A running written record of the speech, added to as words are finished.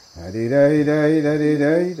That's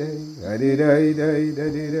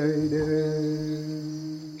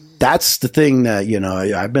the thing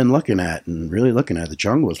that, I've been looking at and really looking at. The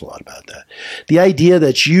jungle is a lot about that. The idea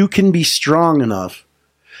that you can be strong enough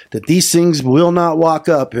that these things will not walk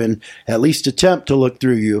up and at least attempt to look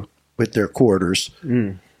through you with their quarters.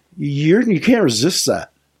 You can't resist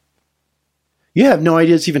that. You have no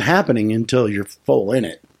idea it's even happening until you're full in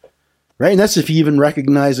it. Right? And that's if you even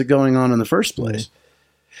recognize it going on in the first place.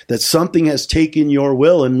 That something has taken your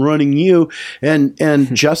will and running you and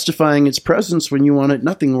justifying its presence when you want it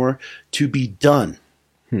nothing more to be done.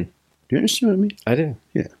 Do you understand what I mean? I do.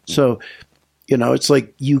 Yeah. So, it's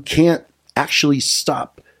like you can't actually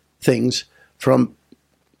stop things from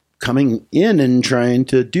coming in and trying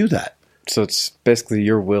to do that. So it's basically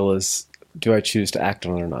your will is, do I choose to act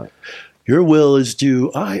on it or not? Your will is,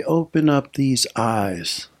 do I open up these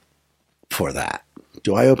eyes for that?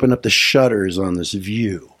 Do I open up the shutters on this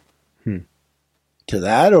view to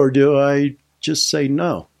that, or do I just say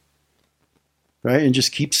no? Right? And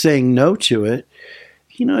just keep saying no to it.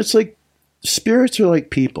 It's like spirits are like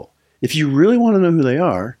people. If you really want to know who they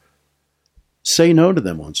are, say no to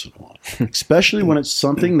them once in a while, especially when it's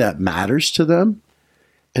something that matters to them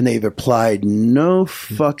and they've applied no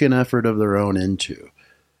fucking effort of their own into.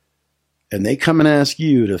 And they come and ask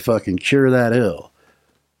you to fucking cure that ill.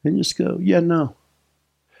 And just go, yeah, no.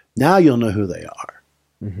 Now you'll know who they are.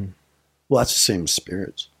 Well, that's the same as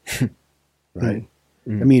spirits, right? I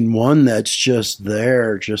mean, one that's just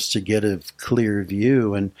there just to get a clear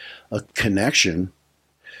view and a connection.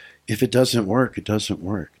 If it doesn't work, it doesn't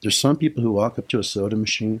work. There's some people who walk up to a soda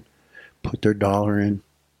machine, put their dollar in,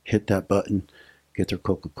 hit that button, get their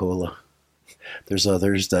Coca-Cola. There's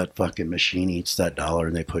others that fucking machine eats that dollar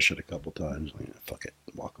and they push it a couple times. Like, fuck it,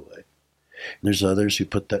 walk away. And there's others who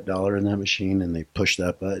put that dollar in that machine and they push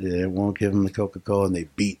that button and it won't give them the Coca-Cola and they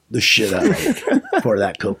beat the shit out of it for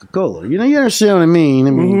that Coca-Cola. You understand what I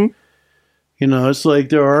mean? It's like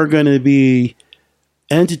there are going to be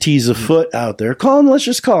entities afoot out there. Let's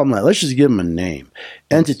just call them that. Let's just give them a name.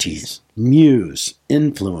 Entities, Muse,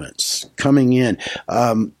 influence, coming in.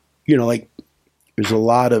 Like there's a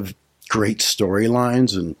lot of great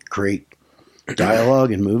storylines and great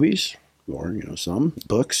dialogue in movies or, some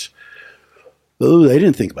books. Oh, they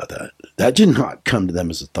didn't think about that. That did not come to them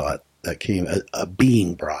as a thought. That came, a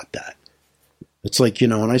being brought that. It's like,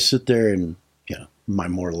 when I sit there and, my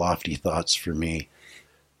more lofty thoughts for me,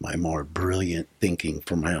 my more brilliant thinking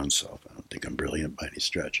for my own self. I don't think I'm brilliant by any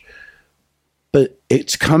stretch. But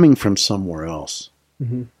it's coming from somewhere else.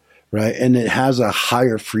 Right? And it has a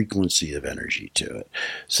higher frequency of energy to it.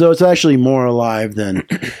 So it's actually more alive than,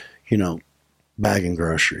 bagging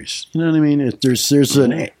groceries. You know what I mean? There's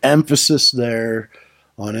an emphasis there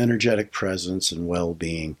on energetic presence and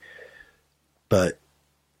well-being. But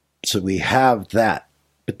so we have that.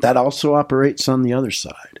 But that also operates on the other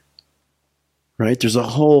side. Right? There's a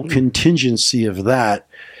whole contingency of that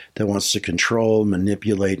wants to control,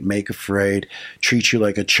 manipulate, make afraid, treat you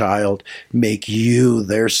like a child, make you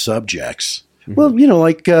their subjects. Well,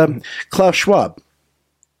 like Klaus Schwab.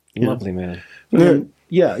 Lovely man.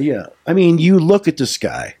 Yeah. I mean, you look at this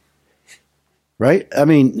guy, right? I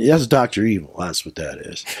mean, that's Dr. Evil. That's what that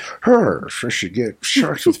is. She should get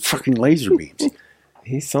sharks with fucking laser beams.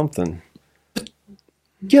 He's something.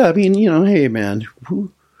 Yeah, I mean, hey, man,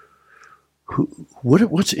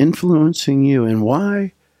 what's influencing you and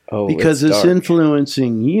why? Oh, because it's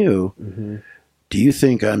influencing you. Do you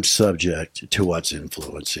think I'm subject to what's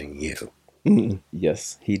influencing you?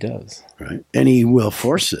 Yes, he does. Right. And he will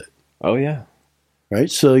force it. Oh, yeah.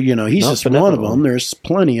 Right. So, he's not just one of them. There's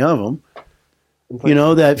plenty of them,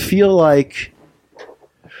 that feel like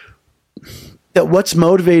that what's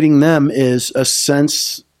motivating them is a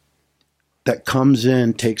sense that comes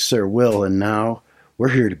in, takes their will, and now we're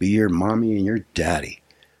here to be your mommy and your daddy.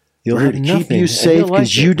 We're here to keep you safe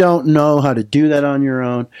because you don't know how to do that on your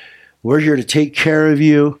own. We're here to take care of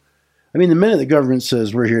you. I mean, the minute the government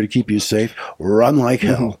says we're here to keep you safe, run like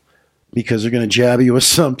hell because they're going to jab you with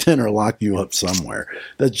something or lock you up somewhere.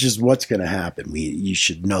 That's just what's going to happen. You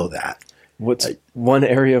should know that. What's one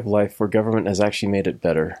area of life where government has actually made it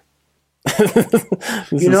better?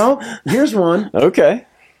 Here's one. Okay.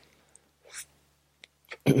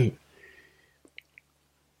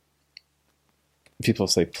 People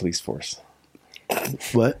say police force.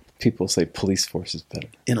 What? People say police force is better.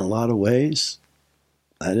 In a lot of ways,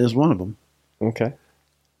 that is one of them. Okay.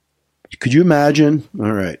 Could you imagine,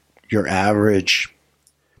 all right, your average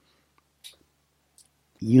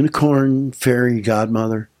unicorn fairy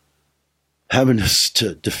godmother having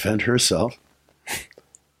to defend herself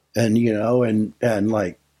and, and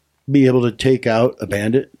like be able to take out a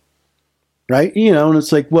bandit right? And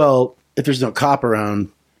it's like, well, if there's no cop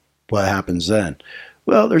around, what happens then?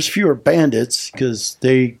 Well, there's fewer bandits because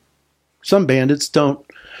some bandits don't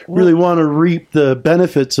really want to reap the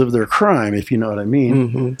benefits of their crime, if you know what I mean.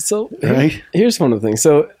 Mm-hmm. So right? Here's one of the things.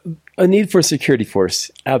 So a need for a security force,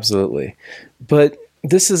 absolutely. But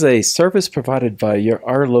this is a service provided by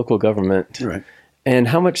our local government. Right. And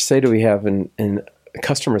how much say do we have in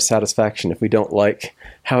customer satisfaction if we don't like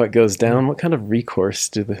how it goes down? What kind of recourse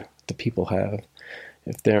do the people have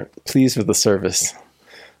if they're pleased with the service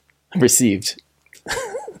received?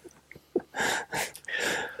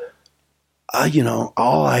 I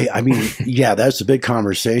mean, yeah, that's a big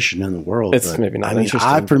conversation in the world. It's maybe not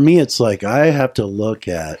interesting. For me, it's like I have to look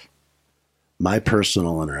at my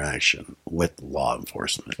personal interaction with law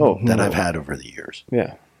enforcement that I've had over the years.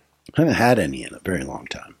 Yeah. I haven't had any in a very long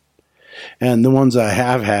time. And the ones I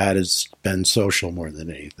have had has been social more than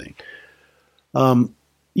anything. We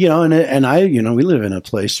live in a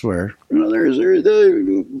place where, there's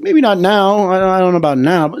maybe not now. I don't know about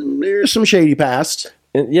now, but there's some shady past.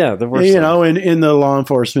 Yeah, there were in the law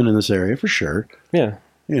enforcement in this area for sure. Yeah,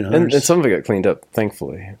 and some of it got cleaned up,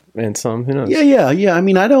 thankfully, and some, who knows? Yeah. I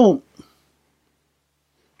mean, I don't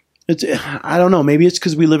know. Maybe it's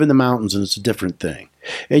because we live in the mountains and it's a different thing.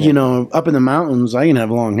 And up in the mountains, I can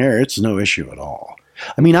have long hair; it's no issue at all.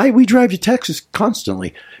 I mean, we drive to Texas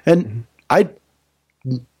constantly, and I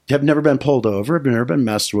have never been pulled over. I've never been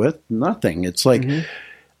messed with. Nothing. It's like.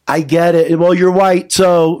 I get it. Well, you're white,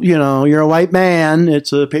 so, you're a white man.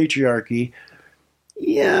 It's a patriarchy.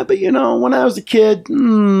 Yeah, but, when I was a kid,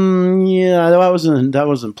 that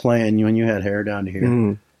wasn't playing when you had hair down to here.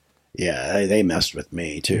 Mm. Yeah, they messed with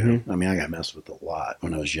me, too. Mm-hmm. I mean, I got messed with a lot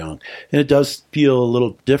when I was young. And it does feel a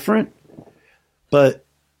little different. But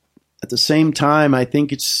at the same time, I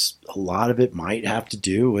think a lot of it might have to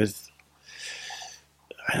do with,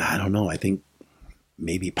 I don't know, I think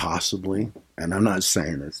maybe possibly. And I'm not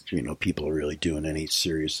saying that, people are really doing any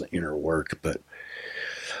serious inner work, but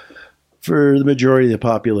for the majority of the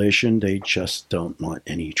population, they just don't want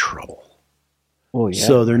any trouble. Well, yeah.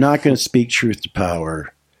 So they're not going to speak truth to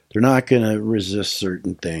power. They're not going to resist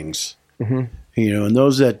certain things. Mm-hmm. And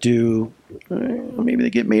those that do, maybe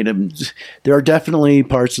they get made of. There are definitely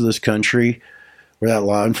parts of this country where that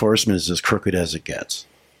law enforcement is as crooked as it gets.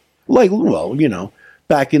 Like, well,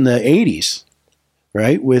 back in the 80s.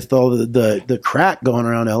 Right, with all the crack going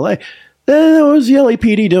around L.A., that was the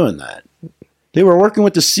LAPD doing that. They were working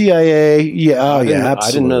with the CIA. Yeah, absolutely.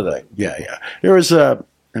 I didn't know that. Yeah. There was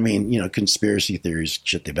conspiracy theories,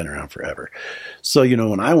 shit, they've been around forever. So,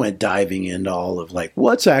 when I went diving into all of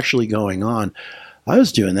what's actually going on, I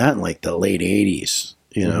was doing that in the late 80s,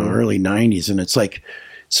 early 90s. And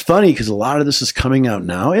it's funny because a lot of this is coming out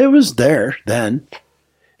now. It was there then.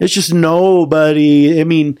 It's just nobody, it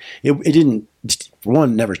didn't.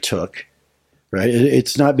 One, never took, right?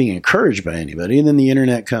 It's not being encouraged by anybody. And then the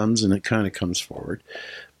internet comes and it kind of comes forward.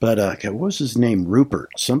 But what was his name?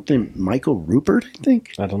 Rupert. Michael Rupert, I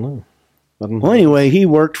think? I don't know. Well, anyway, he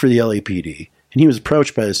worked for the LAPD and he was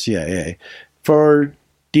approached by the CIA for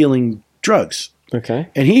dealing drugs. Okay.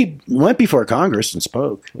 And he went before Congress and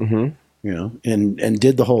spoke, and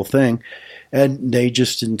did the whole thing. And they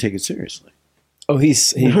just didn't take it seriously. Oh, he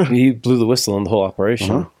blew the whistle on the whole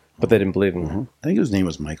operation. Uh-huh. But they didn't believe him. Mm-hmm. I think his name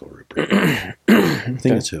was Michael Rupert. I think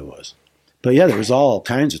that's who it was. But yeah, there was all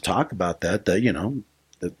kinds of talk about that they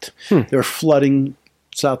were flooding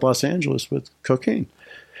South Los Angeles with cocaine.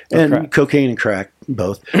 And cocaine and crack,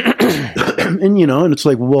 both. And it's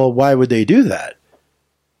like, well, why would they do that?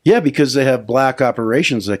 Yeah, because they have black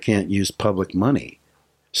operations that can't use public money.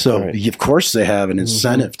 So, of course, they have an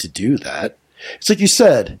incentive to do that. It's like you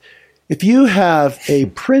said, if you have a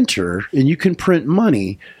printer and you can print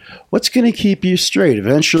money, what's going to keep you straight?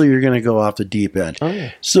 Eventually, you're going to go off the deep end. Oh,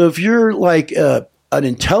 yeah. So if you're like an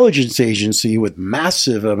intelligence agency with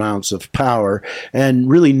massive amounts of power and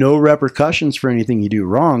really no repercussions for anything you do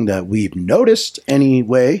wrong that we've noticed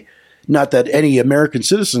anyway, not that any American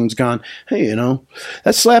citizen's gone, hey,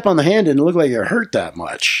 that slap on the hand didn't look like it hurt that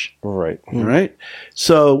much. Right. Right.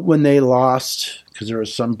 So when they lost, because there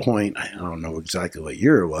was some point, I don't know exactly what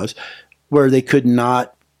year it was, where they could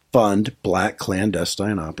not fund black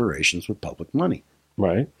clandestine operations with public money.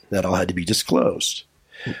 Right. That all had to be disclosed.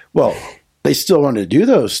 Well, they still wanted to do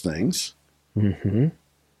those things. Mm-hmm.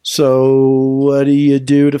 So what do you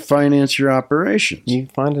do to finance your operations? You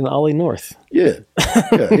find an Ollie North. Yeah.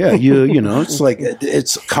 It's like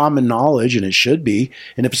it's common knowledge, and it should be.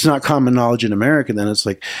 And if it's not common knowledge in America, then it's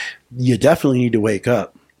like you definitely need to wake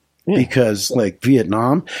up. because like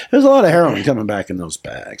Vietnam, there's a lot of heroin coming back in those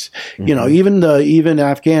bags. You know, even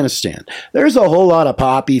Afghanistan, there's a whole lot of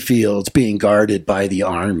poppy fields being guarded by the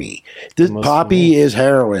army. This poppy is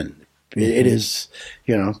heroin. It is,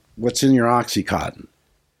 you know, what's in your Oxycontin.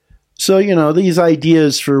 So, you know, these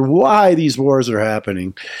ideas for why these wars are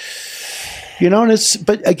happening, you know, and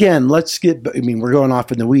but again, we're going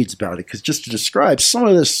off in the weeds about it, because just to describe some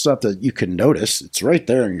of this stuff that you can notice, it's right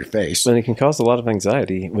there in your face. And it can cause a lot of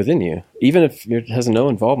anxiety within you, even if it has no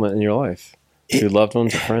involvement in your life, your loved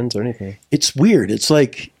ones or friends or anything. It's weird. It's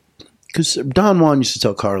like, because Don Juan used to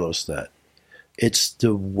tell Carlos that it's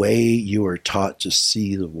the way you are taught to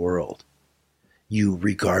see the world. You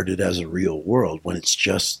regard it as a real world when it's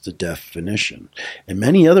just the definition. And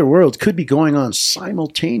many other worlds could be going on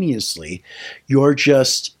simultaneously. You're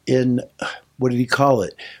just in, what did he call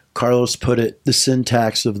it? Carlos put it, the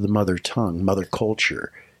syntax of the mother tongue, mother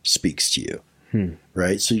culture speaks to you,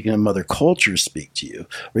 right? So you can have mother culture speak to you,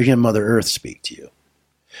 or you can have Mother Earth speak to you.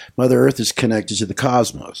 Mother Earth is connected to the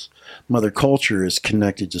cosmos. Mother culture is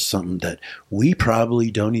connected to something that we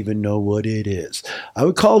probably don't even know what it is. I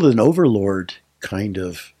would call it an overlord kind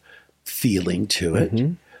of feeling to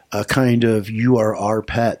it. A kind of, you are our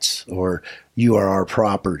pets, or you are our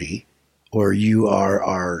property, or you are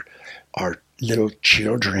our little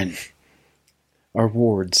children. Our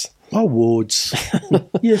wards. Our wards.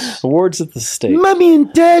 Yes. Wards of the state. Mummy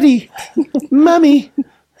and Daddy. Mummy.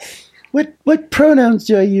 What pronouns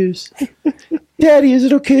do I use? Daddy, is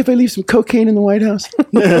it okay if I leave some cocaine in the White House?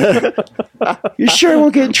 You sure I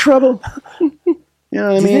won't get in trouble? You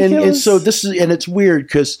know what I mean? And so this is, and it's weird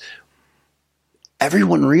because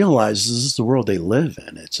everyone realizes this is the world they live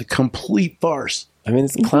in. It's a complete farce. I mean,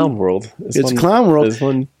 it's a clown world. It's a clown world.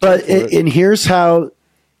 But and here's how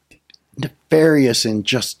nefarious and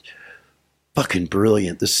just fucking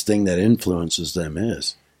brilliant this thing that influences them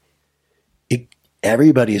is.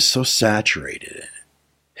 Everybody is so saturated in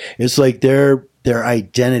it. It's like their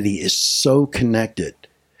identity is so connected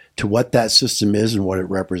to what that system is and what it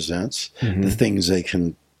represents, the things they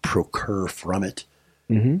can procure from it.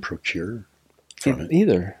 Procure from it.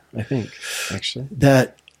 Either, I think, actually.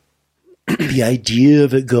 That the idea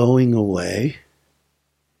of it going away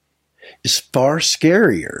is far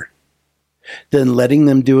scarier than letting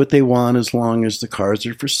them do what they want, as long as the cars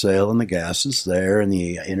are for sale and the gas is there and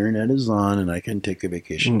the internet is on and I can take a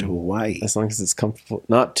vacation to Hawaii. As long as it's comfortable,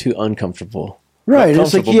 not too uncomfortable. Right.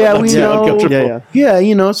 It's like, yeah, we know. Yeah,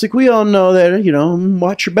 you know, it's like we all know that, you know,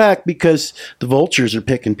 watch your back, because the vultures are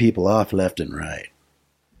picking people off left and right.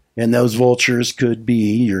 And those vultures could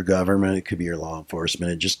be your government. It could be your law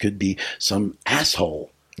enforcement. It just could be some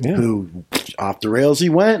asshole. Who off the rails he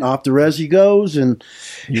went, off the res he goes, and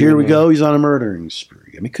here we go, he's on a murdering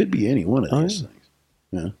spree. I mean, it could be any one of these things.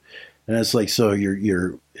 Yeah. And it's like, so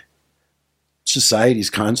your society's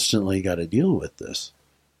constantly got to deal with this.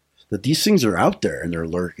 That these things are out there and they're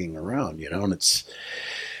lurking around, you know, and it's,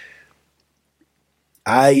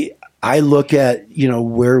 I look at, you know,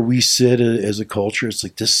 where we sit as a culture. It's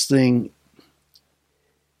like this thing,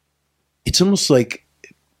 it's almost like,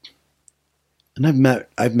 and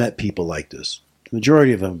I've met people like this. The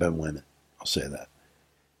majority of them have been women. I'll say that.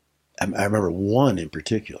 I remember one in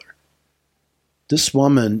particular. This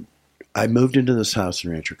woman, I moved into this house in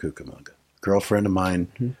Rancho Cucamonga. A girlfriend of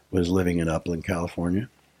mine was living in Upland, California.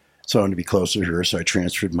 So I wanted to be closer to her. So I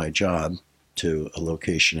transferred my job to a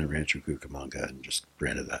location in Rancho Cucamonga and just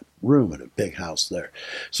rented that room in a big house there.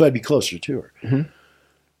 So I'd be closer to her.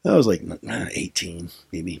 I was like 18,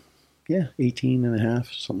 maybe. Yeah, 18 and a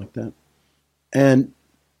half, something like that. And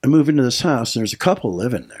I move into this house, and there's a couple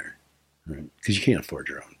living there, right? Because you can't afford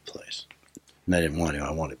your own place. And I didn't want to.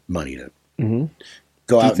 I wanted money to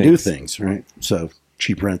go out and do things, right? So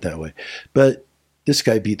cheap rent that way. But this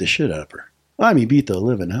guy beat the shit out of her. I mean, beat the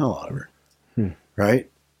living hell out of her, right?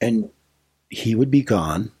 And he would be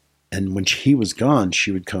gone, and when he was gone,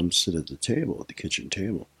 she would come sit at the table, at the kitchen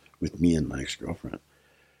table, with me and my ex-girlfriend.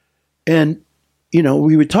 And, you know,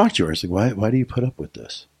 we would talk to her. I was like, why do you put up with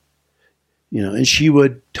this? You know, and she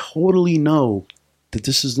would totally know that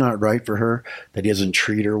this is not right for her, that he doesn't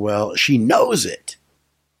treat her well. She knows it.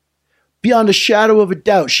 Beyond a shadow of a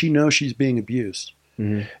doubt, she knows she's being abused.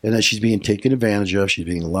 And that she's being taken advantage of. She's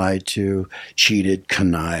being lied to, cheated,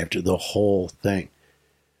 connived, the whole thing.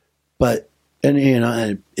 But, and you know,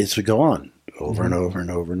 and it would go on over and over and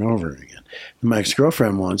over and over again. My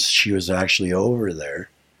ex-girlfriend once, she was actually over there.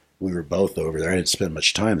 We were both over there. I didn't spend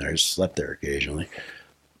much time there. I just slept there occasionally.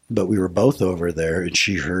 But we were both over there, and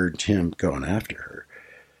she heard him going after her.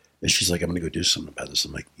 And she's like, I'm going to go do something about this.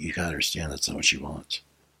 I'm like, you got to understand that's not what she wants.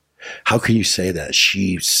 How can you say that?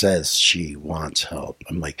 She says she wants help.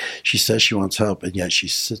 I'm like, she says she wants help, and yet she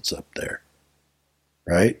sits up there,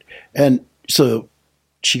 right? And so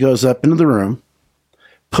she goes up into the room,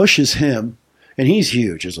 pushes him, and he's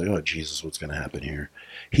huge. It's like, oh, Jesus, what's going to happen here?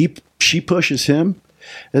 She pushes him,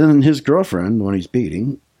 and then his girlfriend, the one he's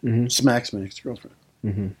beating, smacks my ex-girlfriend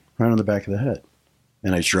right on the back of the head.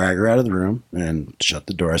 And I drag her out of the room and shut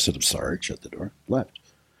the door. I said, I'm sorry, shut the door, left.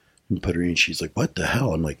 And put her in. She's like, what the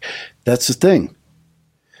hell? I'm like, that's the thing.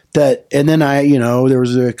 And then there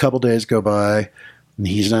was a couple days go by, and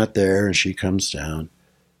he's not there, and she comes down.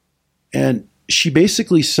 And she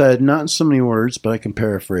basically said, not in so many words, but I can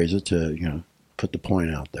paraphrase it to, put the point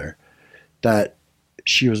out there, that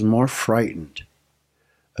she was more frightened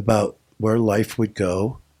about where life would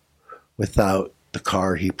go without the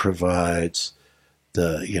car he provides,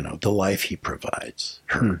 the life he provides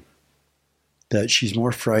her. That she's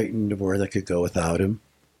more frightened of where that could go without him.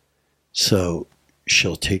 So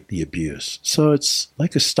she'll take the abuse. So it's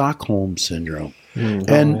like a Stockholm syndrome.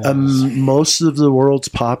 Most of the world's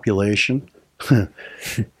population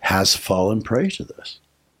has fallen prey to this.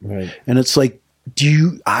 Right. And it's like,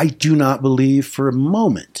 I do not believe for a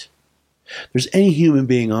moment there's any human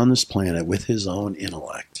being on this planet with his own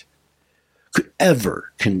intellect could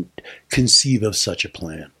ever conceive of such a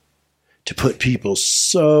plan to put people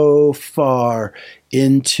so far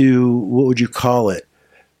into, what would you call it,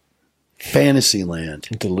 fantasy land.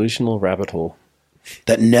 Delusional rabbit hole.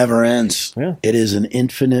 That never ends. Yeah. It is an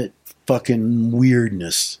infinite fucking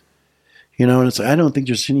weirdness. And it's like, I don't think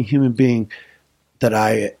there's any human being that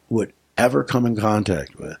I would ever come in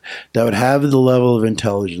contact with that would have the level of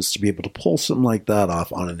intelligence to be able to pull something like that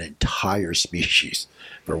off on an entire species,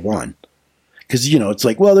 for one. Because, it's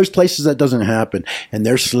like, well, there's places that doesn't happen, and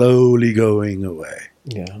they're slowly going away.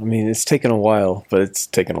 Yeah, I mean, it's taken a while, but it's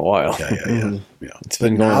taken a while. Yeah. It's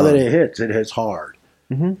been going now on. that it hits hard.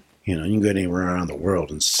 You can go anywhere around the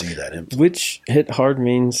world and see that influence. Which hit hard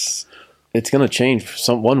means it's going to change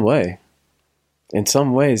one way. In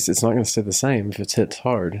some ways, it's not going to stay the same if it's hit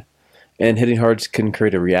hard. And hitting hard can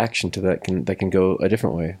create a reaction to that can go a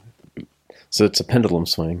different way. So it's a pendulum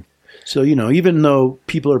swing. So, even though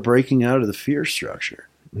people are breaking out of the fear structure,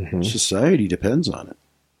 society depends on it.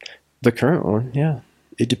 The current one, yeah.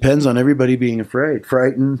 It depends on everybody being afraid,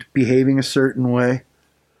 frightened, behaving a certain way.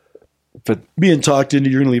 But being talked into,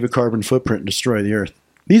 you're going to leave a carbon footprint and destroy the earth.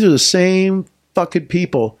 These are the same fucking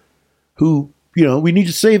people who, we need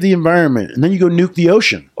to save the environment. And then you go nuke the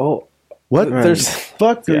ocean. Oh, what the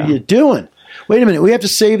fuck are you doing? Wait a minute. We have to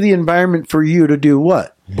save the environment for you to do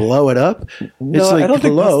what? Blow it up? No, it's like, I don't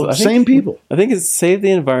hello, think same people. I think it's save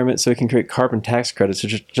the environment so it can create carbon tax credits,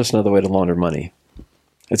 which is just another way to launder money.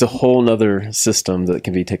 It's a whole other system that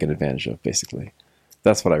can be taken advantage of, basically.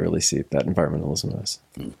 That's what I really see that environmentalism as.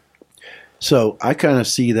 So I kind of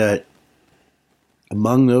see that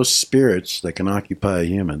among those spirits that can occupy a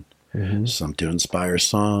human, some to inspire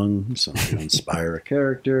song, some to inspire a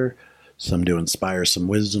character, some to inspire some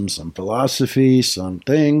wisdom, some philosophy,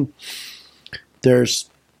 something. There's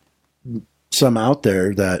some out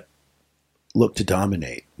there that look to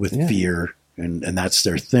dominate with fear, and that's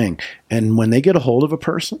their thing. And when they get a hold of a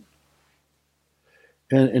person,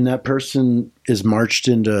 and that person is marched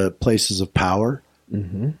into places of power,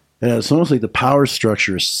 and it's almost like the power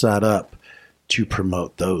structure is set up to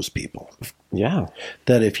promote those people. Yeah.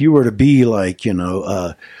 That if you were to be like,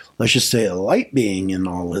 let's just say a light being in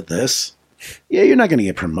all of this, you're not going to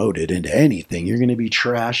get promoted into anything. You're going to be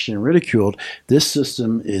trashed and ridiculed. This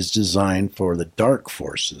system is designed for the dark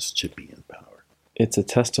forces to be in power. It's a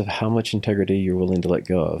test of how much integrity you're willing to let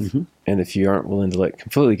go of. And if you aren't willing to let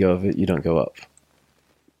completely go of it, you don't go up.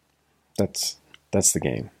 That's the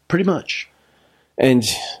game. Pretty much. And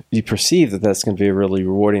you perceive that that's going to be a really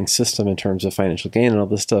rewarding system in terms of financial gain and all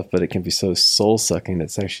this stuff, but it can be so soul-sucking that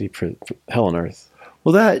it's actually hell on earth.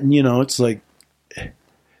 Well, that, it's like,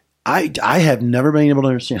 I have never been able to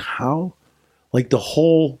understand how, like the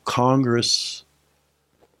whole Congress,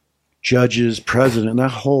 judges, president,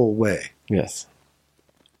 that whole way. Yes.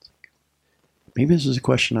 Maybe this is a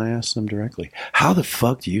question I asked them directly. How the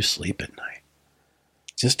fuck do you sleep at night?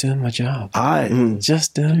 Just doing my job.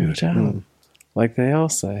 Just doing my job. Like they all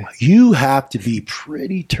say. You have to be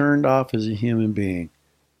pretty turned off as a human being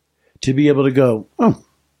to be able to go, oh,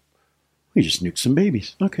 we just nuked some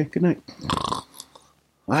babies. Okay, good night.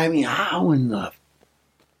 I mean, how in the...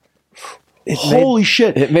 Holy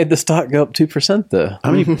shit. It made the stock go up 2% though.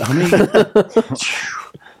 How many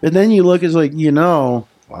and then you look, it's like,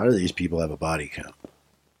 why do these people have a body count?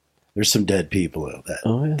 There's some dead people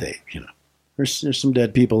that they, there's some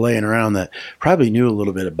dead people laying around that probably knew a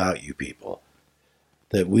little bit about you people.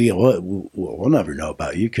 that we'll never know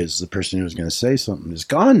about you because the person who was going to say something is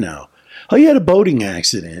gone now. Oh, you had a boating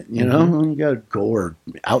accident, you know, you got to go or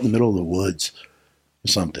out in the middle of the woods or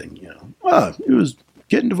something, you know. Oh, he was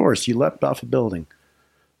getting divorced. He leapt off a building.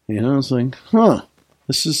 You know, it's like,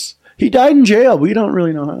 he died in jail. We don't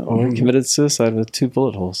really know how. Or he committed suicide with 2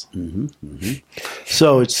 bullet holes.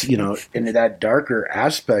 So it's, you know, into that darker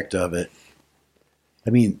aspect of it. I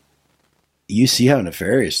mean, you see how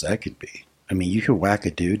nefarious that could be. I mean, you could whack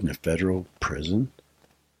a dude in a federal prison.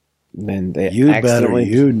 Then they You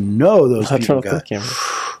know those people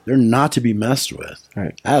they're not to be messed with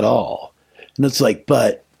at all. And it's like,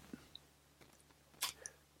 but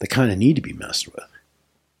they kind of need to be messed with.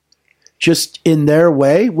 Just in their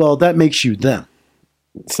way, well, that makes you them.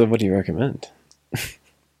 So what do you recommend?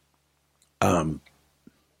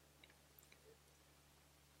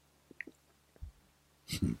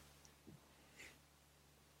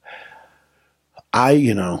 I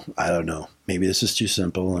don't know. Maybe this is too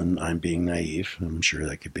simple and I'm being naive. I'm sure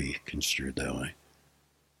that could be construed that way.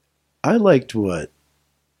 I liked what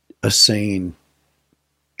a sane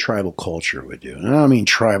tribal culture would do. And I don't mean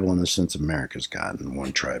tribal in the sense America's gotten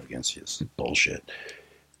one tribe against you. It's bullshit.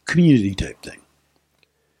 Community type thing.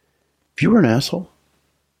 If you were an asshole,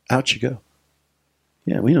 out you go.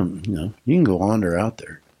 Yeah, we don't, you can go wander out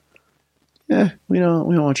there. Yeah, we don't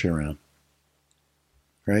want you around.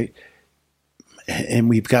 Right? And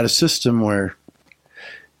we've got a system where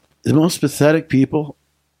the most pathetic people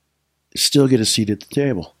still get a seat at the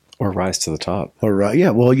table. Or rise to the top. Or, yeah,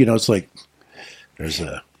 well, it's like, I was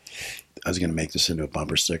going to make this into a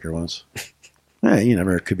bumper sticker once.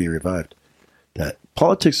 It could be revived. That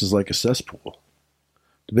politics is like a cesspool.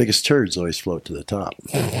 The biggest turds always float to the top.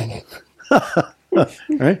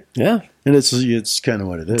 Right? Yeah. And it's kind of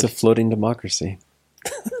what it is. It's a floating democracy.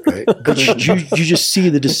 Right? But you just see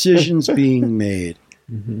the decisions being made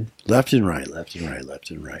left and right, left and right,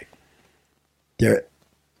 left and right. The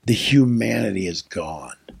humanity is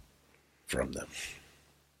gone from them.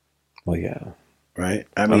 Well, yeah. Right?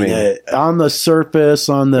 I mean on the surface,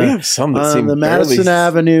 on the Madison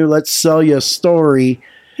Avenue, let's sell you a story.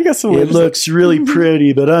 You got some. It looks really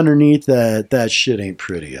pretty, but underneath that shit ain't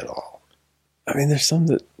pretty at all. I mean, there's some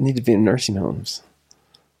that need to be in nursing homes.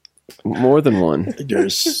 More than one.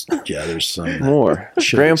 There's some more.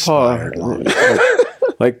 Grandpa,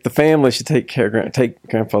 like the family should take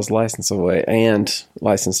Grandpa's license away and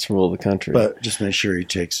license to rule the country. But just make sure he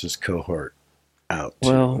takes his cohort out.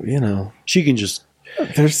 Well, she can just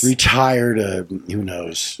retire to who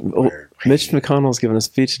knows where. Mitch McConnell's given a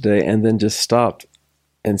speech today and then just stopped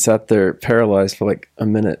and sat there paralyzed for like a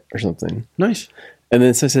minute or something. Nice. And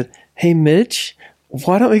then so I said, "Hey, Mitch,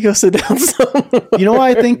 why don't we go sit down somewhere?" You know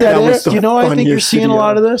why I think that is? I think you're seeing a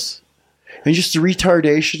lot of this? And just the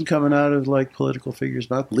retardation coming out of like political figures,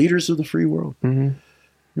 not leaders of the free world. I'm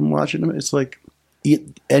watching them. It's like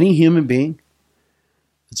any human being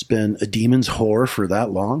that's been a demon's whore for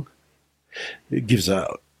that long, it gives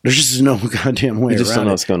out. There's just no goddamn way around it. You just don't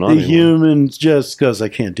know what's going on The human just goes, I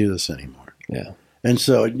can't do this anymore. Yeah. And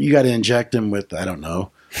so you got to inject him with, I don't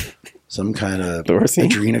know, some kind of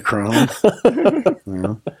adrenochrome.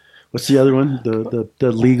 What's the other one?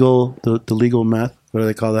 The legal meth. What do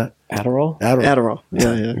they call that? Adderall.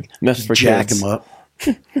 Yeah. Meth for jack kids. him up,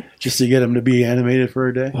 just to get him to be animated for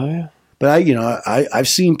a day. Oh yeah. But I've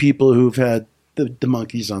seen people who've had the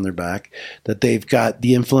monkeys on their back, that they've got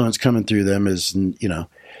the influence coming through them is,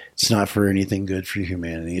 it's not for anything good for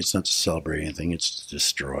humanity. It's not to celebrate anything. It's to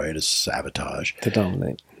destroy, to sabotage, to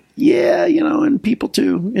dominate. Yeah, and people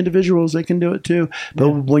too, individuals, they can do it too. But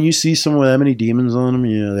when you see someone with that many demons on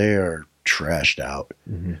them, they are trashed out.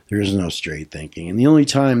 There is no straight thinking. And the only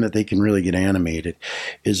time that they can really get animated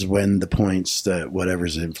is when the points that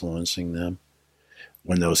whatever's influencing them,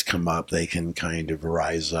 when those come up, they can kind of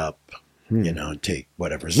rise up, and take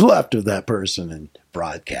whatever's left of that person and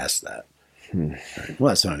broadcast that. Right. Well,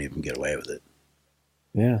 that's not even get away with it.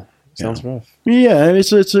 Yeah. Sounds rough. Yeah,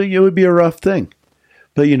 it would be a rough thing.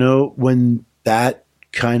 But, when that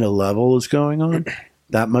kind of level is going on,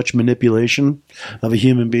 that much manipulation of a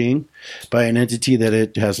human being by an entity that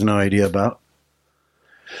it has no idea about,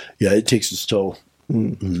 it takes its toll.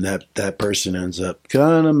 And that person ends up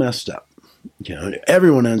kind of messed up.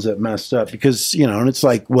 Everyone ends up messed up because, and it's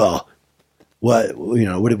like, well, what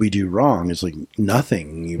did we do wrong? It's like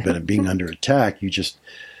nothing. You've been being under attack. You just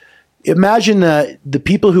imagine that the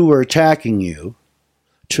people who were attacking you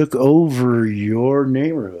took over your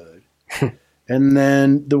neighborhood. And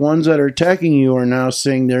then the ones that are attacking you are now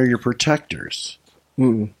saying they're your protectors.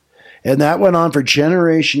 And that went on for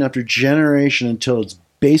generation after generation until it's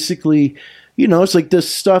basically, it's like this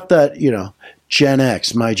stuff that, Gen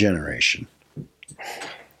X, my generation.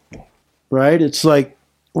 Right? It's like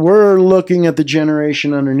we're looking at the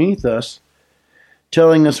generation underneath us,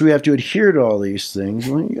 telling us we have to adhere to all these things.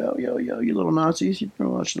 Like, yo, you little Nazis, you better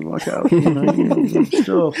watch the fuck out. We're going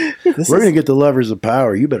to get the levers of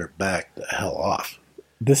power. You better back the hell off.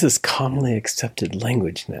 This is commonly accepted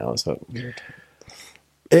language now. So weird.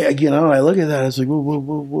 I look at that, it's like,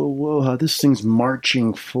 whoa, how this thing's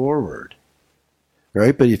marching forward.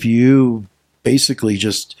 Right? But if you basically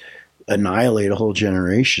just annihilate a whole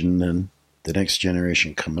generation, then the next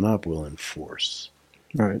generation coming up will enforce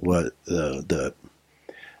what the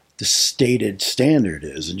stated standard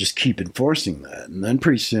is and just keep enforcing that. And then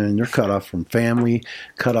pretty soon you're cut off from family,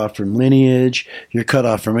 cut off from lineage, you're cut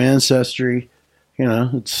off from ancestry.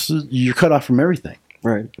 You're cut off from everything.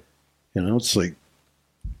 Right. It's like,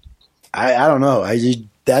 I don't know.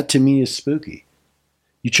 That to me is spooky.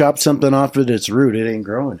 You chop something off at its root, it ain't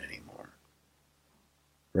growing anymore.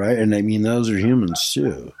 Right? And I mean, those are humans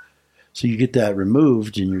too. So you get that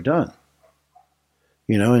removed and you're done.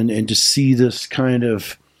 And to see this kind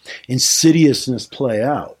of insidiousness play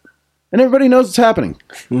out. And everybody knows it's happening.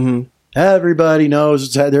 Mm-hmm. Everybody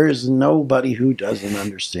knows there is nobody who doesn't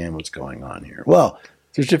understand what's going on here. Well,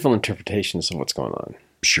 there's different interpretations of what's going on.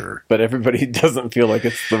 Sure. But everybody doesn't feel like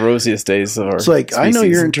it's the rosiest days of our It's like, species. I know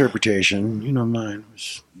your interpretation, you know mine.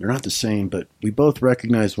 They're not the same, but we both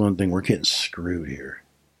recognize one thing. We're getting screwed here.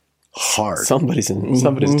 Hard. Somebody's doing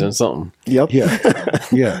something. Yep.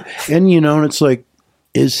 Yeah. And, and it's like,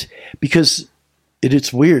 because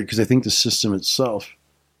it's weird, because I think the system itself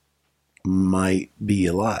might be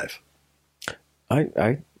alive.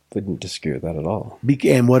 I wouldn't disagree with that at all.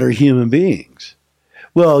 And what are human beings?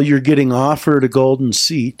 Well, you're getting offered a golden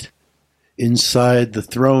seat inside the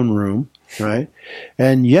throne room, right?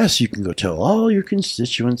 And yes, you can go tell all your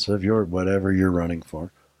constituents of your whatever you're running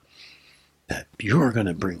for that you're going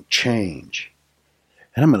to bring change.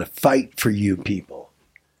 And I'm going to fight for you people.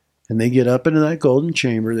 And they get up into that golden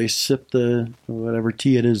chamber. They sip the whatever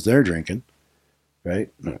tea it is they're drinking, right?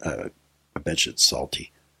 I bet you it's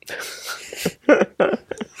salty.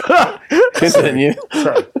 Continue.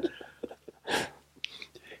 Sorry.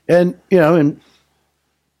 And, and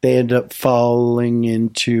they end up falling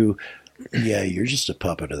into, you're just a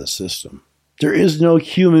puppet of the system. There is no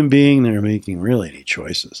human being there making really any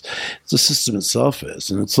choices. The system itself is.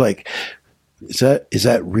 And it's like, is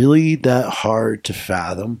that really that hard to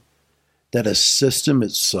fathom? That a system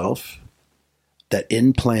itself that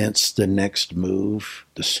implants the next move,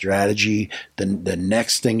 the strategy, the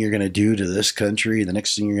next thing you're going to do to this country, the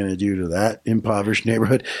next thing you're going to do to that impoverished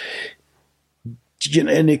neighborhood,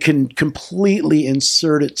 and it can completely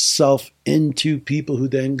insert itself into people who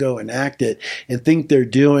then go and act it and think they're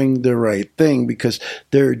doing the right thing because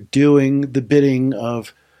they're doing the bidding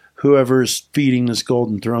of whoever's feeding this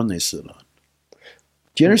golden throne they sit on.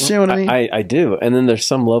 Do you understand what I mean? I do. And then there's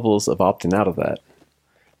some levels of opting out of that.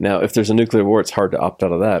 Now, if there's a nuclear war, it's hard to opt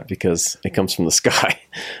out of that because it comes from the sky.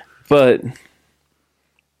 But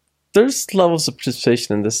there's levels of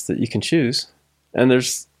participation in this that you can choose. And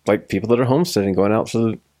there's like people that are homesteading, going out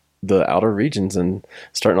to the outer regions and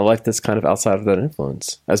starting a life that's kind of outside of that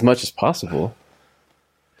influence as much as possible.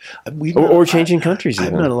 Or changing countries.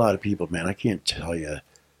 I've met a lot of people, man. I can't tell you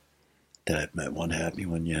that I've met one happy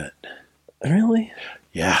one yet. Really?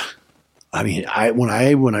 Yeah. I mean, when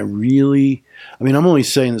I really, I'm only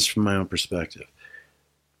saying this from my own perspective.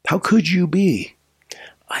 How could you be?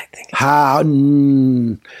 I think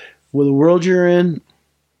with the world you're in,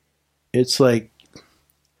 it's like,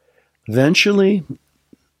 eventually,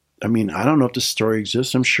 I don't know if this story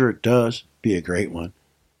exists. I'm sure it does. Be a great one.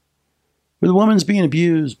 Where the woman's being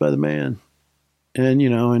abused by the man. And,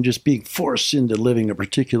 and just being forced into living a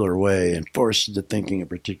particular way and forced into thinking a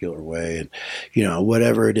particular way. And,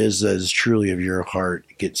 whatever it is that is truly of your heart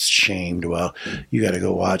gets shamed. Well, you got to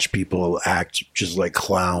go watch people act just like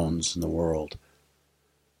clowns in the world.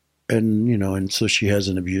 And, and so she has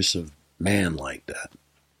an abusive man like that.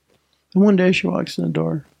 And one day she walks in the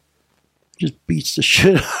door, just beats the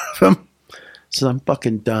shit out of him, says, I'm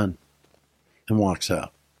fucking done, and walks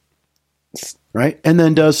out. Right? And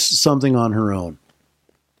then does something on her own.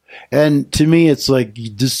 And to me, it's like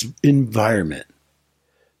this environment,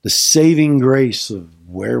 the saving grace of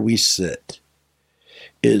where we sit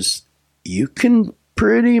is you can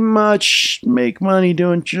pretty much make money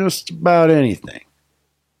doing just about anything.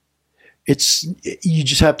 You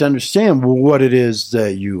just have to understand what it is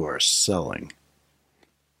that you are selling.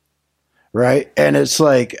 Right? And it's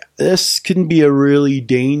like, this can be a really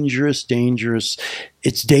dangerous,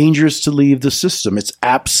 it's dangerous to leave the system. It's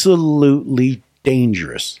absolutely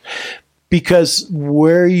dangerous. Because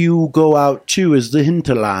where you go out to is the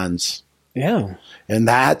hinterlands. Yeah. And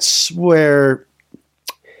that's where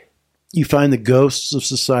you find the ghosts of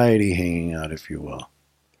society hanging out, if you will.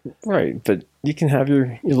 Right. But you can have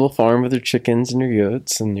your little farm with your chickens and your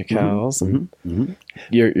goats and your cows and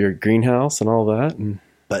your greenhouse and all that. And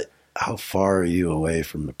but how far are you away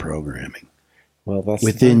from the programming? Well, that's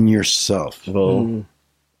within yourself. Well,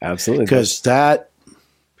 absolutely. Because I've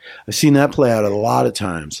seen that play out a lot of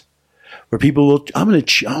times where people will, I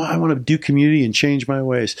want to do community and change my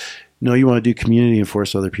ways. No, you want to do community and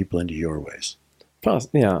force other people into your ways.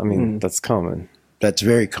 Yeah, I mean, that's common. That's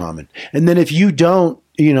very common. And then if you don't,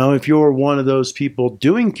 if you're one of those people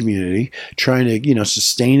doing community, trying to,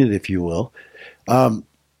 sustain it, if you will, I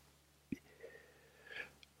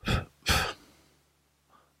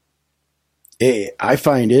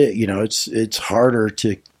find it, it's harder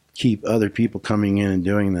to keep other people coming in and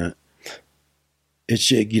doing that. It's,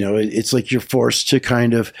 it's like you're forced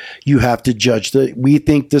to you have to judge we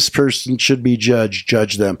think this person should be judged,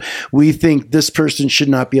 judge them. We think this person should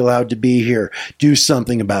not be allowed to be here. Do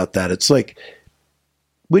something about that. It's like,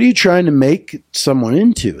 what are you trying to make someone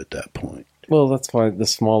into at that point? Well, that's why the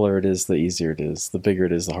smaller it is, the easier it is. The bigger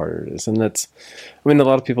it is, the harder it is. And a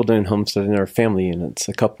lot of people doing homesteading are family units,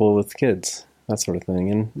 a couple with kids, that sort of thing.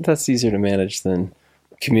 And that's easier to manage than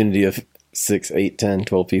a community of 6, 8, 10,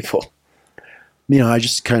 12 people. I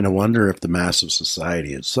just kind of wonder if the massive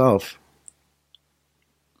society itself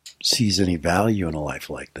sees any value in a life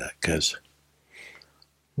like that. Because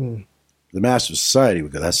the massive society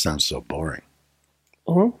would go, that sounds so boring.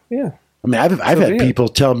 Yeah. I mean, I've had people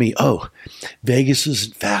tell me, "Oh, Vegas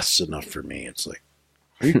isn't fast enough for me." It's like,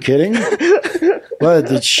 are you kidding? Well,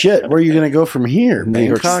 the shit. Where are you going to go from here? New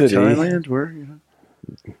York City, Thailand. Where?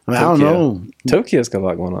 I don't know. Tokyo's got a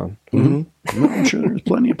lot going on. I'm sure there's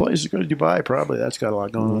plenty of places to go to Dubai. Probably that's got a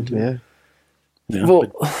lot going on too. Yeah.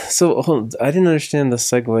 Well, I didn't understand the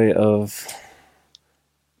segue of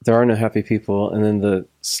there are no happy people, and then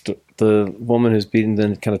the woman who's beaten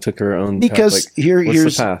then kind of took her own because path.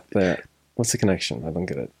 here's the path there. What's the connection? I don't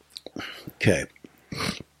get it. Okay.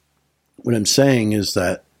 What I'm saying is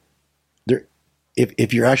that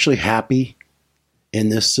if you're actually happy in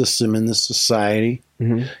this system, in this society, I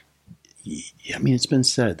mean, it's been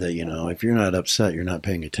said that, if you're not upset, you're not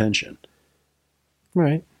paying attention.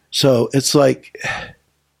 Right. So it's like,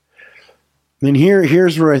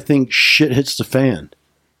 here's where I think shit hits the fan.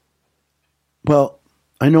 Well,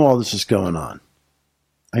 I know all this is going on.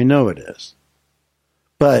 I know it is.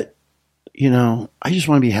 But, I just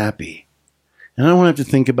want to be happy. And I don't want to have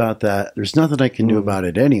to think about that. There's nothing I can do about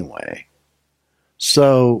it anyway.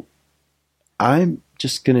 So I'm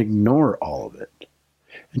just going to ignore all of it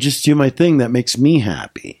and just do my thing that makes me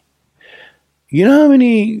happy. Well,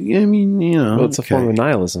 it's a form of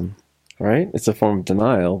nihilism, right? It's a form of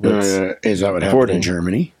denial. Is that what happened in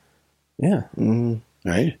Germany? Yeah.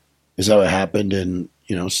 Right? Is that what happened in,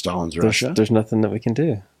 Stalin's Russia? There's nothing that we can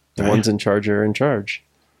do. The ones in charge are in charge.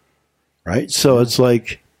 Right? So it's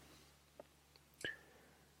like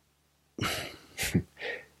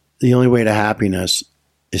the only way to happiness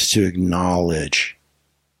is to acknowledge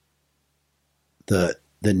the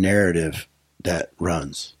narrative that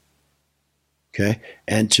runs. Okay?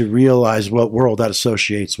 And to realize what world that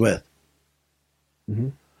associates with.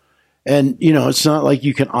 And, it's not like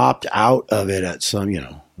you can opt out of it at some, it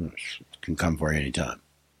can come for you anytime.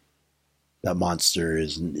 That monster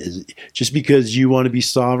is just because you want to be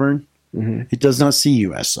sovereign, it does not see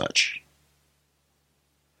you as such.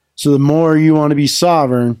 So the more you want to be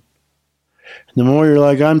sovereign, the more you're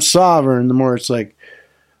like, I'm sovereign, the more it's like,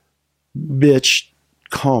 bitch,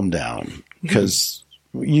 calm down. Because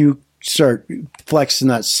you start flexing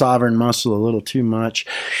that sovereign muscle a little too much,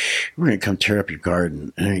 we're going to come tear up your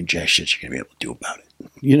garden, and there ain't jack shit you're going to be able to do about it.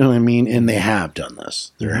 You know what I mean? And they have done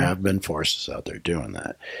this. There have been forces out there doing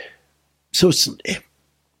that. So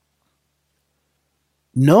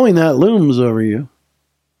knowing that looms over you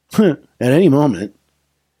at any moment,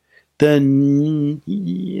 then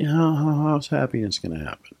how's happiness going to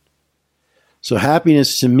happen? So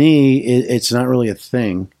happiness to me, it's not really a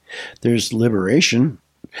thing. There's liberation.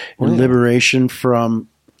 And liberation from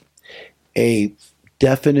a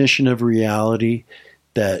definition of reality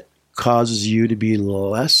that causes you to be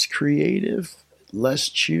less creative, less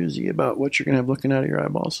choosy about what you're going to have looking out of your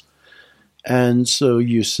eyeballs. And so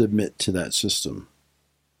you submit to that system,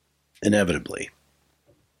 inevitably.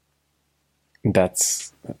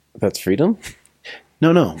 That's freedom?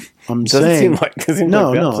 No. I'm saying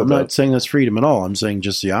I'm not saying that's freedom at all. I'm saying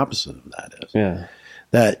just the opposite of that is. Yeah.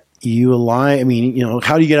 That you align. I mean,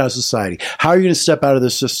 how do you get out of society? How are you going to step out of the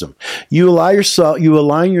system? You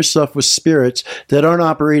align yourself with spirits that aren't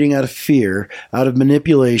operating out of fear, out of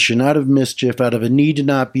manipulation, out of mischief, out of a need to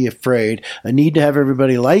not be afraid, a need to have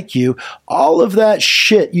everybody like you. All of that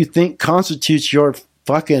shit you think constitutes your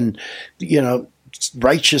fucking,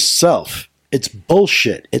 righteous self. It's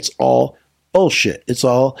bullshit. It's all bullshit. It's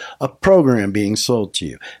all a program being sold to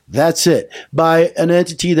you. That's it. By an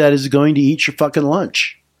entity that is going to eat your fucking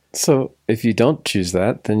lunch. So if you don't choose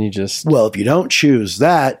that, then you just... Well, if you don't choose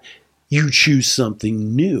that, you choose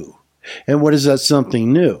something new. And what is that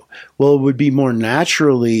something new? Well, it would be more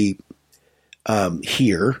naturally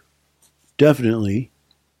here, definitely,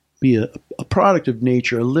 be a product of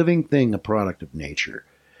nature, a living thing, a product of nature,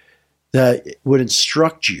 that would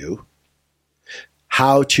instruct you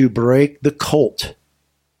how to break the cult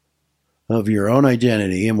of your own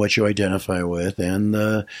identity and what you identify with, and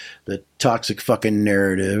the toxic fucking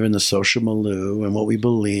narrative and the social milieu and what we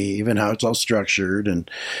believe and how it's all structured and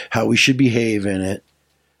how we should behave in it.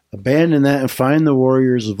 Abandon that and find the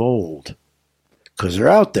warriors of old, because they're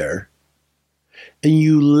out there, and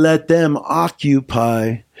you let them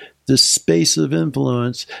occupy the space of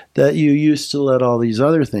influence that you used to let all these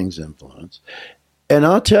other things influence. And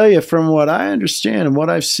I'll tell you, from what I understand and what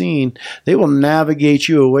I've seen, they will navigate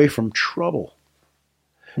you away from trouble.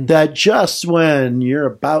 That just when you're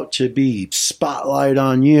about to be spotlight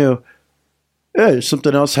on you,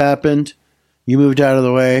 something else happened, you moved out of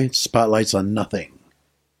the way, spotlight's on nothing.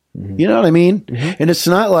 Mm-hmm. You know what I mean? Mm-hmm. And it's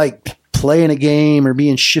not like playing a game or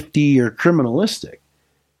being shifty or criminalistic.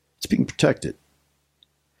 It's being protected.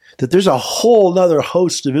 That there's a whole other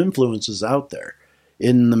host of influences out there,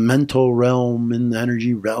 in the mental realm, in the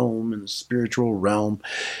energy realm, in the spiritual realm,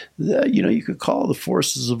 that, you could call the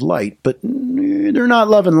forces of light, but they're not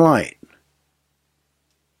love and light.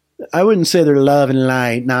 I wouldn't say they're love and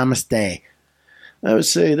light. Namaste. I would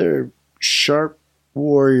say they're sharp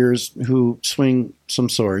warriors who swing some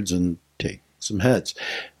swords and take some heads.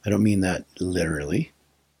 I don't mean that literally,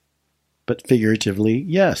 but figuratively,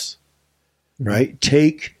 yes. Right?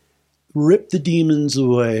 Rip the demons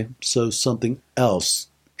away so something else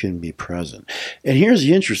can be present. And here's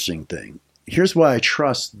the interesting thing. Here's why I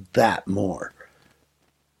trust that more.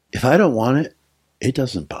 If I don't want it, it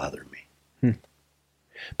doesn't bother me.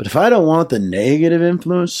 But if I don't want the negative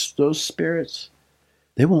influence, those spirits,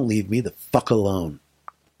 they won't leave me the fuck alone.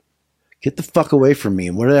 Get the fuck away from me.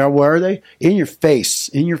 And where are they? In your face.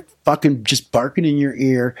 In your fucking, just barking in your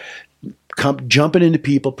ear, jumping into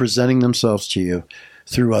people, presenting themselves to you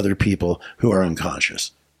through other people who are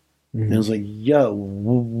unconscious. Mm-hmm. And it's like, yo,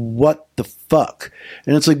 what the fuck?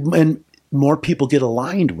 And it's like, and more people get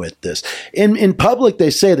aligned with this. In public, they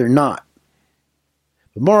say they're not.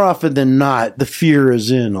 But more often than not, the fear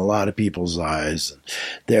is in a lot of people's eyes. And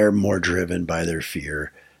they're more driven by their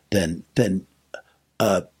fear than an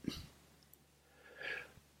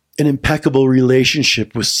impeccable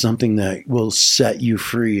relationship with something that will set you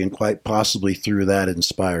free, and quite possibly through that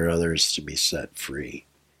inspire others to be set free.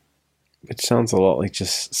 It sounds a lot like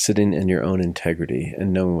just sitting in your own integrity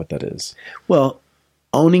and knowing what that is. Well,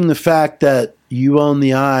 owning the fact that you own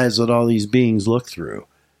the eyes that all these beings look through.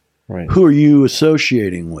 Right. Who are you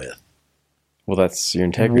associating with? Well, that's your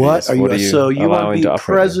integrity. What are you? So you want to be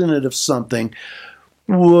president of something.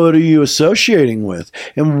 What are you associating with?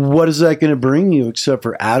 And what is that going to bring you except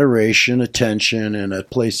for adoration, attention, and a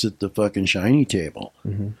place at the fucking shiny table?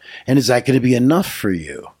 Mm-hmm. And is that going to be enough for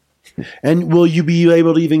you? And will you be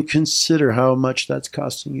able to even consider how much that's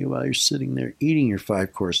costing you while you're sitting there eating your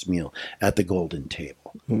 5-course meal at the golden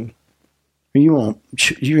table? Mm-hmm. You won't.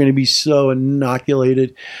 You're going to be so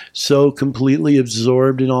inoculated, so completely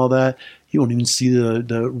absorbed in all that, you won't even see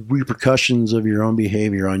the repercussions of your own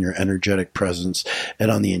behavior on your energetic presence and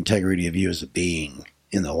on the integrity of you as a being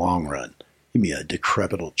in the long run. You'd be a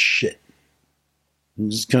decrepit old shit. And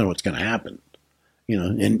this is kind of what's going to happen.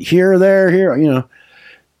 And here, there,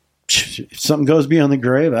 if something goes beyond the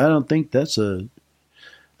grave, I don't think that's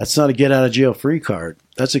not a get out of jail free card.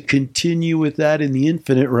 That's a continue with that in the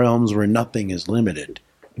infinite realms where nothing is limited.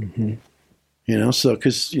 Mm-hmm. So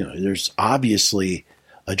because, there's obviously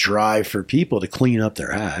a drive for people to clean up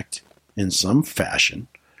their act in some fashion.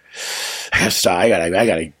 I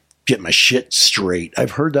gotta get my shit straight.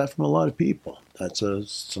 I've heard that from a lot of people. That's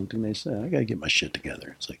something they say. I gotta get my shit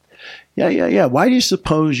together. It's like, yeah. Why do you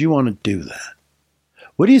suppose you want to do that?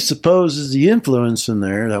 What do you suppose is the influence in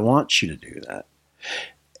there that wants you to do that?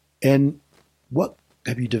 And what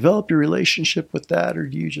have you developed a relationship with that, or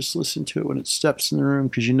do you just listen to it when it steps in the room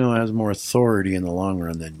because it has more authority in the long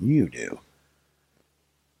run than you do?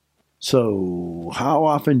 So how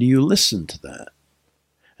often do you listen to that?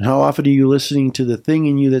 And how often are you listening to the thing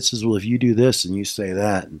in you that says, well, if you do this and you say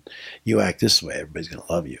that and you act this way, everybody's going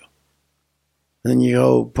to love you. And then you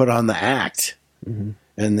go put on the act. Mm-hmm.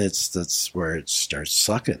 And that's where it starts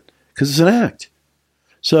sucking. Because it's an act.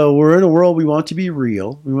 So we're in a world we want to be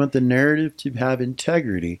real. We want the narrative to have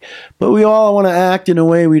integrity. But we all want to act in a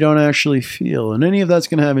way we don't actually feel. And any of that's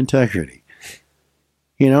going to have integrity.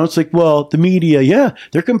 You know, it's like, well, the media, yeah,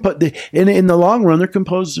 they're in the long run, they're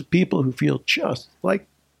composed of people who feel just like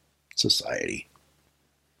society.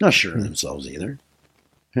 Not sure of themselves either.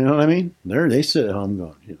 You know what I mean? They sit at home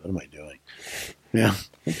going, what am I doing? Yeah.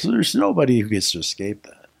 So there's nobody who gets to escape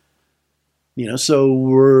that. You know, so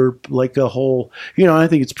we're like a whole, I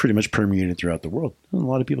think it's pretty much permeated throughout the world. A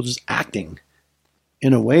lot of people just acting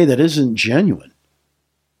in a way that isn't genuine.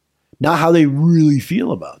 Not how they really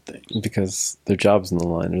feel about things. Because their job's on the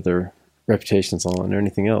line or their reputation's on the line or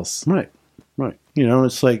anything else. Right.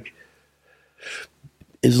 It's like,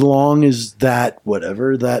 as long as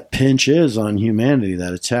whatever that pinch is on humanity,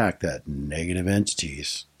 that attack, that negative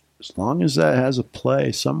entities, as long as that has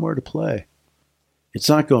somewhere to play, it's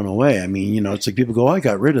not going away. I mean, it's like people go, I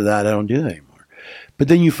got rid of that. I don't do that anymore. But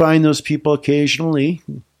then you find those people occasionally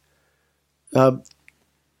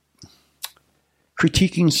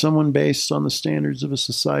critiquing someone based on the standards of a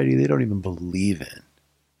society they don't even believe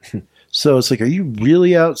in. So it's like, are you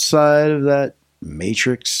really outside of that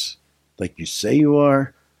matrix like you say you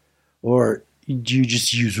are? Or do you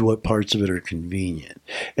just use what parts of it are convenient?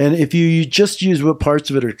 And if you just use what parts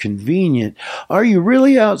of it are convenient, are you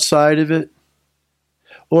really outside of it?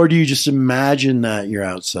 Or do you just imagine that you're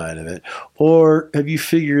outside of it? Or have you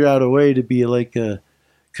figured out a way to be like a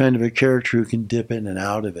kind of a character who can dip in and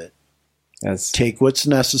out of it? Take what's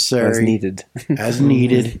necessary. As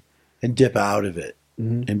needed, and dip out of it.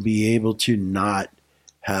 Mm-hmm. And be able to not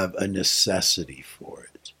have a necessity for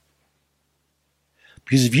it.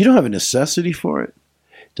 Because if you don't have a necessity for it,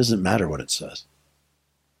 it doesn't matter what it says.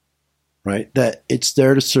 Right? That it's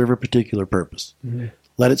there to serve a particular purpose. Mm-hmm.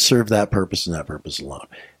 Let it serve that purpose and that purpose alone.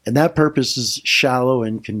 And that purpose is shallow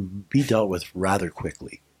and can be dealt with rather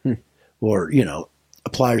quickly. Or,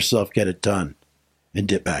 apply yourself, get it done, and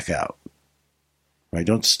dip back out. Right?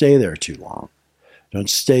 Don't stay there too long. Don't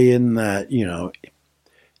stay in that,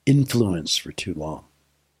 influence for too long.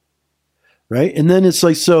 Right? And then it's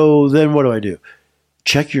like, so then what do I do?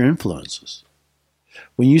 Check your influences.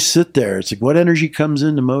 When you sit there, it's like, what energy comes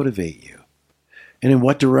in to motivate you? And in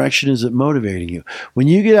what direction is it motivating you? When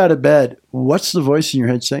you get out of bed, what's the voice in your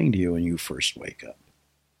head saying to you when you first wake up?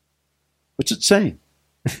 What's it saying?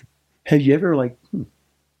 Have you ever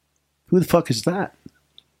who the fuck is that?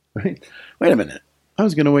 Right? Wait a minute. I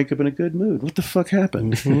was going to wake up in a good mood. What the fuck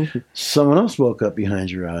happened? Mm-hmm. Someone else woke up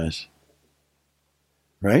behind your eyes.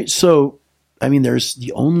 Right? So, I mean, there's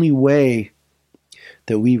the only way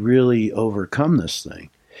that we really overcome this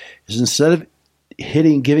thing is instead of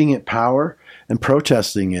giving it power, and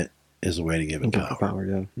protesting it is a way to give it power.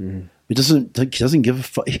 Yeah. Mm-hmm. It doesn't give a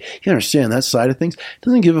fuck. You understand that side of things? It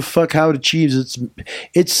doesn't give a fuck how it achieves its.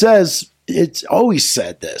 It says, it's always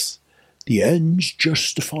said this: the ends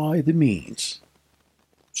justify the means.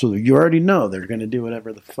 So you already know they're going to do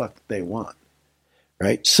whatever the fuck they want,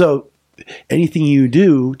 right? So anything you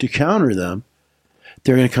do to counter them,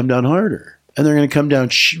 they're going to come down harder, and they're going to come down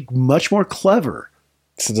much more clever.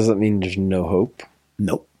 So does that mean there's no hope?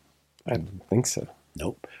 Nope. I don't think so.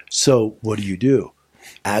 Nope. So what do?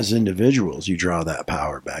 As individuals, you draw that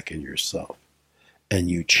power back in yourself and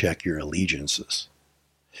you check your allegiances.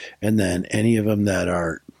 And then any of them that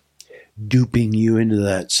are duping you into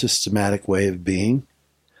that systematic way of being,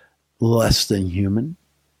 less than human,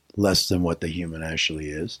 less than what the human actually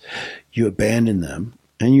is, you abandon them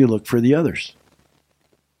and you look for the others.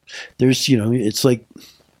 There's, it's like,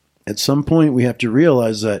 at some point, we have to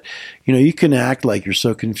realize that, you can act like you're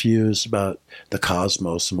so confused about the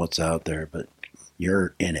cosmos and what's out there, but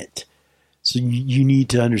you're in it. So you need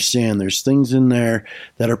to understand there's things in there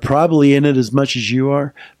that are probably in it as much as you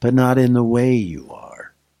are, but not in the way you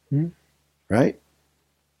are. Mm-hmm. Right?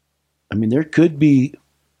 I mean, there could be,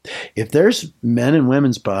 if there's men and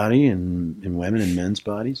women's body and women and men's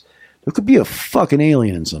bodies, there could be a fucking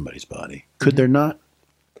alien in somebody's body. Could there not?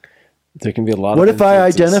 There can be a lot What of if I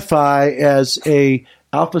identify as a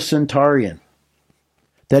Alpha Centaurian?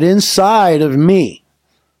 That inside of me,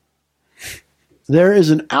 there is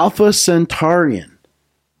an Alpha Centaurian.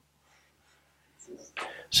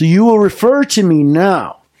 So you will refer to me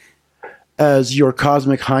now as your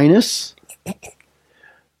Cosmic Highness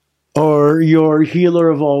or your Healer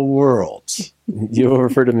of all worlds. You will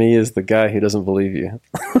refer to me as the guy who doesn't believe you.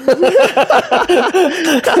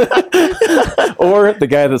 Or the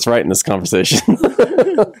guy that's right in this conversation.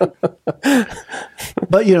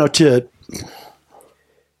 But,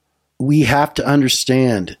 we have to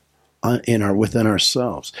understand within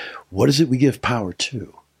ourselves, what is it we give power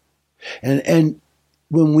to? And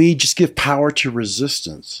when we just give power to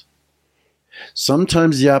resistance,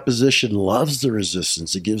 sometimes the opposition loves the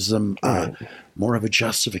resistance. It gives them more of a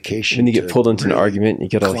justification. And you get pulled into an argument, and you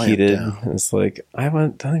get all heated. Down. And it's like, I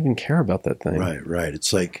don't even care about that thing. Right.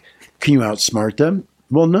 It's like, can you outsmart them?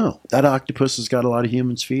 Well, no. That octopus has got a lot of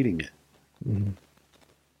humans feeding it. Mm-hmm.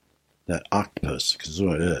 That octopus, because that's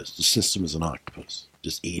what it is. The system is an octopus,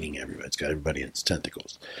 just eating everybody. It's got everybody in its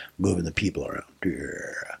tentacles, moving the people around.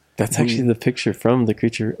 That's actually the picture from the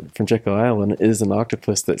creature from Jekyll Island is an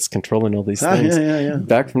octopus that's controlling all these things. Yeah.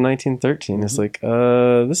 Back from 1913. Mm-hmm. It's like,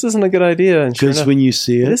 this isn't a good idea. And because when you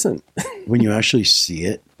see it isn't. When you actually see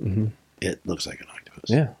it, mm-hmm. It looks like an octopus.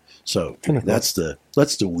 Yeah. So that's the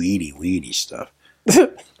weedy stuff.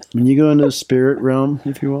 When you go into the spirit realm,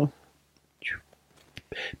 if you will,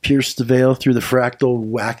 pierce the veil through the fractal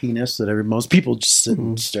wackiness that most people just sit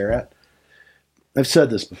and stare at. I've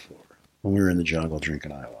said this before when we were in the jungle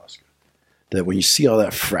drinking ayahuasca, that when you see all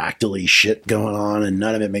that fractally shit going on and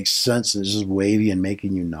none of it makes sense and it's just wavy and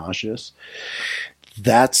making you nauseous,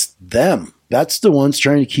 that's them. That's the ones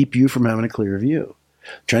trying to keep you from having a clear view,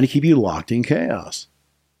 trying to keep you locked in chaos,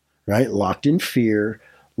 right? Locked in fear,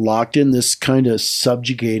 locked in this kind of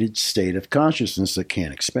subjugated state of consciousness that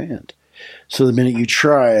can't expand. So the minute you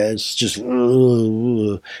try, it's just,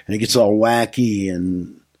 and it gets all wacky,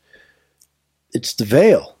 and it's the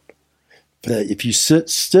veil. That if you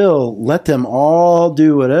sit still, let them all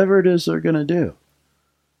do whatever it is they're going to do.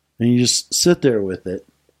 And you just sit there with it,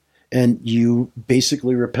 and you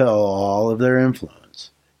basically repel all of their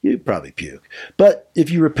influence. You probably puke. But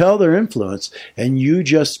if you repel their influence and you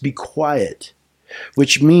just be quiet,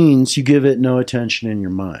 which means you give it no attention in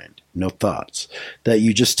your mind, no thoughts, that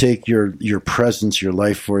you just take your presence, your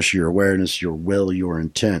life force, your awareness, your will, your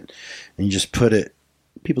intent, and you just put it,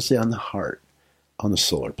 people say, on the heart, on the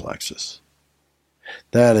solar plexus.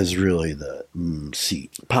 That is really the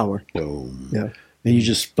seat. Power. Boom. Yeah. And you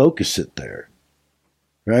just focus it there,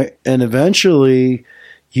 right? And eventually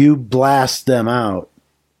you blast them out,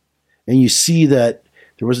 and you see that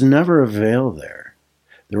there was never a veil there.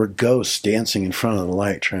 There were ghosts dancing in front of the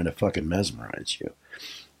light trying to fucking mesmerize you.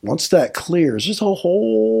 Once that clears, there's a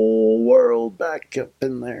whole world back up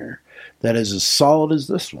in there that is as solid as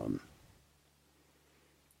this one.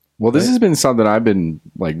 Well, this has been something I've been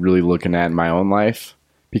like really looking at in my own life,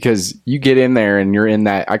 because you get in there and you're in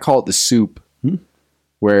that, I call it the soup,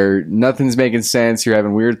 where nothing's making sense. You're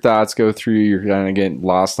having weird thoughts go through. You're kind of getting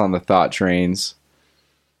lost on the thought trains.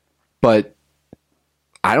 But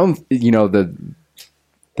I don't,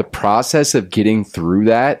 the process of getting through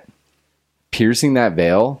that, piercing that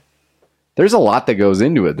veil, there's a lot that goes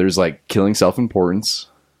into it. There's like killing self-importance,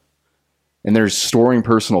 and there's storing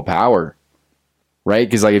personal power, right?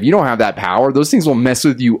 Because like if you don't have that power, those things will mess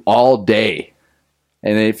with you all day,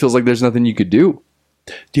 and it feels like there's nothing you could do.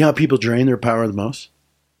 Do you know how people drain their power the most?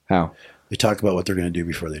 How? They talk about what they're going to do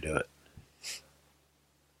before they do it.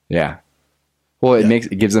 Yeah. Well,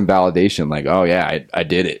 it gives them validation, like, oh yeah, I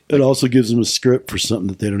did it. It also gives them a script for something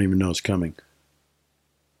that they don't even know is coming.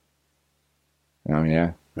 Oh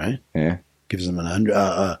yeah. Right? Yeah. Gives them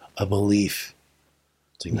a belief.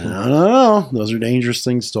 It's like, no. Those are dangerous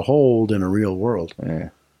things to hold in a real world. Yeah.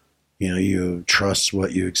 You trust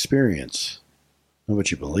what you experience, not what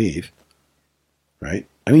you believe. Right?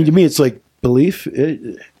 I mean, to me, it's like belief.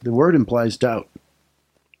 The word implies doubt.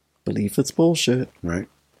 Belief it's bullshit. Right?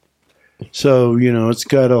 So, it's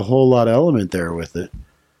got a whole lot of element there with it.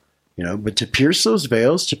 But to pierce those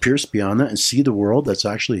veils, to pierce beyond that and see the world that's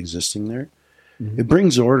actually existing there, it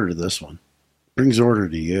brings order to this one. It brings order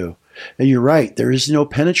to you. And you're right, there is no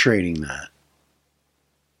penetrating that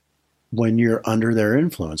when you're under their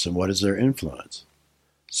influence. And what is their influence?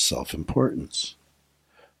 Self-importance.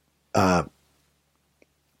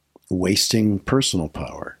 Wasting personal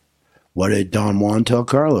power. What did Don Juan tell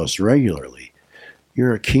Carlos regularly?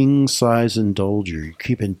 You're a king-size indulger. You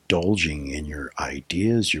keep indulging in your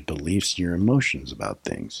ideas, your beliefs, and your emotions about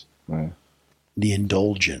things. Right. The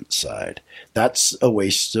indulgent side. That's a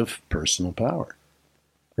waste of personal power,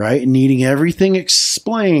 right? Needing everything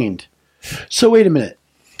explained. So wait a minute.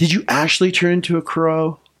 Did you actually turn into a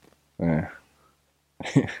crow? Yeah.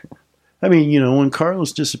 I mean, when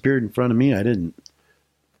Carlos disappeared in front of me, I didn't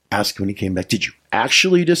ask when he came back, did you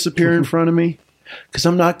actually disappear in front of me? Because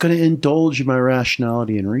I'm not going to indulge in my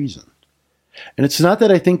rationality and reason. And it's not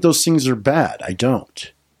that I think those things are bad. I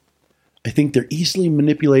don't. I think they're easily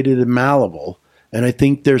manipulated and malleable. And I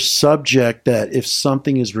think they're subject that if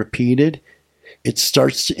something is repeated, it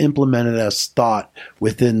starts to implement it as thought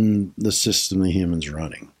within the system the human's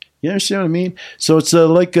running. You understand what I mean? So it's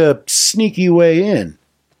like a sneaky way in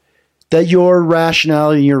that your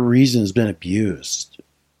rationality and your reason has been abused.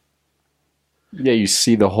 Yeah, you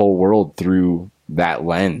see the whole world through that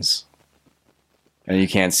lens. And you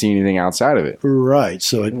can't see anything outside of it. Right.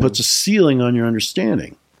 So it puts a ceiling on your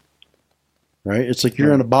understanding. Right? It's like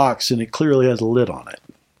you're in a box and it clearly has a lid on it.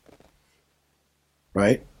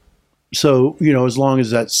 Right? So, as long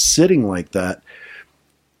as that's sitting like that,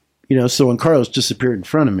 so when Carlos disappeared in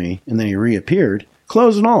front of me and then he reappeared,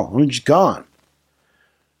 clothes and all, I'm just gone.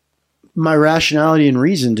 My rationality and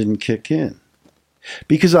reason didn't kick in.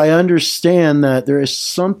 Because I understand that there is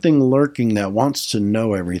something lurking that wants to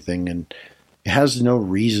know everything and it has no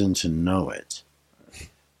reason to know it.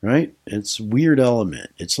 Right? It's a weird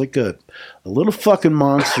element. It's like a little fucking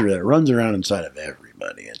monster that runs around inside of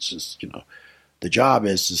everybody. It's just, the job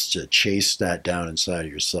is to chase that down inside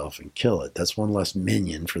of yourself and kill it. That's one less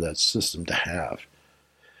minion for that system to have.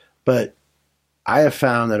 But I have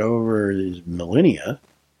found that over millennia,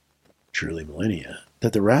 truly millennia,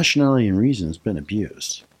 that the rationality and reason has been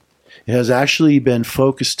abused. It has actually been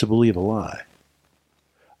focused to believe a lie.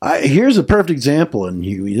 Here's a perfect example, and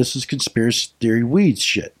this is conspiracy theory weeds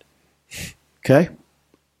shit. Okay?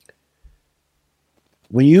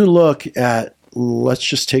 When you look at, let's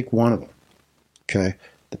just take one of them. Okay?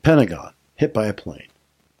 The Pentagon, hit by a plane.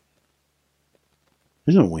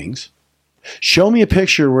 There's no wings. Show me a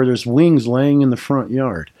picture where there's wings laying in the front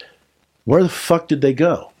yard. Where the fuck did they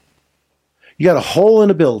go? You got a hole in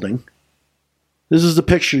a building. This is the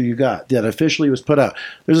picture you got that officially was put out.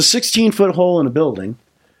 There's a 16-foot hole in a building.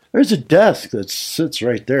 There's a desk that sits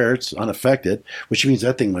right there. It's unaffected, which means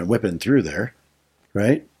that thing went whipping through there,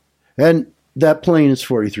 right? And that plane is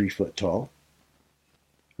 43 foot tall,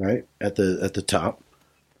 right, at the top.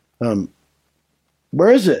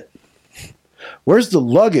 Where is it? Where's the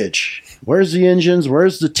luggage? Where's the engines?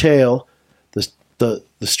 Where's the tail? The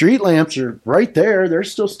street lamps are right there. They're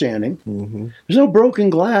still standing. Mm-hmm. There's no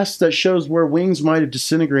broken glass that shows where wings might have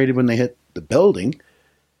disintegrated when they hit the building.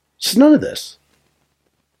 It's none of this.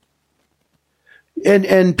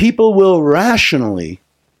 And people will rationally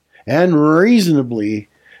and reasonably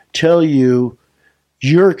tell you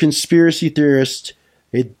you're a conspiracy theorist.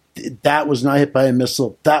 That was not hit by a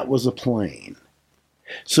missile. That was a plane.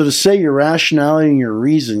 So to say your rationality and your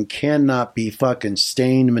reason cannot be fucking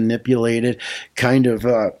stained, manipulated, kind of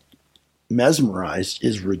mesmerized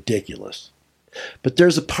is ridiculous. But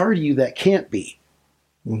there's a part of you that can't be.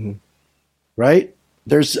 Mm-hmm. Right?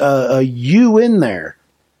 There's a you in there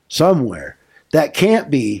somewhere that can't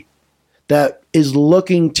be, that is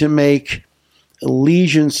looking to make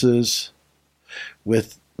allegiances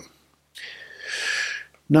with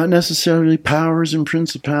not necessarily powers and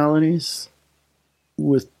principalities,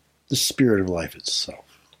 with the spirit of life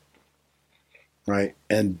itself. Right?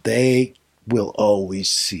 And they will always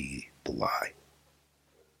see the lie.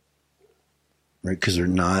 Right? Because they're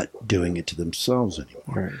not doing it to themselves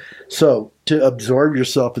anymore. Right. So to absorb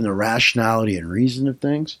yourself in the rationality and reason of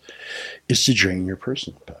things is to drain your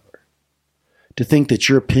personal power. To think that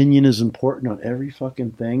your opinion is important on every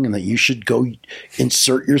fucking thing and that you should go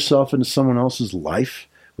insert yourself into someone else's life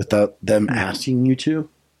without them asking you to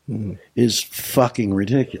is fucking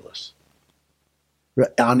ridiculous.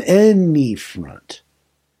 Right? On any front.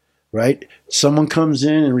 Right? Someone comes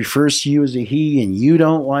in and refers to you as a he and you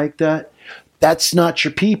don't like that. That's not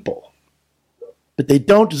your people. But they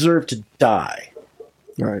don't deserve to die.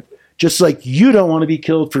 Right. Just like you don't want to be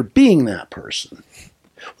killed for being that person.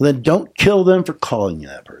 Well, then don't kill them for calling you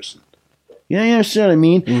that person. You understand what I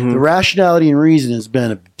mean? Mm-hmm. The rationality and reason has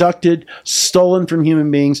been abducted, stolen from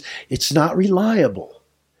human beings. It's not reliable.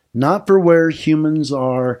 Not for where humans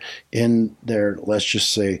are in their, let's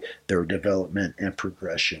just say, their development and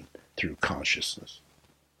progression through consciousness.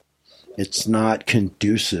 It's not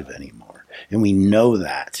conducive anymore. And we know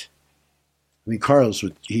that. I mean, Carlos,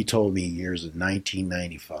 he told me years in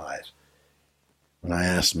 1995 when I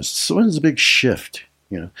asked him, so when's the big shift?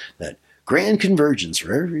 That grand convergence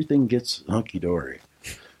where everything gets hunky-dory.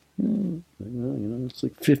 It's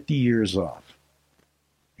like 50 years off.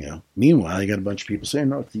 Meanwhile, you got a bunch of people saying,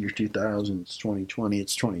 no, it's the year 2000, it's 2020,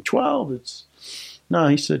 it's 2012. No,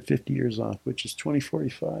 he said 50 years off, which is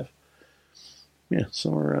 2045. Yeah,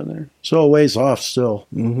 somewhere around there. So a ways off still.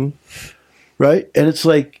 Mm-hmm. Right? And it's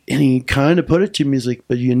like, and he kind of put it to me, he's like,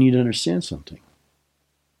 but you need to understand something.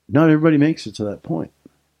 Not everybody makes it to that point.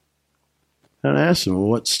 And I asked him, well,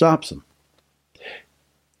 what stops them?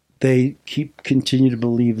 they continue to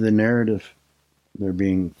believe the narrative they're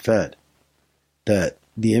being fed, that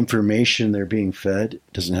the information they're being fed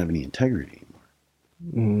doesn't have any integrity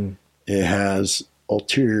anymore. It has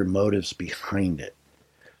ulterior motives behind it.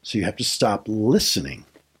 So you have to stop listening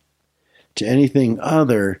to anything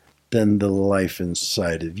other than the life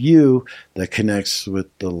inside of you that connects with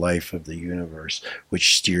the life of the universe,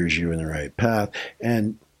 which steers you in the right path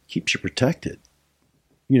and keeps you protected.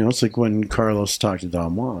 You know, it's like when Carlos talked to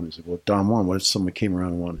Don Juan. He's like, well, Don Juan, what if someone came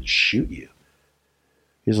around and wanted to shoot you?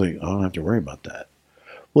 He's like, I don't have to worry about that.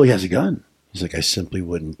 Well, he has a gun. He's like, I simply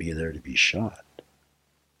wouldn't be there to be shot.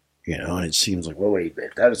 You know, and it seems like, well, wait,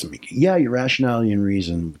 that doesn't make it. Yeah, your rationality and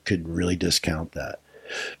reason could really discount that.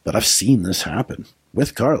 But I've seen this happen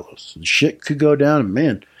with Carlos. And shit could go down, and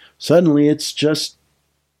man, suddenly it's just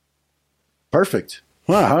perfect.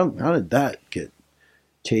 Wow, how did that get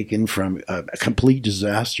taken from a complete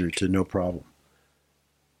disaster to no problem?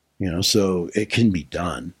 You know, so it can be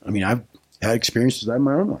done. I mean, I've had experiences of that in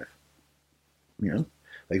my own life. You know,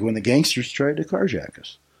 like when the gangsters tried to carjack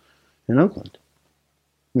us in Oakland.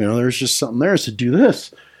 You know, there's just something there to do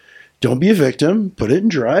this. Don't be a victim. Put it in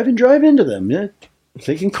drive and drive into them. Yeah. If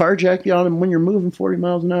they can carjack you on them when you're moving 40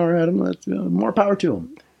 miles an hour at them, that's more power to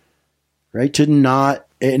them. Right? To not,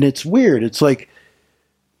 and it's weird. It's like,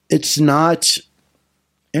 it's not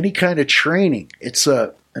any kind of training. It's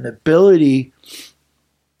an ability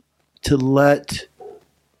to let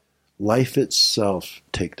life itself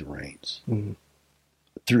take the reins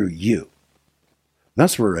through you.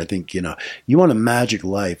 That's where I think, you know, you want a magic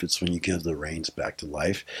life. It's when you give the reins back to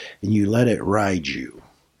life and you let it ride you.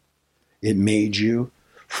 It made you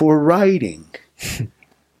for riding.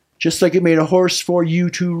 Just like it made a horse for you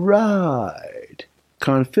to ride.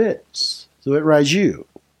 Kind of fits. So it rides you.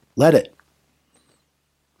 Let it.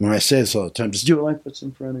 When I say this all the time, just do it like what's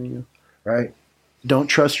in front of you. Right? Don't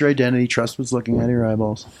trust your identity. Trust what's looking out of your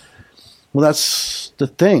eyeballs. Well, that's the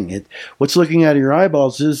thing. What's looking out of your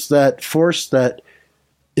eyeballs is that force that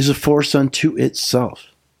is a force unto itself.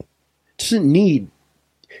 It doesn't need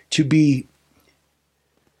to be.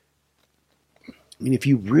 I mean, if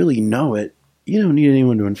you really know it, you don't need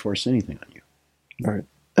anyone to enforce anything on you. Right.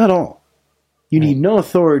 At all. You need no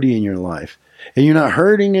authority in your life. And you're not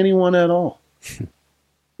hurting anyone at all.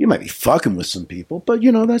 You might be fucking with some people, but,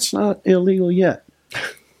 you know, that's not illegal yet.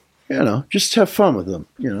 You know, just have fun with them.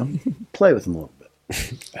 You know, play with them a little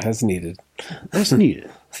bit. As needed. As needed.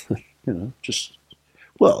 You know, just,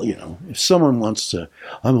 well, you know, if someone wants to,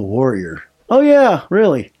 I'm a warrior. Oh, yeah,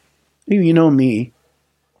 really? You know me.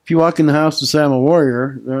 If you walk in the house and say I'm a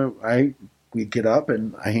warrior, we get up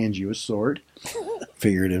and I hand you a sword.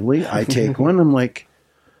 Figuratively, I take one. I'm like,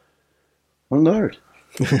 on guard.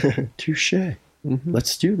 Touche.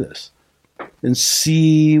 Let's do this. And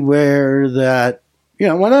see where that, you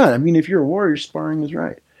know, why not? I mean, if you're a warrior, sparring is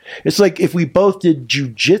right. It's like if we both did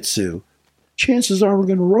jujitsu, chances are we're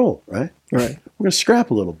going to roll, right? Right. We're going to scrap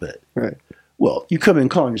a little bit. Right. Well, you come in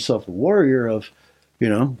calling yourself a warrior of, you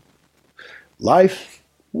know, life.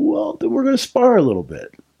 Well, then we're going to spar a little bit.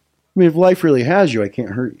 I mean, if life really has you, I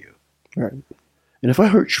can't hurt you. Right. And if I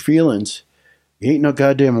hurt your feelings, you ain't no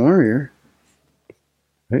goddamn warrior.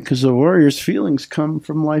 Right? Because the warrior's feelings come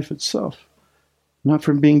from life itself, not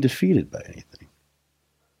from being defeated by anything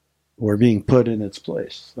or being put in its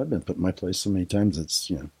place. I've been put in my place so many times, it's,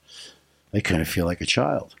 you know, I kind of feel like a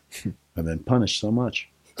child. I've been punished so much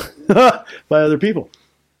by other people.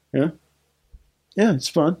 Yeah. Yeah, it's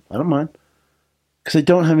fun. I don't mind. Because I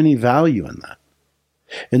don't have any value in that.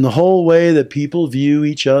 In the whole way that people view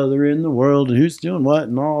each other in the world and who's doing what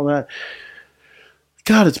and all that.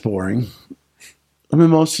 God, it's boring. I mean,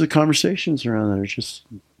 most of the conversations around that are just,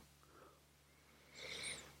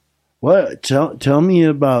 what? Tell me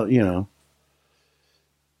about, you know,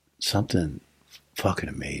 something fucking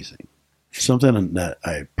amazing. Something that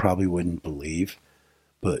I probably wouldn't believe,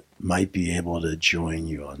 but might be able to join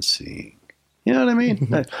you on seeing. You know what I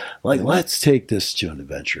mean? Like, let's take this to an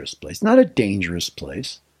adventurous place. Not a dangerous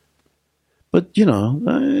place. But, you know,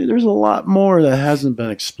 there's a lot more that hasn't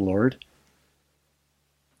been explored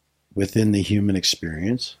within the human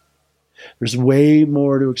experience. There's way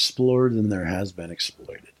more to explore than there has been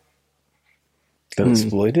exploited. Been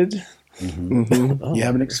exploited? Oh, you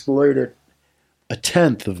haven't exploited a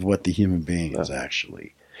tenth of what the human being is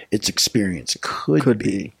actually. Its experience could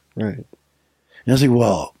be. Right. And I was like,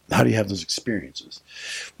 well, how do you have those experiences?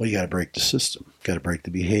 Well, you got to break the system. You got to break the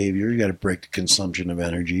behavior. You got to break the consumption of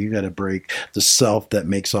energy. You got to break the self that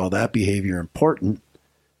makes all that behavior important.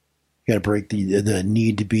 You got to break the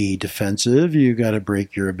need to be defensive. You got to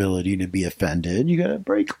break your ability to be offended. You got to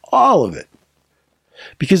break all of it.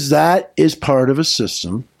 Because that is part of a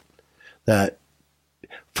system that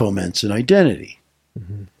foments an identity.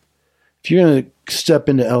 Mm-hmm. If you're going to step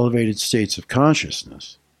into elevated states of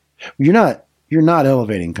consciousness, you're not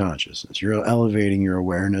elevating consciousness. You're elevating your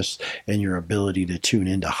awareness and your ability to tune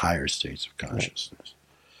into higher states of consciousness.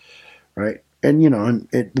 Right? And,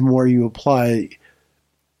 the more you apply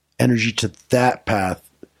energy to that path,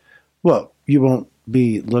 well, you won't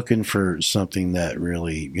be looking for something that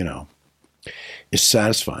really, is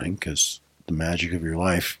satisfying, because the magic of your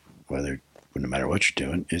life, no matter what you're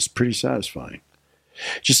doing, is pretty satisfying.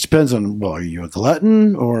 Just depends on, well, are you a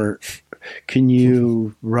glutton, or can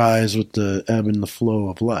you rise with the ebb and the flow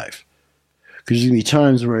of life? Because there's going to be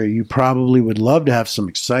times where you probably would love to have some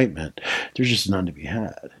excitement. There's just none to be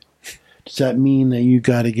had. Does that mean that you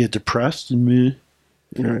got to get depressed and meh?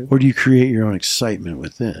 Right. Or do you create your own excitement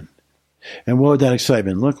within? And what would that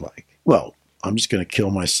excitement look like? Well, I'm just going to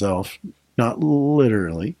kill myself. Not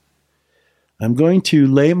literally. I'm going to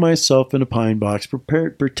lay myself in a pine box,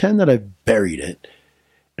 pretend that I've buried it,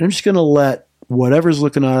 and I'm just going to let whatever's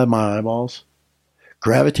looking out of my eyeballs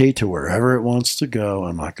gravitate to wherever it wants to go.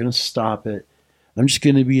 I'm not going to stop it. I'm just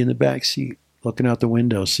going to be in the back seat, looking out the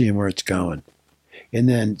window, seeing where it's going, and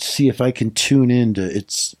then see if I can tune into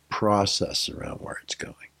its process around where it's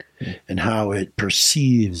going. And how it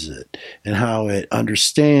perceives it, and how it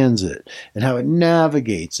understands it, and how it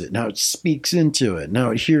navigates it, and how it speaks into it, and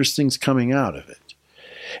how it hears things coming out of it.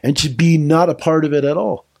 And to be not a part of it at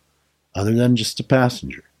all, other than just a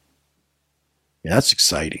passenger. Yeah, that's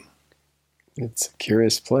exciting. It's a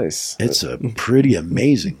curious place. It's a pretty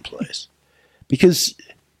amazing place. Because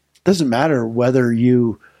it doesn't matter whether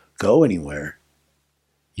you go anywhere.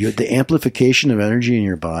 The amplification of energy in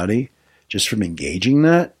your body, just from engaging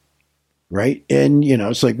that, right? And,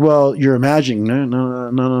 it's like, well, you're imagining.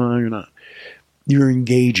 No, you're not. You're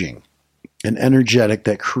engaging an energetic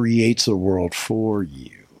that creates a world for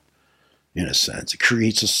you, in a sense. It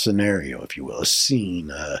creates a scenario, if you will, a scene,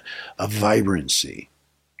 a vibrancy.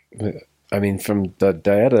 I mean, from the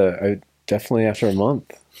dieta, definitely after a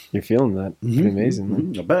month, you're feeling that. Mm-hmm. Pretty amazing.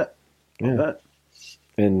 Mm-hmm. I bet. Yeah. I bet.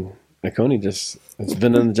 And Akoni it's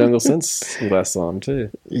been in the jungle since we last saw him, too.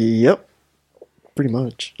 Yep. Pretty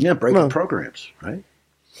much. Yeah, breaking programs, right?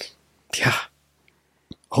 Yeah.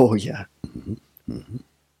 Oh, yeah. Mm-hmm. Mm-hmm.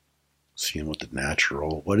 Seeing what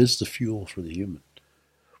what is the fuel for the human?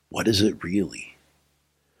 What is it really?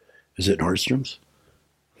 Is it Nordstrom's?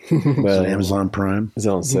 Well, is it Amazon Prime? Is it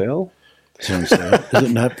on sale? Is it on sale?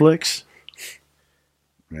 Is it Netflix?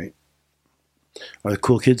 Right? Are the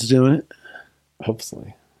cool kids doing it?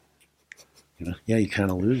 Hopefully. Yeah, you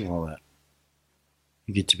kind of lose all that.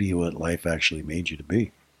 You get to be what life actually made you to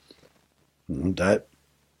be. There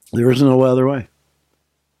is no other way.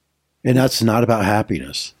 And that's not about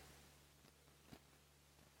happiness.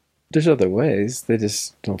 There's other ways. They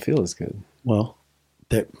just don't feel as good. Well,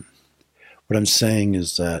 what I'm saying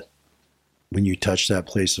is that when you touch that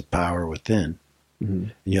place of power within, mm-hmm.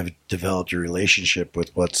 and you have developed a relationship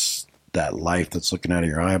with what's that life that's looking out of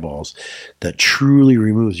your eyeballs, that truly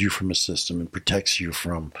removes you from a system and protects you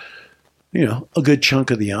from, a good chunk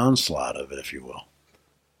of the onslaught of it, if you will,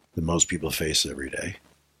 that most people face every day.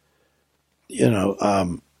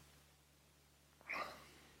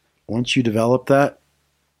 Once you develop that,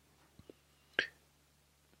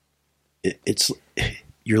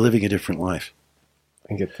 you're living a different life.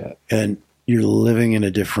 I get that. And you're living in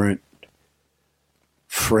a different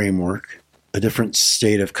framework, a different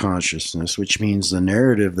state of consciousness, which means the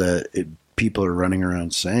narrative that people are running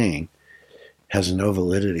around saying has no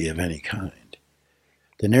validity of any kind.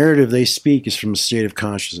 The narrative they speak is from a state of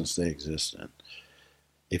consciousness they exist in.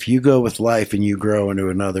 If you go with life and you grow into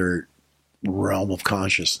another realm of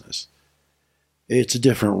consciousness, it's a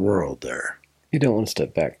different world there. You don't want to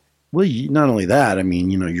step back. Well, not only that,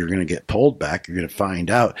 you're going to get pulled back. You're going to find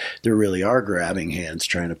out there really are grabbing hands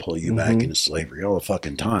trying to pull you mm-hmm. back into slavery all the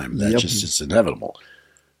fucking time. That's it's inevitable.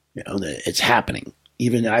 It's happening.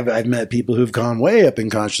 Even I've met people who've gone way up in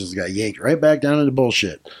consciousness, got yanked right back down into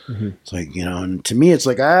bullshit. Mm-hmm. It's like, and to me, it's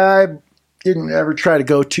like, I didn't ever try to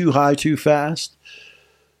go too high too fast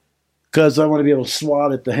because I want to be able to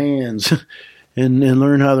swat at the hands and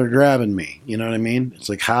learn how they're grabbing me. You know what I mean? It's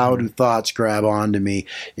like, how do thoughts grab onto me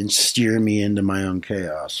and steer me into my own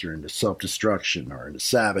chaos or into self-destruction or into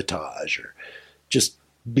sabotage or just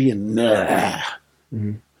being,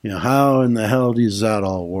 mm-hmm. How in the hell does that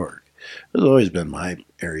all work? It's always been my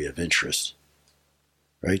area of interest,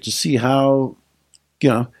 right? To see how,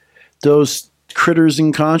 those critters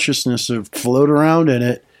in consciousness that float around in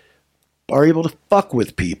it are able to fuck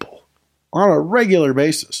with people on a regular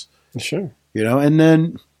basis. Sure. And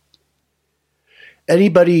then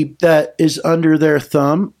anybody that is under their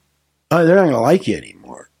thumb they're not going to like you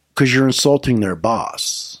anymore because you're insulting their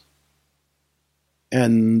boss.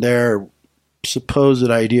 And their supposed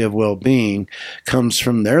idea of well-being comes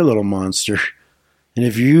from their little monster. And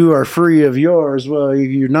if you are free of yours, well,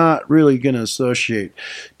 you're not really going to associate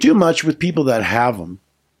too much with people that have them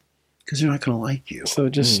because they're not going to like you. So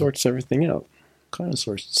it just sorts everything out. Kind of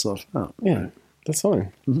sorts itself out. Yeah, that's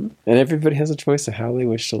fine. Mm-hmm. And everybody has a choice of how they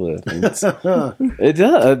wish to live. And it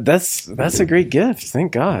does. That's a great gift.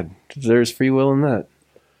 Thank God. There's free will in that.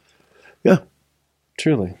 Yeah.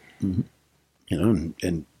 Truly. Mm-hmm. You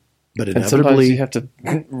know, but And sometimes inevitably, you have to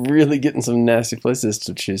really get in some nasty places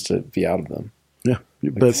to choose to be out of them.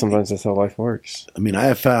 yeah. But But sometimes that's how life works. I mean, I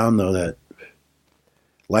have found though that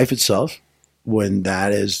life itself, when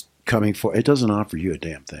that is coming for, it doesn't offer you a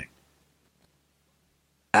damn thing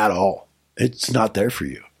at all. It's not there for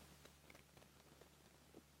you.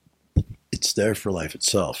 It's there for life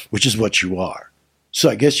itself, which is what you are. So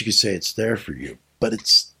I guess you could say it's there for you, but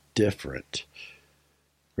it's different,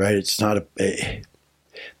 right? It's not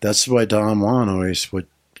that's why Don Juan always would,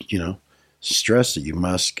 stress that you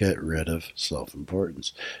must get rid of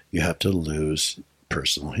self-importance. You have to lose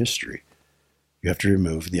personal history. You have to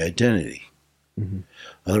remove the identity. Mm-hmm.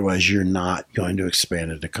 Otherwise, you're not going to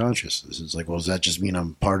expand into consciousness. It's like, well, does that just mean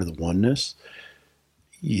I'm part of the oneness?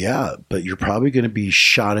 Yeah, but you're probably going to be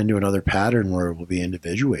shot into another pattern where it will be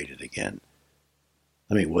individuated again.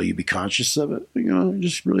 I mean, will you be conscious of it? It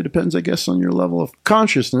just really depends, I guess, on your level of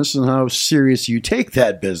consciousness and how serious you take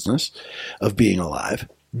that business of being alive.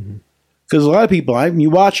 Mm-hmm. Because a lot of people, you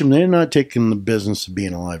watch them, they're not taking the business of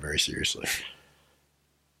being alive very seriously.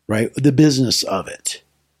 Right? The business of it.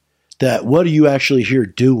 That what are you actually here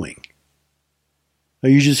doing? Are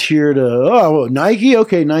you just here to, Nike?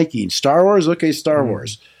 Okay, Nike. Star Wars? Okay, Star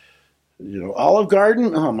Wars. Olive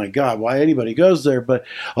Garden? Oh my God, why anybody goes there? But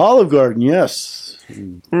Olive Garden, yes.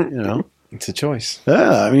 It's a choice.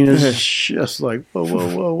 Yeah, I mean, it's just like,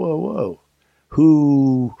 whoa.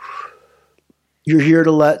 Who, you're here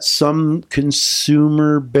to let some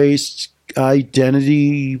consumer-based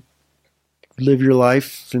identity live your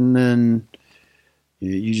life and then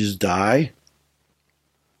you just die?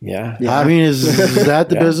 Yeah. I mean, is that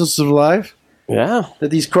the business of life? Yeah. That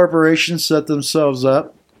these corporations set themselves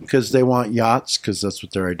up because they want yachts, because that's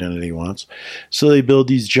what their identity wants. So they build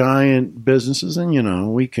these giant businesses,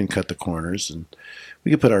 and, we can cut the corners, and we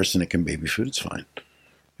can put arsenic in baby food. It's fine.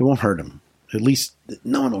 It won't hurt them. At least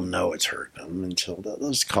no one will know it's hurting them until they'll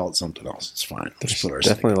just call it something else. It's fine. There's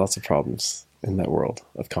definitely lots of problems in that world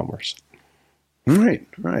of commerce. Right.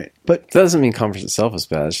 But that doesn't mean commerce itself is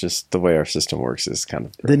bad. It's just the way our system works is kind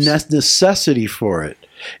of gross. The necessity for it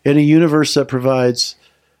in a universe that provides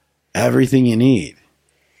everything you need.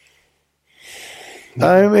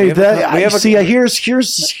 I mean, here's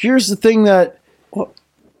the thing that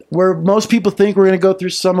where most people think we're going to go through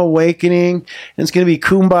some awakening and it's going to be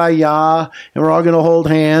kumbaya and we're all going to hold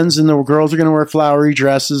hands and the girls are going to wear flowery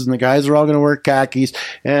dresses and the guys are all going to wear khakis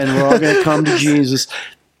and we're all going to come to Jesus.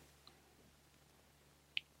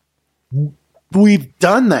 We've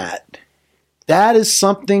done that. That is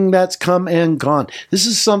something that's come and gone. This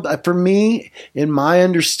is something, for me, in my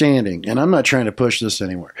understanding, and I'm not trying to push this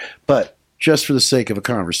anywhere, but just for the sake of a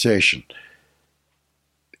conversation.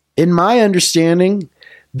 In my understanding,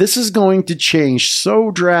 this is going to change so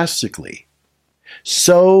drastically,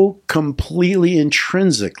 so completely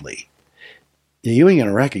intrinsically, that you ain't going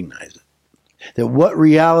to recognize it. That what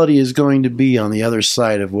reality is going to be on the other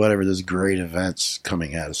side of whatever this great events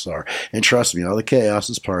coming at us are. And trust me, all the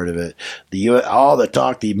chaos is part of it. All the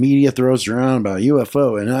talk the media throws around about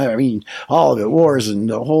UFO, and I mean, all of it, wars and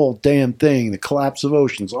the whole damn thing, the collapse of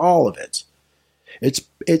oceans, all of it. It's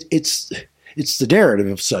the narrative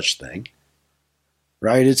of such thing,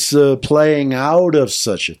 right? It's the playing out of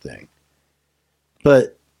such a thing.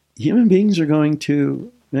 But human beings are going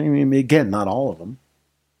to, I mean, again, not all of them.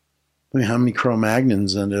 I mean, how many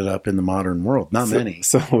Cro-Magnons ended up in the modern world? Not many.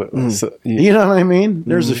 You know what I mean?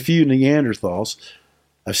 There's a few Neanderthals.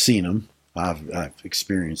 I've seen them. I've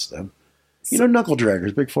experienced them. Knuckle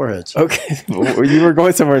draggers, big foreheads. Okay. You were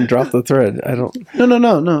going somewhere and dropped the thread. I don't.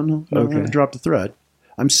 No. Okay. I dropped the thread.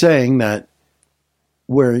 I'm saying that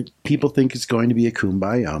where people think it's going to be a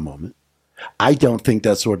kumbaya moment, I don't think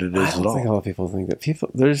that's what it is at all. I think a lot of people think that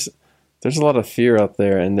there's a lot of fear out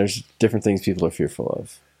there, and there's different things people are fearful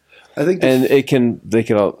of. I think, and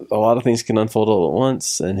a lot of things can unfold all at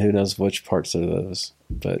once, and who knows which parts are those.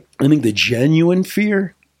 But I think the genuine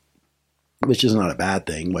fear, which is not a bad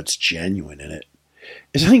thing, what's genuine in it,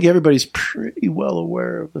 is I think everybody's pretty well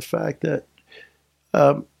aware of the fact that,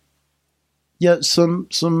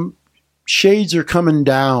 some shades are coming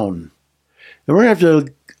down, and we're going to have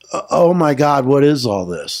to oh my God, what is all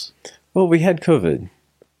this? Well, we had COVID,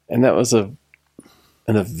 and that was an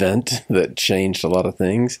event that changed a lot of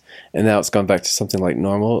things, and now it's gone back to something like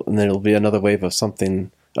normal, and then it'll be another wave of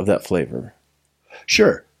something of that flavor.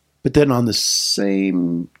 Sure. But then on the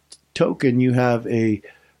same token, you have a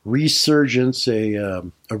resurgence, a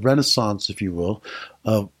renaissance, if you will,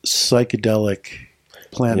 of psychedelic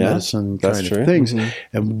plant medicine kind of things.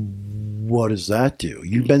 Mm-hmm. And what does that do?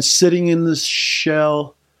 You've been sitting in this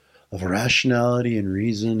shell of rationality and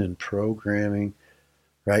reason and programming,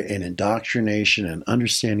 right? And indoctrination and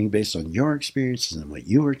understanding based on your experiences and what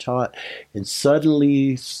you were taught. And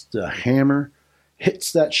suddenly the hammer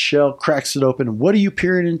hits that shell, cracks it open. And what are you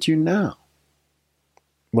peering into now?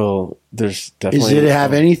 Well, there's definitely... Does it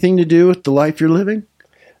have anything to do with the life you're living?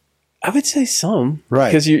 I would say some. Right.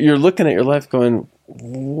 Because you're looking at your life going,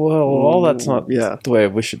 well, all that's not the way I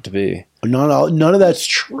wish it to be. None of that's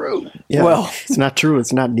true. Yeah. Well, it's not true.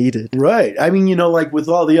 It's not needed. Right. I mean, like with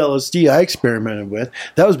all the LSD I experimented with,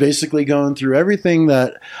 that was basically going through everything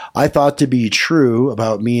that I thought to be true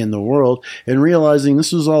about me and the world and realizing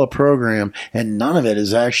this was all a program and none of it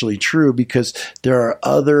is actually true because there are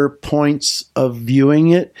other points of viewing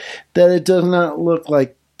it that it does not look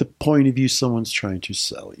like the point of view someone's trying to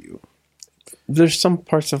sell you. There's some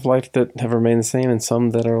parts of life that have remained the same and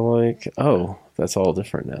some that are like, oh, that's all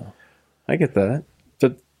different now. I get that.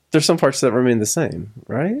 But there's some parts that remain the same,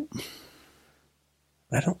 right?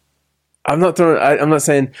 I'm not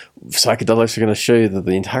saying psychedelics are going to show you that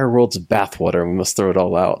the entire world's bathwater and we must throw it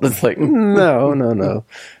all out. It's like, no.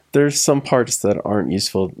 There's some parts that aren't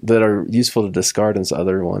useful, that are useful to discard, and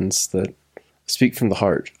other ones that speak from the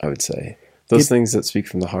heart, I would say. Those things that speak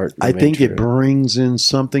from the heart. I think true. It brings in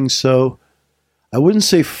something so, I wouldn't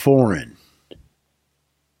say foreign,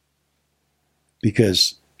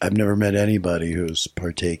 because I've never met anybody who's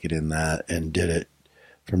partaken in that and did it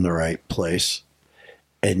from the right place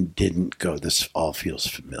and didn't go, this all feels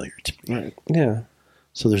familiar to me. Right. Yeah.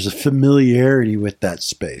 So there's a familiarity with that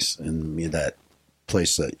space and that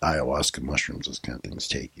place that ayahuasca mushrooms, those kind of things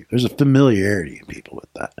take you. There's a familiarity in people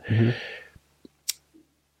with that. Mm-hmm.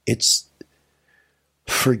 It's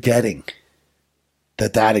forgetting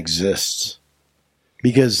that exists,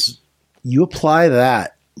 because you apply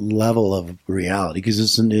that level of reality, because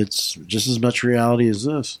it's just as much reality as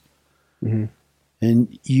this. Mm-hmm.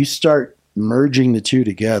 And you start merging the two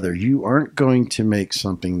together, you aren't going to make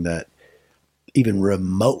something that even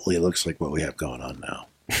remotely looks like what we have going on now.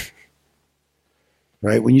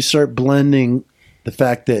 Right? When you start blending the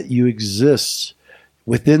fact that you exist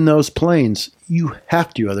within those planes, you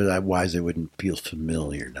have to, otherwise it wouldn't feel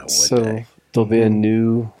familiar now, would they? There'll be a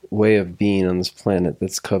new way of being on this planet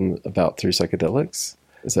that's come about through psychedelics?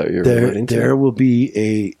 Is that what you're relating to? There will be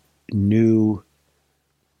a new,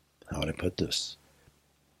 how would I put this?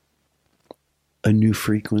 A new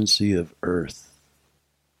frequency of Earth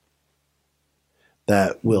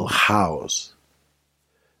that will house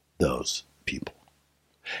those people.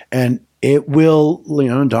 And it will,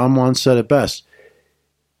 Don Juan said it best.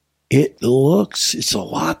 It's a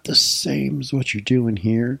lot the same as what you're doing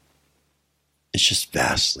here. It's just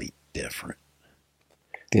vastly different.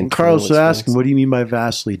 And Carlos was asking, what do you mean by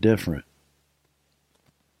vastly different?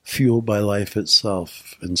 Fueled by life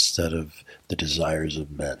itself instead of the desires of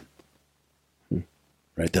men.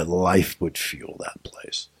 Right? That life would fuel that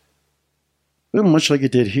place. Well, much like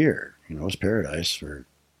it did here. It was paradise for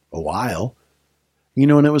a while.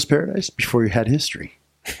 When it was paradise? Before you had history.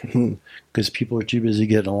 Because people were too busy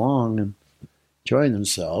getting along and enjoying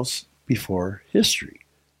themselves before history.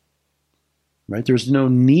 Right? There was no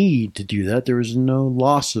need to do that. There was no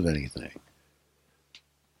loss of anything.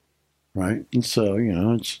 Right? And so,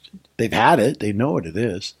 they've had it. They know what it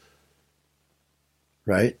is.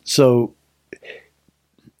 Right? So,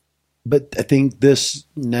 but I think this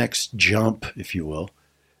next jump, if you will,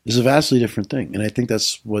 is a vastly different thing. And I think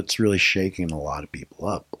that's what's really shaking a lot of people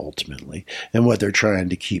up, ultimately, and what they're trying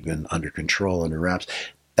to keep under control, under wraps.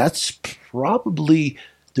 That's probably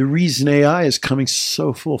the reason AI is coming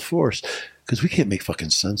so full force, because we can't make fucking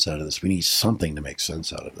sense out of this. We need something to make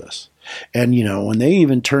sense out of this. And, when they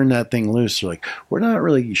even turn that thing loose, they're like, we're not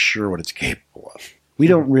really sure what it's capable of. We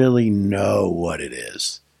don't really know what it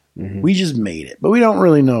is. Mm-hmm. We just made it, but we don't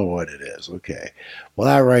really know what it is. Okay. Well,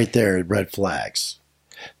 that right there, red flags.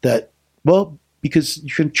 Because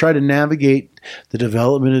you can try to navigate the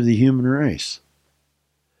development of the human race.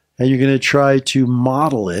 And you're going to try to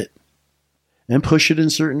model it and push it in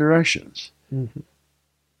certain directions. Mm-hmm.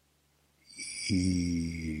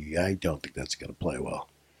 I don't think that's going to play well.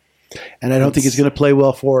 And I don't think it's going to play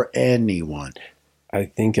well for anyone. I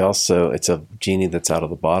think also it's a genie that's out of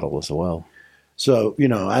the bottle as well. So,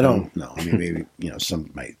 I don't know. I mean, maybe, some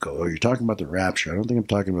might go, oh, you're talking about the rapture. I don't think I'm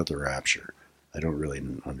talking about the rapture. I don't really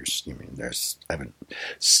understand. I mean, I haven't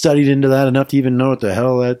studied into that enough to even know what the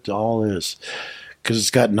hell that all is. Because it's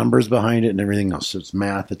got numbers behind it and everything else. It's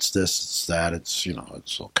math, it's this, it's that. It's,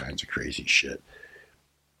 it's all kinds of crazy shit.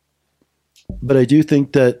 But I do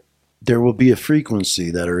think that there will be a frequency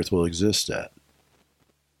that Earth will exist at.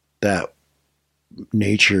 That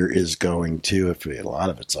nature is going to, if a lot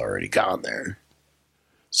of it's already gone there.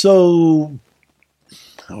 So,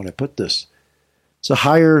 how would I put this? It's a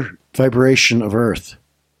higher vibration of Earth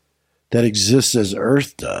that exists as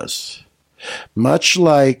Earth does. Much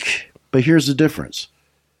like, but here's the difference.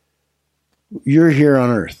 You're here on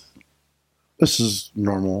Earth. This is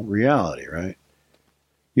normal reality, right?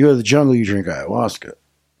 You go to the jungle, you drink ayahuasca.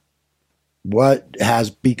 What has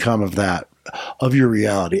become of that, of your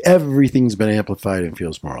reality? Everything's been amplified and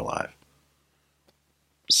feels more alive.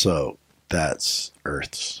 So that's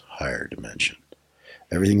Earth's higher dimension.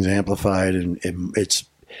 Everything's amplified and it's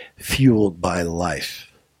fueled by life,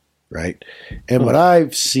 right? And what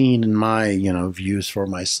I've seen in my, views for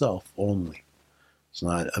myself only, it's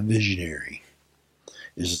not a visionary,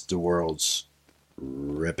 is the world's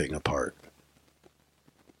ripping apart.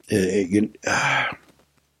 The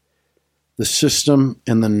system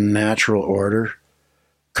and the natural order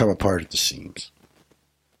come apart at the seams.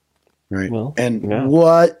 Right. Well, and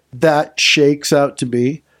what that shakes out to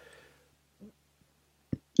be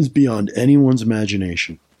is beyond anyone's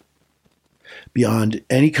imagination, beyond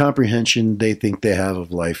any comprehension they think they have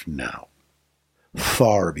of life now,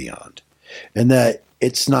 far beyond. And that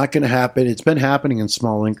it's not going to happen. It's been happening in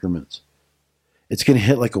small increments. It's going to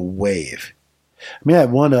hit like a wave. I mean, I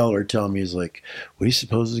had one elder tell me, he's like, what do you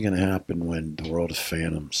suppose is going to happen when the world of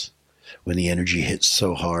phantoms, when the energy hits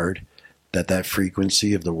so hard that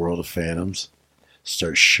frequency of the world of phantoms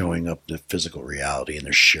starts showing up in physical reality and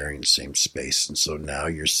they're sharing the same space. And so now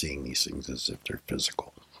you're seeing these things as if they're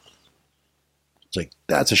physical. It's like,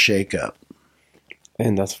 that's a shakeup.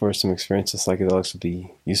 And that's where some experiences psychedelics would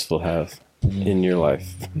be useful to have in your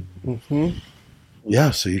life. Mm-hmm.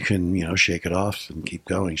 Yeah, so you can, shake it off and keep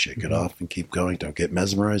going, shake it off and keep going. Don't get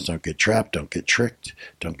mesmerized, don't get trapped, don't get tricked,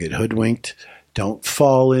 don't get hoodwinked. Don't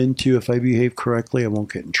fall into, if I behave correctly, I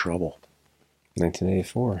won't get in trouble.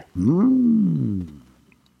 1984.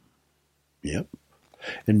 Yep.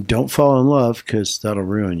 And don't fall in love because that'll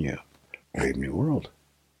ruin you. Brave New World.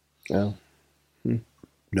 Oh.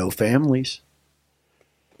 No families.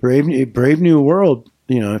 Brave New World,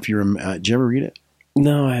 if you did you ever read it?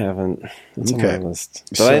 No, I haven't. It's Okay. on my list.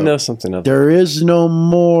 But So, I know something of it. There is no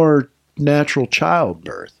more natural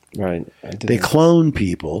childbirth. Right. They clone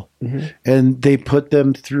people and they put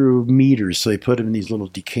them through meters. So they put them in these little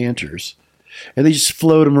decanters and they just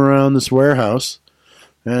float them around this warehouse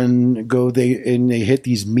and they hit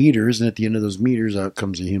these meters. And at the end of those meters, out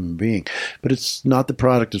comes a human being. But it's not the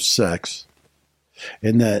product of sex,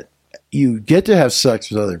 and that you get to have sex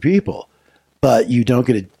with other people, but you don't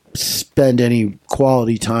get to spend any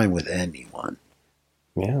quality time with anyone.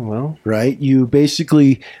 Yeah, well. Right? You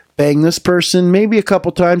basically bang this person maybe a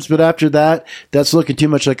couple times, but after that, that's looking too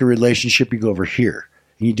much like a relationship. You go over here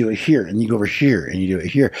and you do it here, and you go over here and you do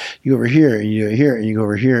it here. You go over here and you do it here, and you go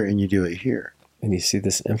over here and you do it here. And you see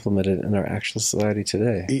this implemented in our actual society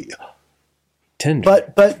today. Tinder.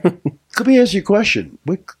 But let me ask you a question.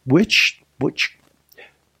 Which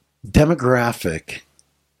demographic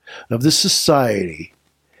of the society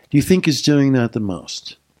do you think is doing that the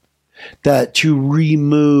most? That to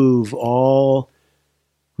remove all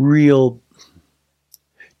real,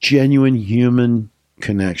 genuine human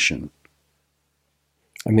connection.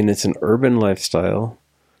 I mean, it's an urban lifestyle.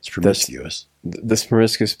 It's promiscuous. This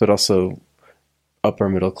promiscuous, but also upper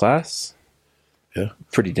middle class. Yeah.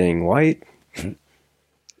 Pretty dang white. Mm-hmm.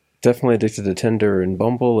 Definitely addicted to Tinder and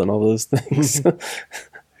Bumble and all those things.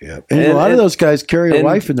 Yeah, and a lot of those guys carry a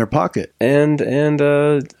wife in their pocket, and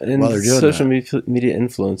social media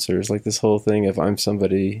influencers, like this whole thing of I'm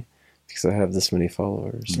somebody because I have this many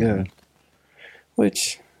followers. Mm-hmm. Yeah,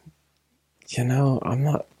 which I'm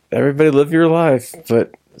not. Everybody live your life,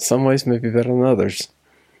 but some ways may be better than others.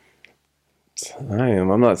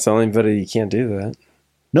 I'm not telling anybody you can't do that.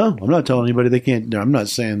 No, I'm not telling anybody they can't. I'm not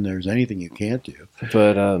saying there's anything you can't do,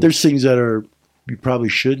 but there's things that you probably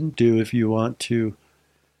shouldn't do if you want to.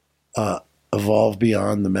 Evolve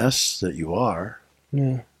beyond the mess that you are.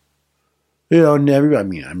 Yeah. Everybody, I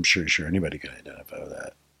mean, I'm sure anybody can identify with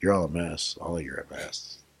that. You're all a mess. All of you are a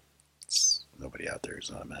mess. Nobody out there is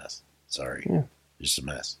not a mess. Sorry. Yeah. Just a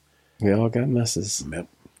mess. We all got messes. Yep.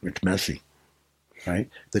 It's messy. Right?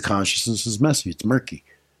 The consciousness is messy. It's murky.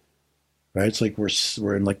 right? It's like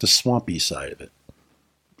we're in like the swampy side of it.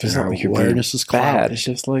 Does Our not make your awareness brain is bad. clouded. It's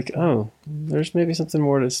just like, oh, there's maybe something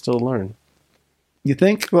more to still learn. You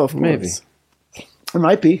think? Well, of Maybe. course. It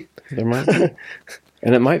might be. There might be.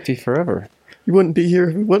 And it might be forever. You wouldn't be here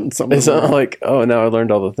if it wasn't something. It's not like, oh, now I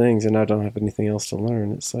learned all the things and I don't have anything else to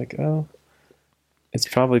learn. It's like, oh, it's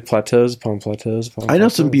probably plateaus upon plateaus upon I know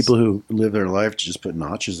some plateaus. people who live their life to just put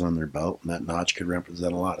notches on their belt, and that notch could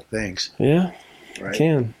represent a lot of things. Yeah, Right?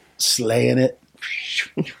 can. Slaying it.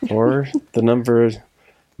 Or the number of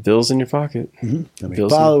bills in your pocket. How many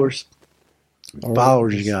Bills followers? Or-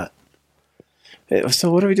 Followers you got? Hey,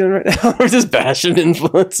 so what are we doing right now? We're just bashing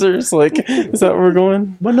influencers? Like, is that where we're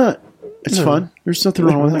going? Why not? It's fun. There's nothing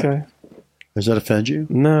wrong with that. Okay. Does that offend you?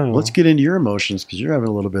 No. Let's get into your emotions because you're having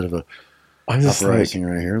a little bit of a I'm just uprising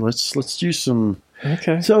right here. Let's do some.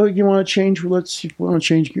 okay. So you want to change? If we want to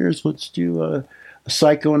change gears, let's do a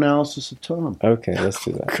psychoanalysis of Tom. Okay, let's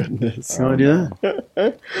do that. Goodness. You want to do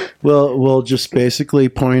that? Well, we'll just basically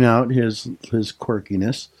point out his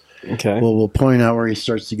quirkiness. Okay. Well, we'll point out where he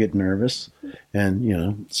starts to get nervous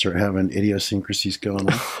and, start having idiosyncrasies going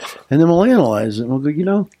on. And then we'll analyze it. And we'll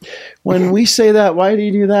go, when we say that, why do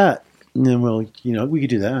you do that? And then we'll, we could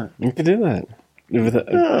do that. we could do that.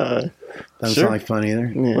 Doesn't Sure. sound like fun either.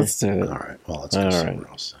 Yeah. Let's do it. All right. Well, let's go All somewhere right.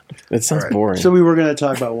 else. It sounds All right. boring. So we were going to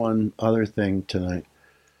talk about one other thing tonight.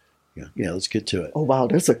 Yeah, let's get to it. Oh wow,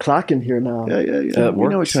 there's a clock in here now. Yeah. That We know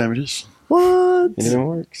what works. time it is. What? It even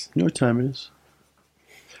works. You know what time it is.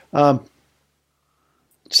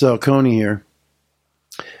 So Akoni here,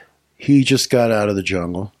 he just got out of the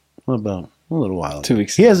jungle. What about a little while ago? 2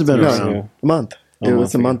 weeks He hasn't been ago. around. Yeah. Month. A It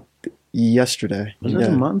was a month month yesterday. Was it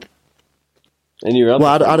a month? And you're out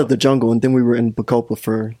Well, there out of the jungle, and then we were in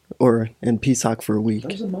Bacopa in Pisac for a week.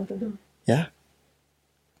 That was a month ago. Yeah,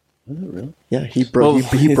 Was it really? yeah. He broke.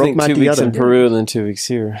 Well, he I broke think my 2 weeks other. in Peru and then 2 weeks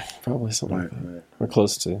here. Probably something Right, like that. right. We're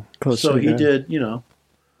close to. Close So to he that. did, well,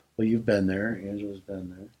 you've been there. Angela's been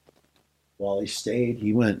there. While he stayed,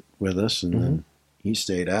 he went with us, and then he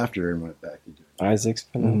stayed after and went back to do it. Isaac's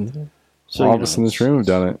been out there. So, All of us in this room have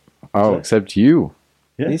done it. Oh, except you.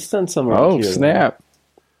 Yeah. He's done some around Oh, here, though. snap.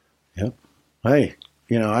 Hey,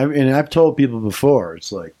 I've told people before,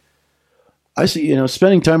 it's like, I see,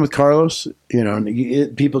 spending time with Carlos,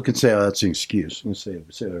 and people can say, oh, that's an excuse. You can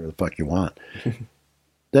say whatever the fuck you want.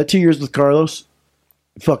 That 2 years with Carlos,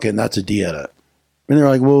 fucking, that's a dieta. And they're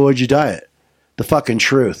like, well, what'd you diet? The fucking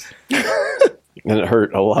truth. And it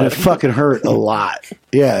hurt a And lot. it fucking hurt a lot.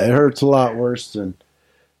 Yeah, it hurts a lot worse than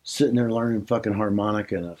sitting there learning fucking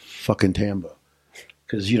harmonica and a fucking tambo.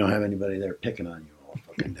 Because you don't have anybody there picking on you all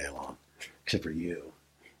fucking day long. Except for you.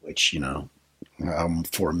 Which, I'm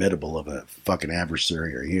formidable of a fucking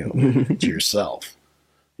adversary or you to yourself.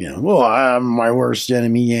 Well, I'm my worst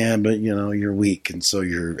enemy, yeah, but, you're weak, and so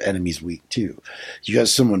your enemy's weak too. You got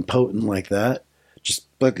someone potent like that, just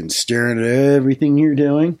fucking staring at everything you're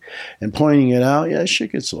doing and pointing it out, yeah,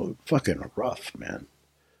 shit gets so fucking rough, man.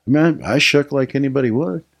 Man, I shook like anybody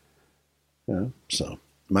would. So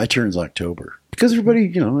my turn's October. Because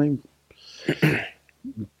everybody,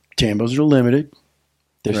 tambos are limited.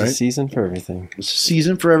 There's a right? season for everything. It's a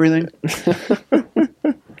season for everything.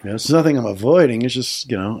 It's nothing I'm avoiding. It's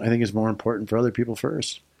just, I think it's more important for other people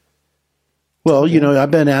first. Well,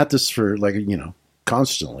 I've been at this for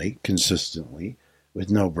constantly, consistently,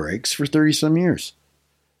 with no breaks for 30-some years.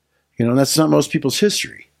 That's not most people's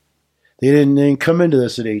history. They didn't come into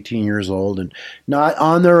this at 18 years old and not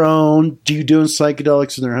on their own, doing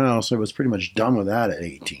psychedelics in their house. I was pretty much done with that at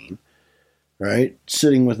 18. Right?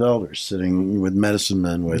 Sitting with elders, sitting with medicine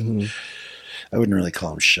men, I wouldn't really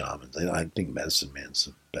call them shamans. I think medicine man's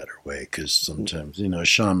a better way because sometimes,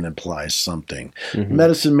 shaman implies something.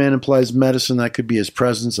 Medicine man implies medicine. That could be his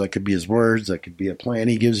presence. That could be his words. That could be a plan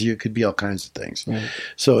he gives you. It could be all kinds of things.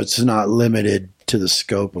 So it's not limited to the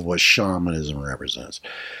scope of what shamanism represents.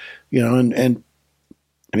 And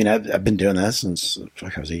I mean, I've been doing that since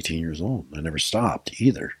I was 18 years old. I never stopped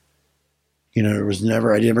either. I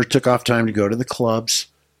never took off time to go to the clubs.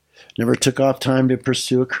 Never took off time to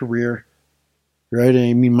pursue a career. Right?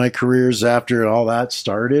 I mean, my careers after all that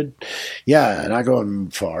started, not going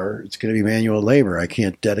far. It's going to be manual labor. I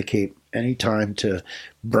can't dedicate any time to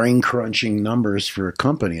brain crunching numbers for a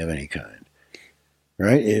company of any kind.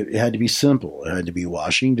 Right? It had to be simple. It had to be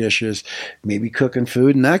washing dishes, maybe cooking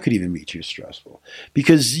food, and that could even be too stressful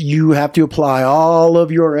because you have to apply all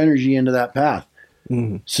of your energy into that path.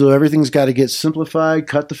 So everything's got to get simplified,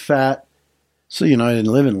 cut the fat. So, I didn't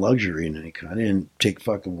live in luxury in any kind. I didn't take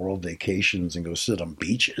fucking world vacations and go sit on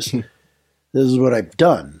beaches. This is what I've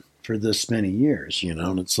done. for this many years,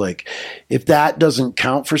 and it's like, if that doesn't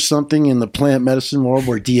count for something in the plant medicine world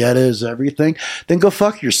where dieta is everything, then go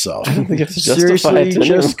fuck yourself. I don't think you have to justify it Seriously, to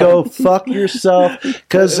just go fuck yourself,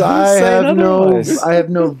 because I have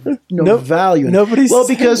no value. Nobody's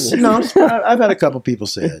because I've had a couple people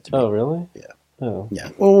say that to me. Oh, really? Yeah. Oh. Yeah.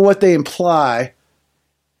 Well, what they imply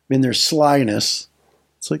in their slyness,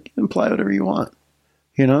 it's like, imply whatever you want.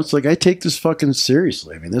 It's like, I take this fucking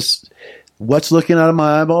seriously. I mean, what's looking out of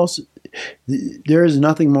my eyeballs, there is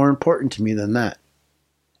nothing more important to me than that.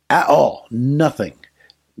 At all. Nothing.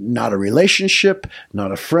 Not a relationship,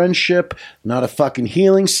 not a friendship, not a fucking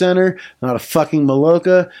healing center, not a fucking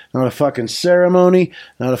maloka, not a fucking ceremony,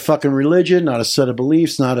 not a fucking religion, not a set of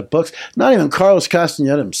beliefs, not a books, not even Carlos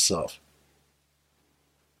Castaneda himself.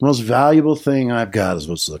 The most valuable thing I've got is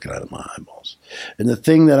what's looking out of my eyeballs. And the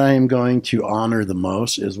thing that I am going to honor the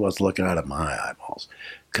most is what's looking out of my eyeballs.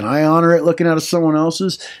 Can I honor it looking out of someone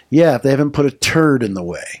else's? Yeah, if they haven't put a turd in the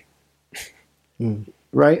way.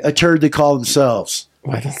 Right? A turd they call themselves.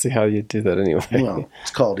 Well, I don't see how you do that anyway. Well, it's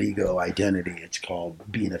called ego identity. It's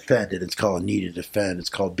called being offended. It's called a need to defend. It's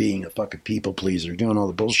called being a fucking people pleaser, doing all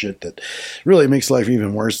the bullshit that really makes life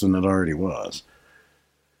even worse than it already was.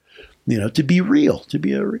 To be real, to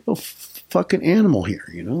be a real fucking animal here.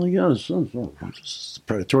 This is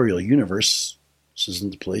a predatorial universe. This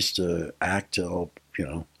isn't the place to act all,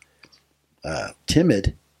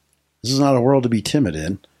 timid. This is not a world to be timid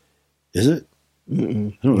in, is it? I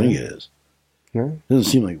don't think it is. No? It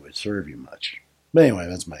doesn't seem like it would serve you much. But anyway,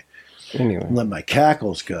 that's let my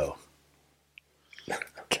cackles go.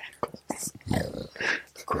 Cackles.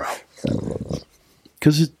 Grow.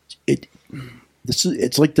 Because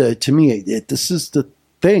it's like to me, this is the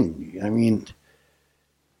thing. I mean,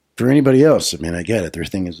 for anybody else, I get it. Their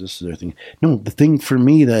thing is this, their thing. No, the thing for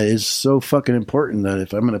me that is so fucking important, that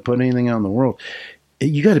if I'm going to put anything out in the world,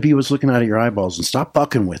 you got to be what's looking out of your eyeballs and stop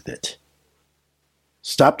fucking with it.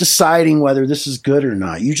 Stop deciding whether this is good or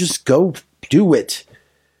not. You just go do it.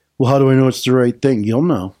 Well, how do I know it's the right thing? You'll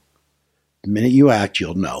know. The minute you act,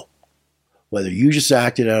 you'll know. Whether you just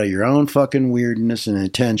acted out of your own fucking weirdness and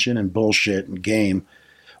intention and bullshit and game,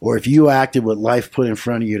 or if you acted what life put in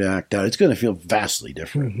front of you to act out, it's going to feel vastly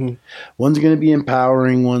different. Mm-hmm. One's going to be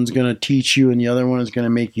empowering, one's going to teach you, and the other one is going to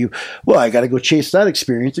make you, well, I got to go chase that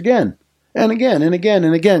experience again. And again, and again,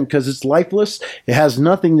 and again, because it's lifeless. It has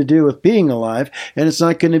nothing to do with being alive, and it's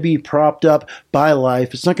not going to be propped up by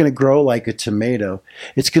life. It's not going to grow like a tomato.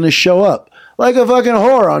 It's going to show up like a fucking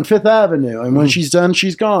whore on Fifth Avenue, and when she's done,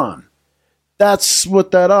 she's gone. That's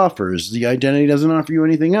what that offers. The identity doesn't offer you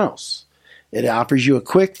anything else. It offers you a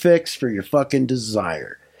quick fix for your fucking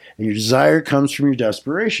desire, and your desire comes from your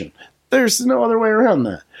desperation. There's no other way around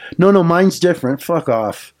that. No, mine's different. Fuck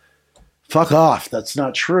off. Fuck off. That's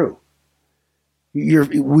not true.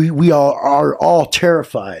 We all are all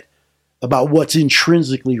terrified about what's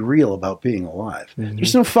intrinsically real about being alive. Mm-hmm.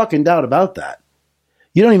 There's no fucking doubt about that.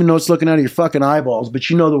 You don't even know what's looking out of your fucking eyeballs, but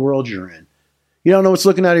you know the world you're in. You don't know what's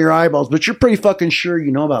looking out of your eyeballs, but you're pretty fucking sure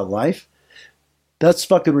you know about life. That's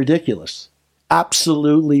fucking ridiculous.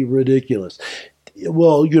 Absolutely ridiculous.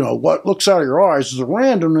 Well, what looks out of your eyes is the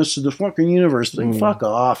randomness of the fucking universe. Like, fuck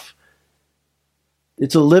off.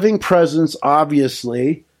 It's a living presence,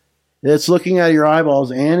 obviously. It's looking at your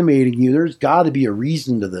eyeballs, animating you. There's got to be a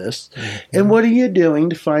reason to this. Mm-hmm. And what are you doing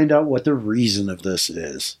to find out what the reason of this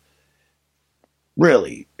is?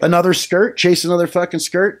 Really? Another skirt? Chase another fucking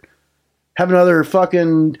skirt? Have another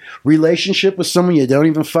fucking relationship with someone you don't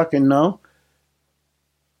even fucking know?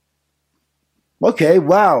 Okay,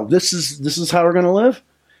 wow. This is how we're going to live?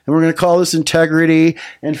 And we're going to call this integrity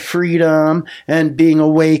and freedom and being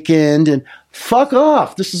awakened, and fuck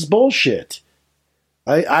off. This is bullshit.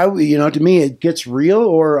 To me, it gets real,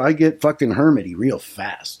 or I get fucking hermity real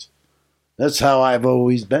fast. That's how I've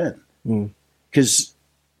always been. Because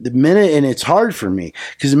the minute, and it's hard for me,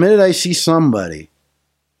 because the minute I see somebody,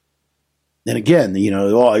 and again,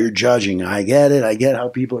 you're judging. I get it. I get how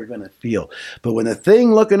people are going to feel. But when the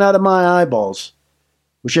thing looking out of my eyeballs,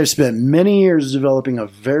 which I've spent many years developing a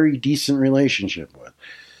very decent relationship with,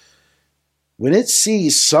 when it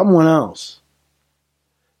sees someone else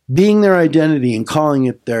being their identity and calling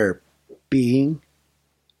it their being,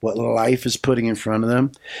 what life is putting in front of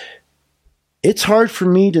them, it's hard for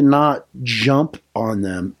me to not jump on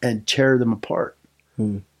them and tear them apart.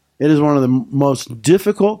 It is one of the most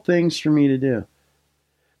difficult things for me to do,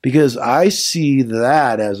 because I see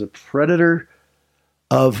that as a predator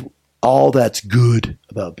of all that's good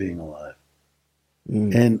about being alive.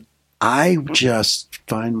 And I just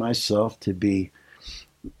find myself to be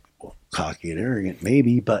cocky and arrogant,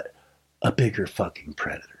 maybe, but a bigger fucking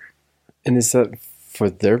predator. And is that For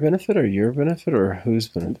their benefit or your benefit or whose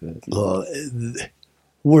benefit?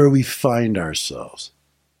 Where we find ourselves.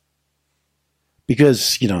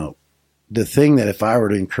 Because, the thing that if I were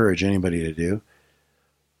to encourage anybody to do,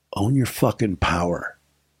 own your fucking power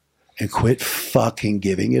and quit fucking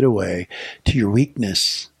giving it away to your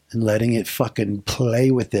weakness and letting it fucking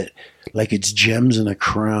play with it like it's gems in a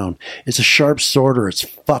crown. It's a sharp sword or it's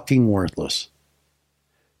fucking worthless.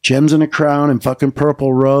 Gems in a crown and fucking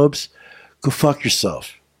purple robes, go fuck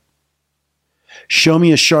yourself. Show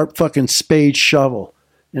me a sharp fucking spade shovel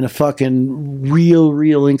and a fucking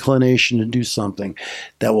real inclination to do something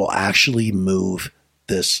that will actually move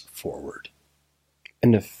this forward.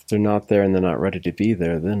 And if they're not there and they're not ready to be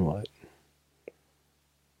there, then what?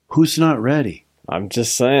 Who's not ready? I'm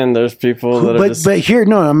just saying there's people that are just... But here,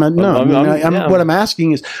 what I'm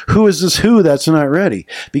asking is, who is this who that's not ready?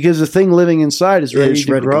 Because the thing living inside is ready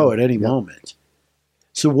to grow at any moment.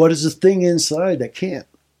 So what is the thing inside that can't?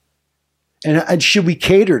 And should we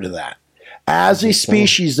cater to that? As a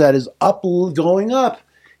species that is going up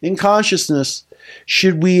in consciousness,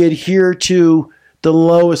 should we adhere to the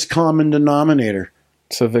lowest common denominator?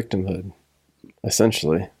 So victimhood,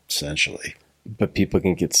 essentially. But people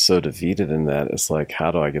can get so defeated in that. It's like,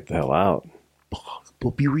 how do I get the hell out?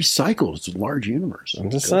 We'll be recycled. It's a large universe. I'm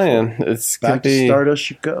just saying. It's back to Stardust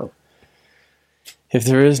you go. If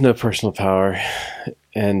there is no personal power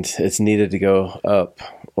and it's needed to go up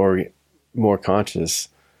or more conscious,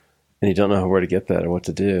 and you don't know where to get that or what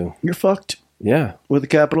to do, you're fucked. Yeah. With a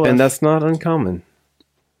capital F. And that's not uncommon.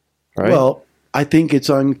 Right? Well, I think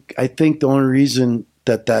the only reason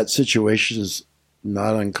that situation is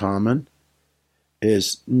not uncommon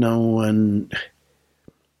is no one,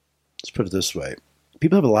 let's put it this way.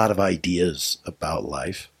 People have a lot of ideas about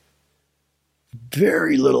life.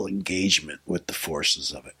 Very little engagement with the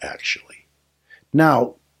forces of it, actually.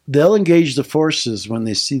 Now, they'll engage the forces when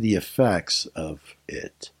they see the effects of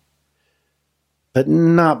it, but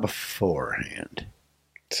not beforehand.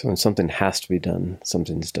 So when something has to be done,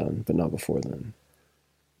 something's done, but not before then.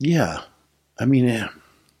 Yeah. I mean,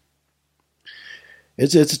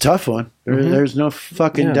 it's a tough one. There's no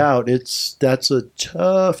fucking doubt. That's a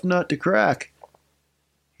tough nut to crack.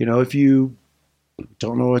 If you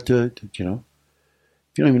don't know what if you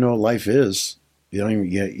don't even know what life is,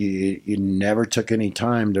 you never took any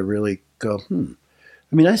time to really go,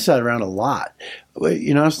 I mean, I sat around a lot. I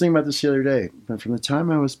was thinking about this the other day. But from the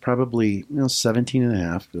time I was probably 17 and a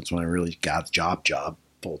half, that's when I really got job,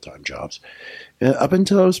 full-time jobs, up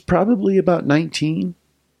until I was probably about 19.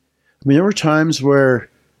 I mean, there were times where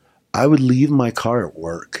I would leave my car at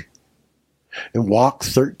work and walk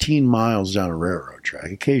 13 miles down a railroad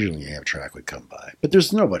track. Occasionally a Amtrak would come by, but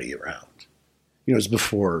there's nobody around. It was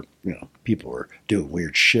before, people were doing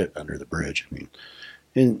weird shit under the bridge. I mean,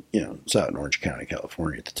 it's out in Orange County,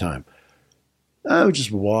 California at the time. I would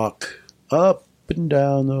just walk up and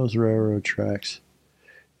down those railroad tracks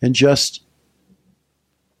and just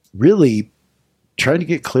really trying to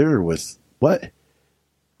get clearer with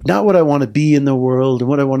not what I want to be in the world and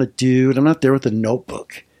what I want to do. And I'm not there with a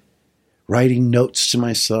notebook writing notes to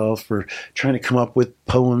myself or trying to come up with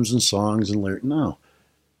poems and songs and lyrics. No.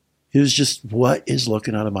 It was just, what is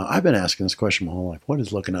looking out of I've been asking this question my whole life. What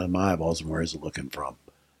is looking out of my eyeballs and where is it looking from?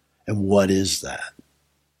 And what is that?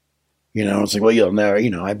 It's like, well, you'll never,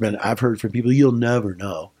 I've heard from people, you'll never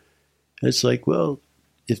know. And it's like, well,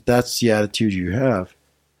 if that's the attitude you have,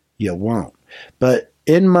 you won't. But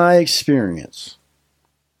in my experience,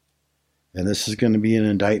 and this is going to be an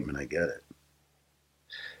indictment, I get it.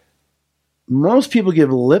 Most people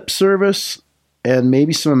give lip service and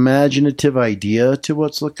maybe some imaginative idea to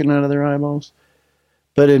what's looking out of their eyeballs.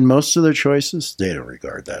 But in most of their choices, they don't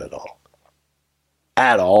regard that at all.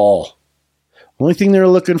 At all. Only thing they're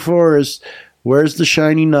looking for is, where's the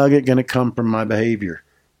shiny nugget going to come from my behavior?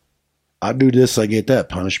 I do this, I get that.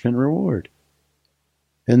 Punishment, reward.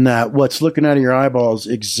 And that what's looking out of your eyeballs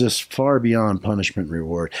exists far beyond punishment,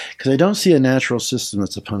 reward. Because I don't see a natural system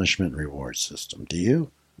that's a punishment, reward system. Do you?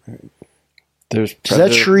 Does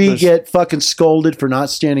that tree get fucking scolded for not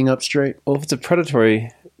standing up straight? Well, if it's a predatory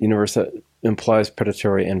universe, that implies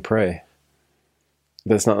predatory and prey.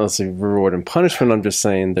 That's not necessarily reward and punishment. I'm just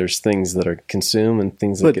saying there's things that are consumed and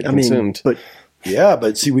things that get consumed. But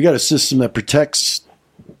see, we got a system that protects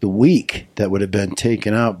the weak that would have been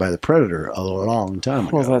taken out by the predator a long time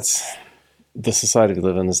ago. Well, that's the society we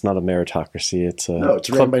live in. It's not a meritocracy. It's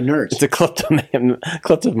ran by nerds. It's a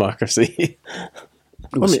kleptomocracy.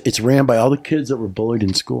 It's ran by all the kids that were bullied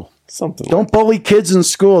in school. Don't bully kids in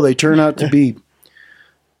school. They turn out to be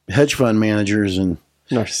hedge fund managers and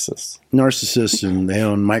narcissists, and they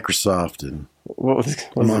own Microsoft and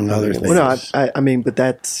among other things. Well, no, I mean, but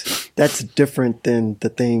that's different than the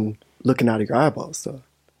thing looking out of your eyeballs. So,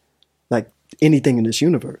 like anything in this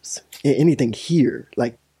universe, anything here,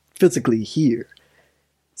 like physically here.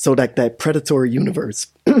 So, like that predatory universe.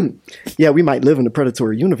 Yeah, we might live in a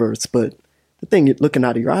predatory universe, but the thing looking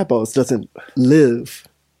out of your eyeballs doesn't live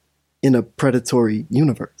in a predatory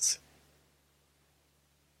universe.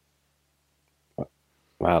 I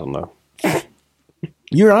don't know.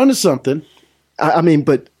 You're onto something. I mean,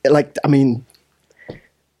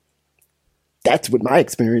 that's what my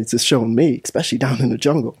experience has shown me, especially down in the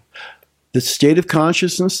jungle. The state of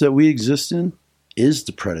consciousness that we exist in is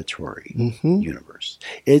the predatory universe.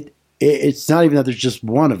 It's not even that there's just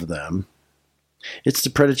one of them. It's the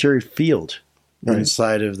predatory field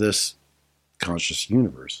inside of this conscious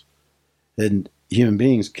universe. And human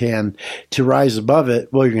beings to rise above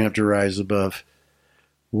it, well, you're going to have to rise above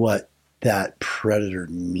what that predator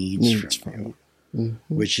needs from you,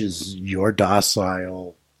 which is your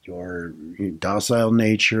docile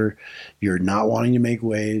nature, your not wanting to make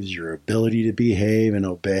waves, your ability to behave and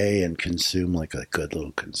obey and consume like a good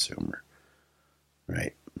little consumer.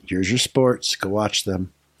 Right? Here's your sports, go watch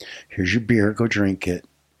them. Here's your beer, go drink it.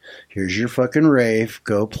 Here's your fucking rave,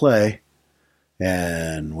 go play.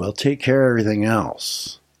 And we'll take care of everything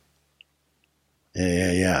else.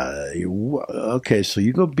 Yeah. Okay, so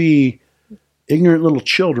you go be ignorant little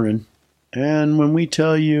children, and when we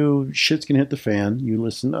tell you shit's going to hit the fan, you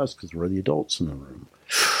listen to us because we're the adults in the room.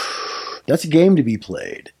 That's a game to be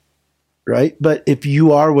played, right? But if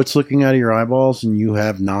you are what's looking out of your eyeballs and you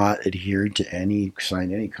have not adhered to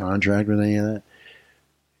signed any contract with any of that,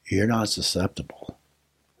 you're not susceptible.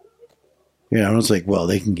 You know, it's like, well,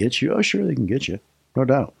 they can get you. Oh, sure, they can get you. No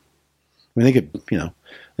doubt. I mean,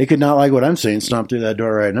 they could not like what I'm saying, stomp through that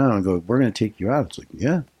door right now and go, we're going to take you out. It's like,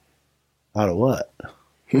 yeah. Out of what?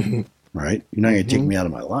 Right? You're not going to take me out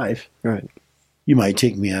of my life. Right. You might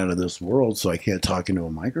take me out of this world so I can't talk into a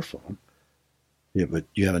microphone. Yeah, but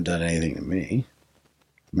you haven't done anything to me.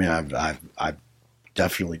 I mean, I've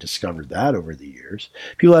definitely discovered that over the years.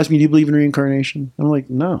 People ask me, do you believe in reincarnation? I'm like,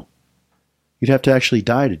 no. You'd have to actually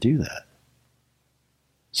die to do that.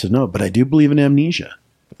 So no, but I do believe in amnesia.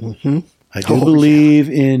 I do believe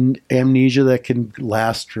in amnesia that can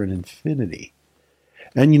last for an infinity.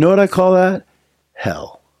 And you know what I call that?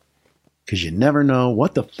 Hell. Because you never know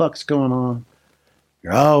what the fuck's going on.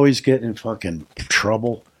 You're always getting in fucking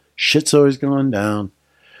trouble. Shit's always going down.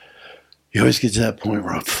 You always get to that point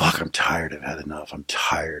where, I'm tired. I've had enough. I'm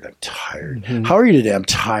tired. How are you today? I'm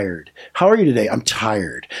tired. How are you today? I'm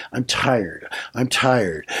tired.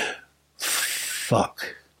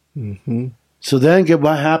 Fuck. So then get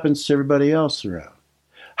what happens to everybody else around.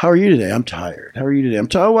 How are you today? I'm tired. How are you today? I'm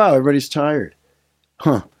tired. Oh, wow, everybody's tired.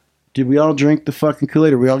 Huh. Did we all drink the fucking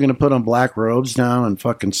Kool-Aid? Are we all going to put on black robes now and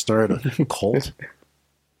fucking start a cult?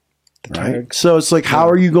 Right? So it's like, how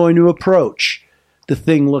are you going to approach the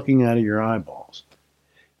thing looking out of your eyeballs?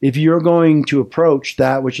 If you're going to approach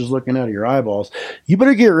that which is looking out of your eyeballs, you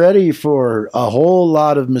better get ready for a whole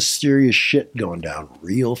lot of mysterious shit going down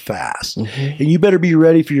real fast. And you better be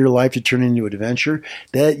ready for your life to turn into an adventure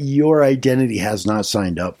that your identity has not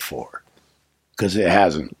signed up for. Because it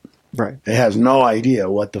hasn't. Right. It has no idea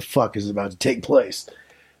what the fuck is about to take place.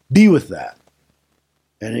 Be with that.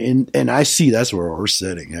 And I see that's where we're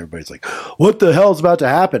sitting. Everybody's like, what the hell is about to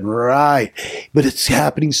happen? Right. But it's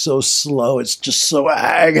happening so slow. It's just so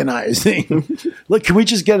agonizing. Look, can we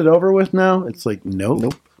just get it over with now? It's like,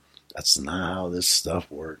 nope. That's not how this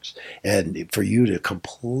stuff works. And for you to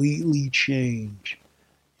completely change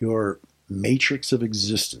your matrix of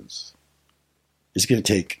existence, it's going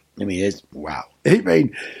to take, wow.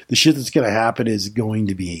 The shit that's going to happen is going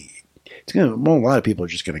to be, a lot of people are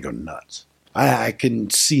just going to go nuts. I can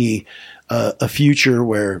see a future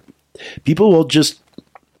where people will just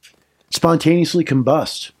spontaneously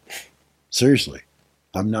combust. Seriously.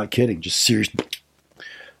 I'm not kidding. Just seriously.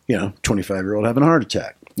 25-year-old having a heart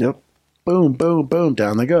attack. Yep. Boom, boom, boom.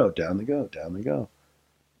 Down they go.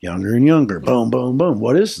 Younger and younger. Boom, boom, boom.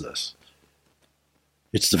 What is this?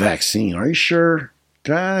 It's the vaccine. Are you sure?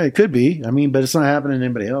 It could be. But it's not happening to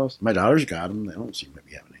anybody else. My daughter's got them. They don't seem to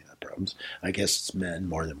be having any of that problems. I guess it's men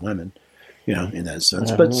more than women. In that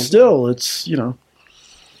sense. But still, it's, they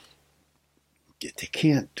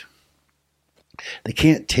can't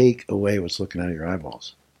take away what's looking out of your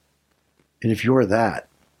eyeballs. And if you're that,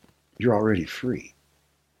 you're already free.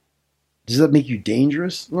 Does that make you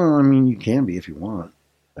dangerous? Well, you can be if you want.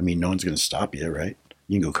 No one's going to stop you, right?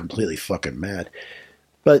 You can go completely fucking mad.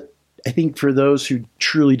 But I think for those who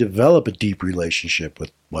truly develop a deep relationship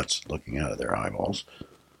with what's looking out of their eyeballs,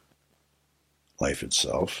 life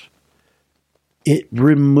itself, it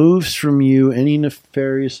removes from you any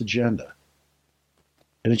nefarious agenda.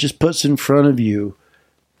 And it just puts in front of you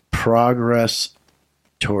progress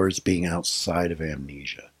towards being outside of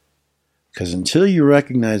amnesia. Because until you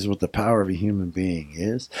recognize what the power of a human being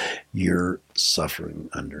is, you're suffering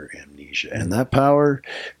under amnesia. And that power,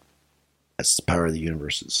 that's the power of the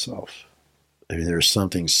universe itself. I mean, there's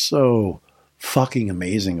something so fucking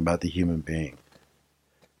amazing about the human being,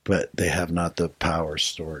 but they have not the power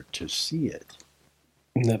stored to see it.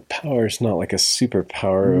 And that power is not like a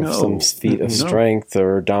superpower of some feat of No. strength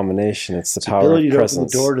or domination. It's the It's power ability of to open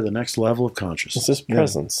presence. the door to the next level of It's consciousness. just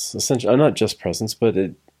presence, essentially. Not just presence, but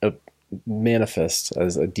it manifests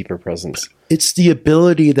as a deeper presence. It's the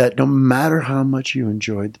ability that no matter how much you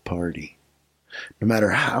enjoyed the party, no matter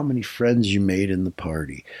how many friends you made in the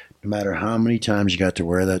party, no matter how many times you got to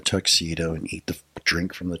wear that tuxedo and eat the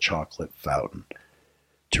drink from the chocolate fountain,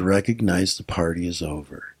 to recognize the party is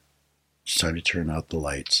over. It's time to turn out the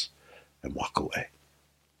lights and walk away.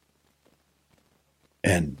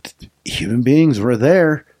 And human beings were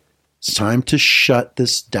there. It's time to shut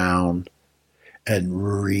this down and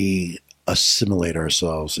re-assimilate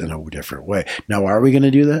ourselves in a different way. Now, are we going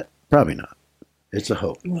to do that? Probably not. It's a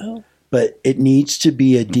hope. Well, But it needs to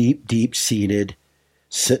be a deep, deep-seated,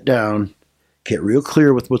 sit down, get real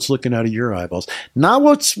clear with what's looking out of your eyeballs. Not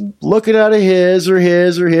what's looking out of his or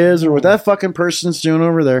what that fucking person's doing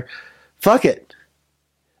over there. Fuck it.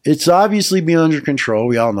 It's obviously beyond your control.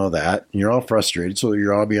 We all know that. You're all frustrated, so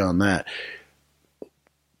you're all beyond that.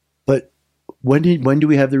 But when do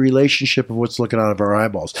we have the relationship of what's looking out of our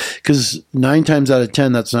eyeballs? Because 9 times out of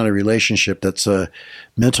 10, that's not a relationship. That's a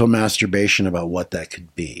mental masturbation about what that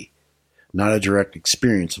could be. Not a direct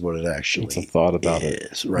experience of what it actually is. it's a thought about it.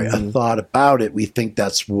 Is, right? A thought about it. We think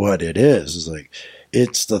that's what it is. It's like,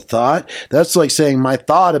 it's the thought. That's like saying my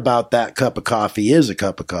thought about that cup of coffee is a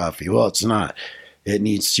cup of coffee. Well, it's not. It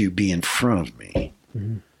needs to be in front of me.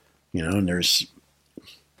 Mm-hmm. You know, and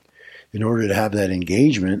in order to have that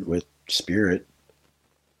engagement with spirit,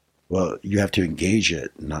 well, you have to engage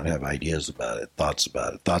it and not have ideas about it, thoughts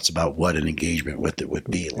about what an engagement with it would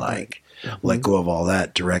be like. Mm-hmm. Let go of all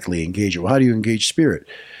that, directly engage it. Well, how do you engage spirit?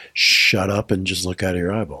 Shut up and just look out of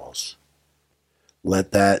your eyeballs.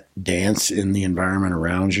 Let that dance in the environment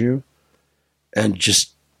around you and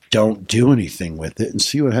just don't do anything with it and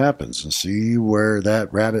see what happens and see where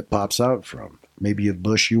that rabbit pops out from. Maybe a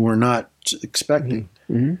bush you were not expecting.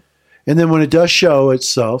 Mm-hmm. And then when it does show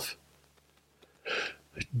itself,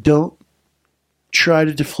 don't try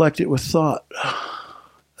to deflect it with thought.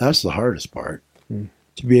 That's the hardest part. Mm.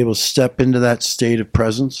 To be able to step into that state of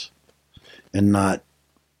presence and not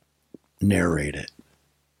narrate it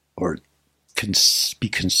or be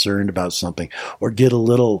concerned about something or get a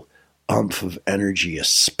little umph of energy, a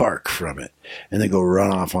spark from it, and then go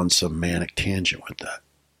run off on some manic tangent with that.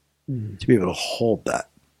 Mm. To be able to hold that.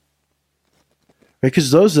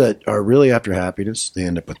 Because those that are really after happiness, they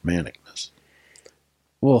end up with manicness.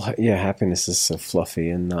 Well, yeah, happiness is so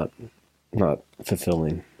fluffy and not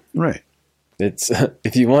fulfilling. Right. It's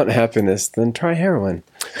if you want happiness, then try heroin.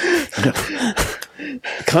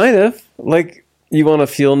 Kind of like you want to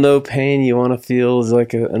feel no pain. You want to feel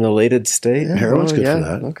like an elated state. Yeah, heroin's good for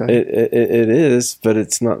that. Okay. It is, but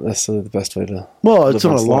it's not necessarily the best way to. Well, it's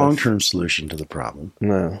not a one's life. long-term solution to the problem.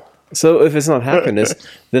 No. So if it's not happiness,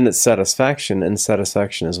 then it's satisfaction, and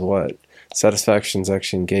satisfaction is what? Satisfaction is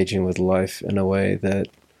actually engaging with life in a way that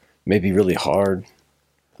may be really hard.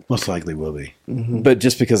 Most likely will be. Mm-hmm. But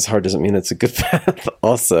just because it's hard doesn't mean it's a good path.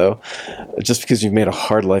 Also, just because you've made a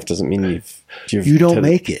hard life doesn't mean you've You don't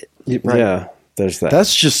make it. Right. Yeah, there's that.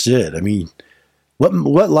 That's just it. I mean,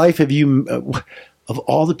 what life have you, of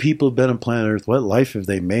all the people who've been on planet Earth, what life have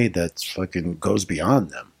they made that fucking goes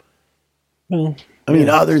beyond them? Well, I mean,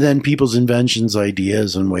 other than people's inventions,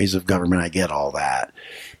 ideas, and ways of government, I get all that.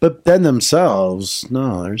 But then themselves,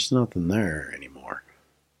 no, there's nothing there anymore.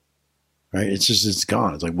 Right? It's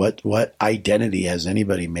gone. It's like, what identity has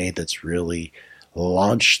anybody made that's really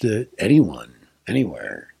launched anyone,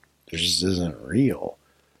 anywhere? There just isn't real.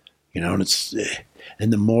 You know,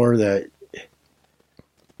 and the more that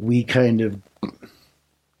we kind of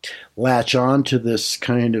latch on to this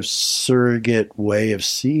kind of surrogate way of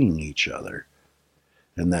seeing each other,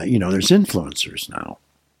 and that, you know, there's influencers now.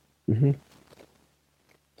 mm-hmm.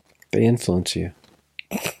 They influence you.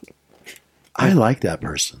 I like that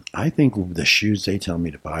person. I think the shoes they tell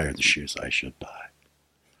me to buy are the shoes I should buy.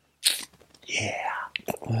 Yeah.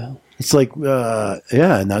 Well, It's like,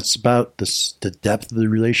 and that's about the depth of the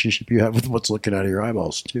relationship you have with what's looking out of your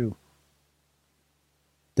eyeballs, too.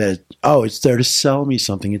 That, it's there to sell me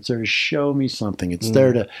something. It's there to show me something. It's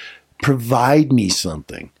there to provide me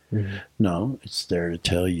something. Mm-hmm. No, it's there to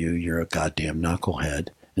tell you you're a goddamn knucklehead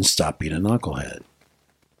and stop being a knucklehead.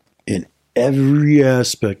 In every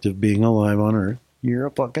aspect of being alive on Earth, you're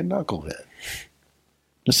a fucking knucklehead.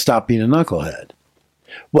 Just stop being a knucklehead.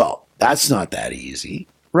 Well, that's not that easy,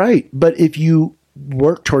 right? But if you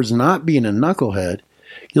work towards not being a knucklehead,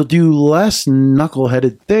 you'll do less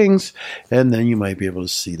knuckleheaded things, and then you might be able to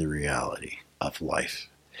see the reality of life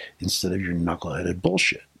instead of your knuckleheaded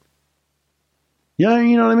bullshit. Yeah,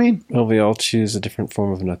 you know what I mean? Well, we all choose a different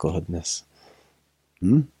form of knuckleheadness.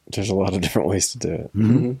 There's a lot of different ways to do it.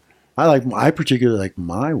 Mm-hmm. I particularly like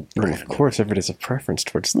my brand. Well, of course, everybody has a preference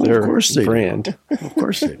towards Well, their of course they brand. do. Of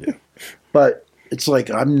course they do. But it's like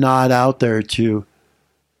I'm not out there to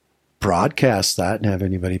broadcast that and have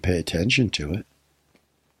anybody pay attention to it.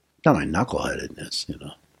 Not my knuckleheadedness, you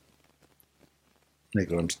know.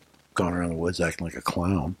 Like I'm going around the woods acting like a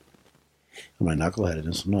clown. And my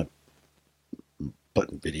knuckleheadedness, I'm not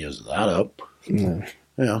putting videos of that up. No.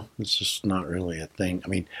 You know, it's just not really a thing. I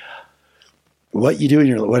mean, what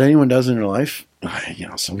anyone does in your life, you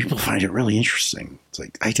know, some people find it really interesting. It's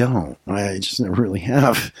like, I don't. I just never really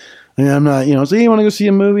have. I mean, I'm not, you know, so you want to go see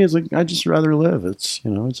a movie? It's like, I'd just rather live. It's,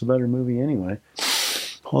 you know, it's a better movie anyway.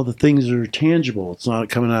 All the things are tangible. It's not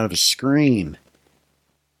coming out of a screen.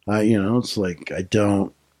 You know, it's like, I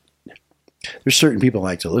don't. There's certain people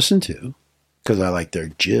I like to listen to because I like their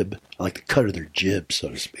jib. I like the cut of their jib, so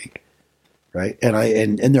to speak. Right?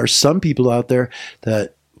 And there are some people out there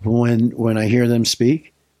that when I hear them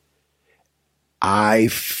speak,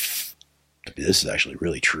 this is actually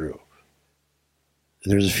really true.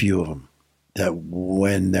 There's a few of them that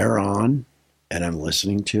when they're on and I'm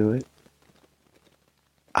listening to it,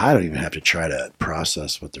 I don't even have to try to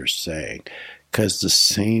process what they're saying because the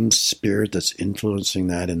same spirit that's influencing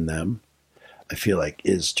that in them, I feel like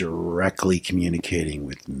is directly communicating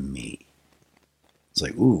with me. It's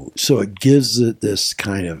like, ooh. So it gives it this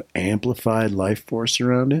kind of amplified life force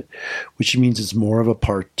around it, which means it's more of a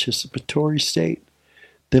participatory state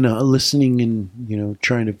than a listening and, you know,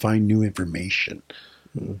 trying to find new information.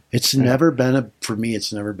 Mm-hmm. It's never been, for me,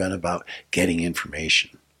 it's never been about getting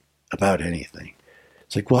information about anything.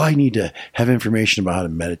 It's like, well, I need to have information about how to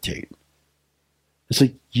meditate. It's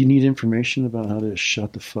like, you need information about how to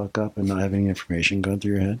shut the fuck up and not have any information going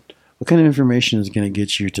through your head? What kind of information is going to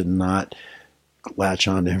get you to not latch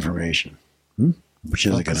on to information? Which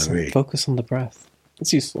is it going to be? Focus on the breath.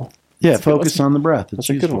 It's useful. Yeah, focus on the breath. It's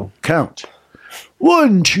a useful. good one. Count.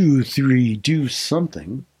 1, 2, 3, do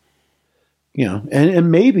something. You know,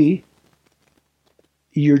 and maybe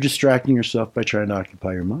you're distracting yourself by trying to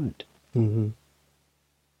occupy your mind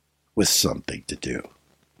with something to do.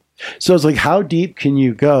 So it's like, how deep can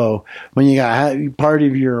you go when you got part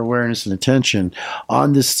of your awareness and attention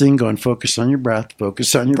on this thing going, focus on your breath,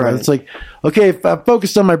 focus on your breath. It's like, okay, if I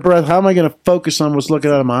focused on my breath, how am I going to focus on what's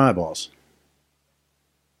looking out of my eyeballs?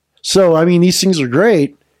 So, I mean, these things are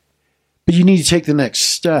great, but you need to take the next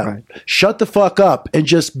step. Right. Shut the fuck up and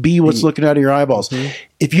just be what's looking out of your eyeballs. Mm-hmm.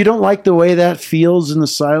 If you don't like the way that feels in the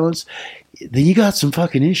silence, then you got some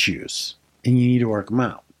fucking issues and you need to work them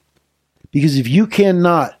out. Because if you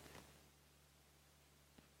cannot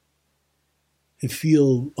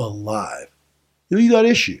feel alive, you got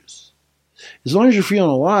issues. As long as you're feeling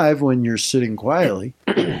alive when you're sitting quietly,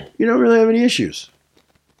 you don't really have any issues.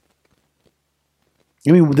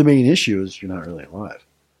 I mean, the main issue is you're not really alive.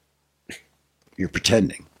 You're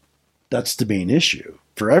pretending. That's the main issue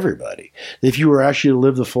for everybody. If you were actually to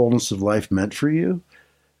live the fullness of life meant for you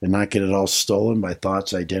and not get it all stolen by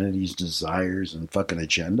thoughts, identities, desires, and fucking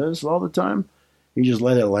agendas all the time, you just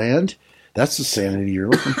let it land, that's the sanity you're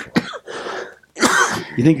looking for.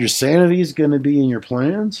 You think your sanity is going to be in your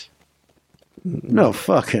plans? No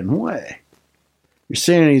fucking way. Your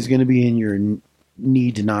sanity is going to be in your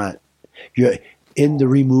need to not, in the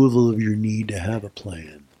removal of your need to have a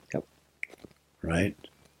plan. Yep. Right?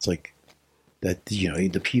 It's like that, you know,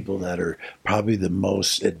 the people that are probably the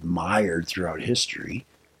most admired throughout history,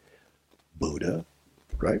 Buddha,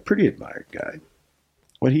 right? Pretty admired guy.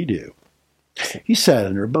 What'd he do? He sat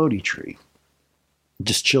under a Bodhi tree.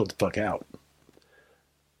 Just chilled the fuck out.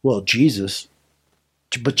 Well, Jesus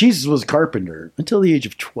was a carpenter until the age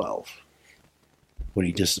of 12.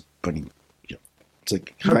 It's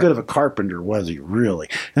like, how good of a carpenter was he, really?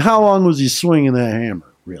 And how long was he swinging that hammer,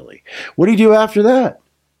 really? What did he do after that?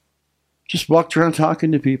 Just walked around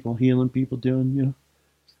talking to people, healing people, doing, you know.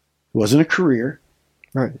 It wasn't a career.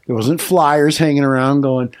 Right. It wasn't flyers hanging around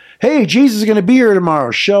going, hey, Jesus is going to be here tomorrow.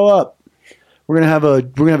 Show up. We're going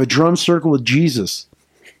to have a drum circle with Jesus.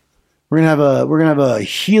 We're gonna have a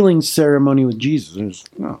healing ceremony with Jesus.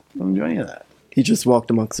 No, I don't do any of that. He just walked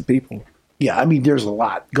amongst the people. Yeah, I mean, there's a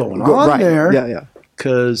lot going Go- on right. there. Yeah.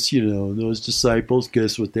 Because, you know, those disciples,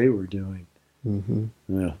 guess what they were doing?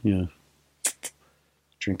 Yeah.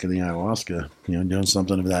 Drinking the ayahuasca, you know, doing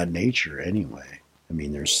something of that nature anyway. I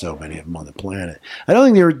mean, there's so many of them on the planet. I don't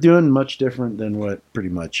think they were doing much different than what pretty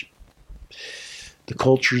much the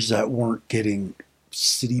cultures that weren't getting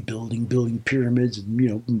city building pyramids and, you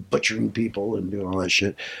know, butchering people and doing all that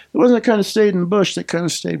shit. The ones that kind of stayed in the bush, that kind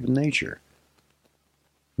of stayed with nature.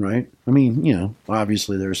 Right? I mean, you know,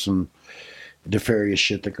 obviously there's some nefarious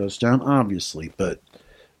shit that goes down, obviously. But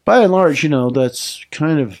by and large, you know, that's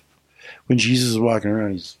kind of when Jesus is walking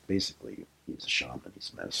around, he's a shaman,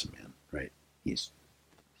 he's a medicine man, right? This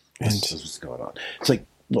is what's going on. It's like,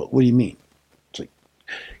 what do you mean? It's like,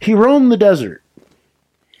 he roamed the desert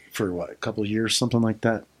for what, a couple of years, something like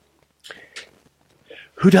that?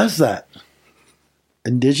 Who does that?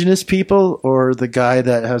 Indigenous people or the guy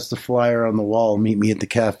that has the flyer on the wall, meet me at the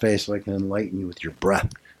cafe so I can enlighten you with your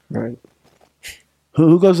breath? Right.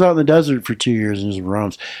 Who goes out in the desert for 2 years and just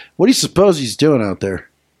roams? What do you suppose he's doing out there?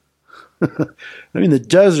 I mean, the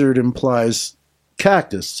desert implies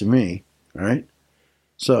cactus to me, right?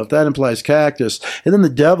 So if that implies cactus, and then the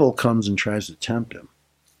devil comes and tries to tempt him,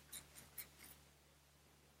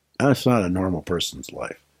 that's not a normal person's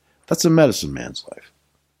life. That's a medicine man's life.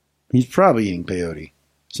 He's probably eating peyote,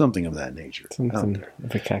 something of that nature. Something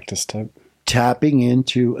of a cactus type. Tapping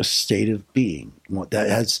into a state of being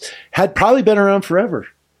that had probably been around forever,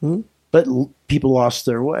 but people lost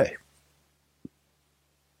their way,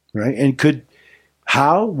 right? And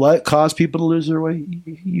what caused people to lose their way?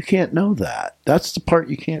 You can't know that. That's the part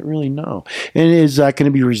you can't really know. And is that going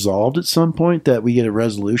to be resolved at some point, that we get a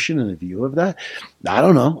resolution and a view of that? I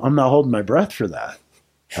don't know. I'm not holding my breath for that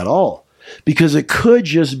at all, because it could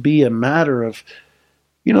just be a matter of,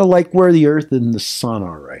 you know, like where the earth and the sun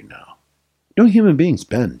are right now. No human being's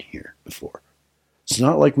been here before. It's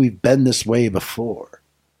not like we've been this way before.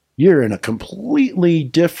 You're in a completely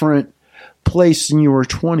different place than you were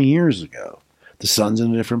 20 years ago. The sun's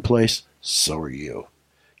in a different place. So are you.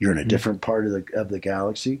 You're in a different part of the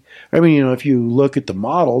galaxy. I mean, you know, if you look at the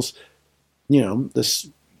models, you know,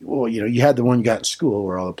 you had the one you got in school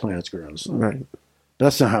where all the planets go around the sun. Right.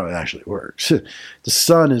 That's not how it actually works. The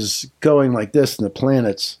sun is going like this, and the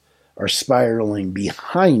planets are spiraling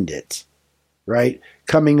behind it, right?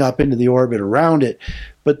 Coming up into the orbit around it.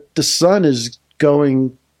 But the sun is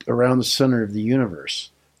going around the center of the universe.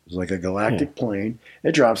 It's like a galactic plane.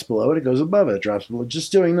 It drops below it. It goes above it. It drops below it.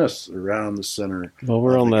 Just doing this around the center of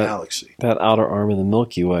the galaxy. That outer arm of the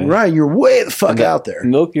Milky Way. Right. You're way the fuck out there.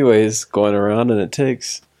 Milky Way is going around, and it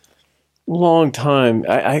takes a long time.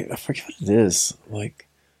 I forget what it is. Like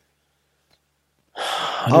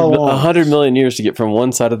 100 million years to get from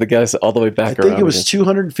one side of the galaxy all the way back around. I think it was again.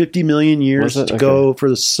 250 million years to Okay. go for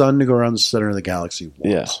the sun to go around the center of the galaxy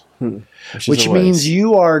once. Yeah. Which means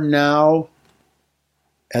you are now,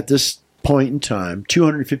 at this point in time,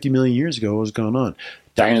 250 million years ago, what was going on?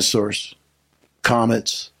 Dinosaurs,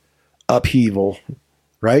 comets, upheaval,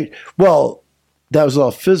 right? Well, that was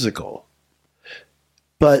all physical.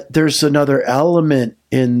 But there's another element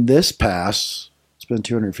in this past. It's been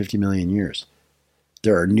 250 million years.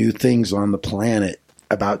 There are new things on the planet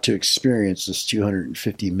about to experience this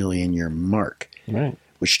 250 million year mark, right,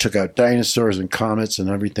 which took out dinosaurs and comets and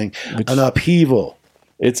everything. An upheaval.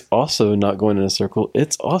 It's also not going in a circle.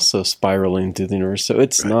 It's also spiraling through the universe. So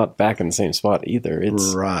it's not back in the same spot either.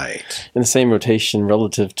 It's in the same rotation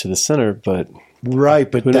relative to the center, but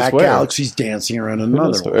but that galaxy's dancing around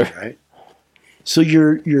another one, right? So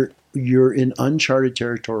you're in uncharted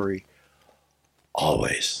territory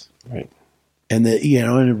always. Right. And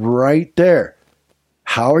and right there,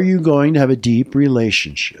 how are you going to have a deep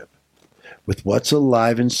relationship with what's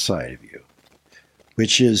alive inside of you,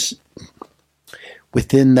 which is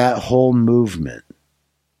within that whole movement,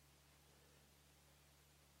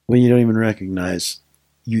 when you don't even recognize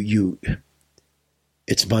you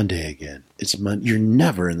it's Monday again. You're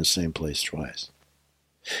never in the same place twice.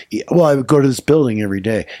 Well, I would go to this building every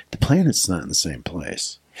day. The planet's not in the same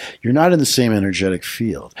place. You're not in the same energetic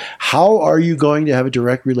field. How are you going to have a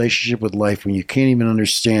direct relationship with life when you can't even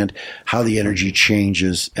understand how the energy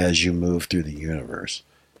changes as you move through the universe?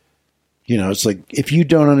 You know, it's like if you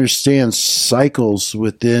don't understand cycles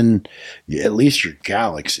within at least your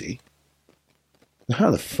galaxy, how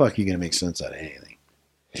the fuck are you going to make sense out of anything?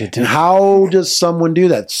 And how does someone do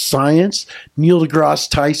that? Science? Neil deGrasse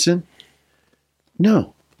Tyson?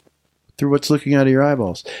 No. Through what's looking out of your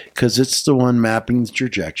eyeballs, because it's the one mapping the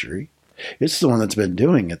trajectory. It's the one that's been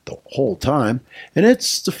doing it the whole time, and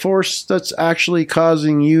it's the force that's actually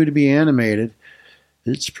causing you to be animated.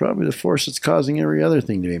 It's probably the force that's causing every other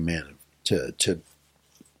thing to be to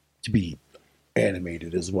be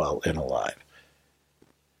animated as well and alive.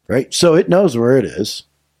 Right? So it knows where it is.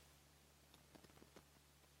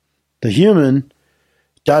 The human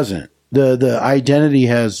doesn't. The identity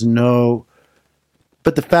has no,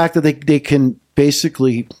 but the fact that they can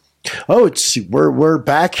basically, we're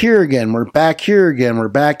back here again, we're back here again, we're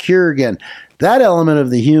back here again. That element of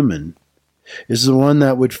the human is the one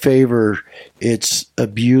that would favor its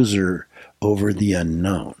abuser over the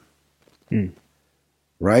unknown.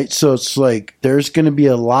 Right? So it's like there's going to be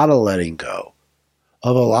a lot of letting go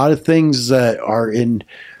of a lot of things that are in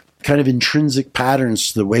kind of intrinsic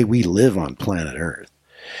patterns to the way we live on planet Earth.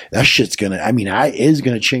 That shit's going to, is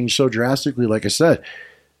going to change so drastically, like I said.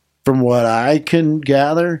 From what I can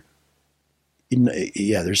gather,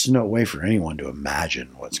 there's no way for anyone to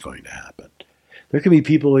imagine what's going to happen. There can be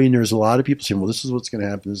people, there's a lot of people saying, well, this is what's going to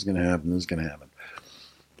happen, this is going to happen, this is going to happen.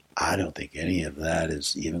 I don't think any of that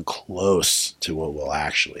is even close to what will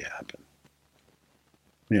actually happen.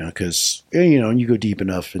 Because, you go deep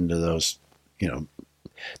enough into those,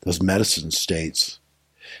 those medicine states,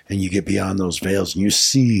 and you get beyond those veils and you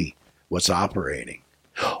see what's operating.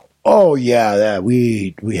 Oh yeah, that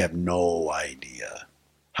we have no idea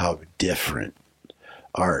how different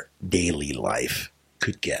our daily life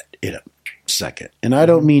could get in a second. And I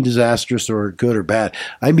don't mean disastrous or good or bad.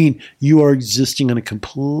 I mean you are existing on a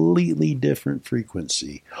completely different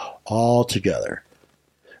frequency altogether.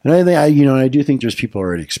 And I do think there's people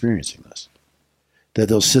already experiencing this. That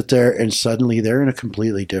they'll sit there and suddenly they're in a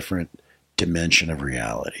completely different dimension of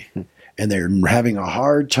reality. And they're having a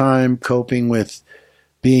hard time coping with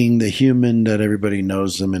being the human that everybody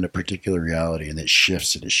knows them in a particular reality, and it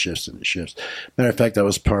shifts and it shifts and it shifts. Matter of fact, that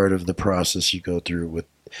was part of the process you go through with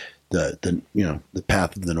the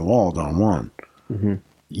path of the Nawal Don Juan. Mm-hmm.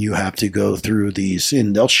 You have to go through these,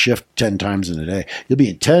 and they'll shift 10 times in a day. You'll be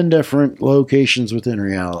in 10 different locations within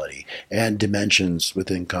reality and dimensions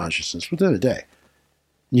within consciousness within a day.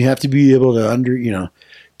 You have to be able to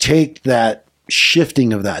take that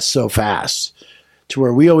shifting of that so fast to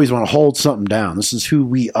where we always want to hold something down. This is who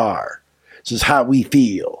we are. This is how we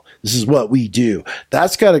feel. This is what we do.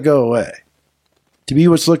 That's got to go away. To be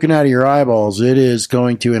what's looking out of your eyeballs, it is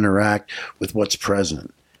going to interact with what's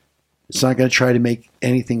present. It's not going to try to make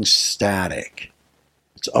anything static.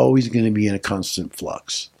 It's always going to be in a constant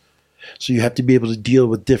flux. So you have to be able to deal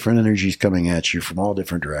with different energies coming at you from all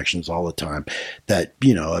different directions all the time. That,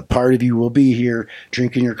 a part of you will be here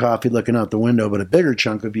drinking your coffee, looking out the window, but a bigger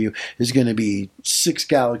chunk of you is going to be 6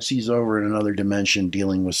 galaxies over in another dimension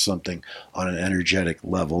dealing with something on an energetic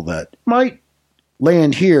level that might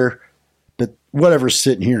land here, but whatever's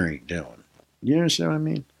sitting here ain't doing. You understand what I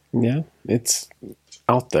mean? Yeah, it's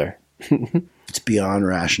out there. It's beyond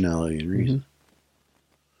rationality and reason. Mm-hmm.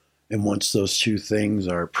 And once those two things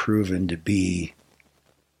are proven to be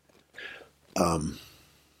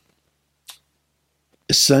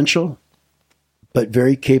essential, but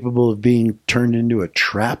very capable of being turned into a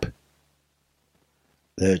trap,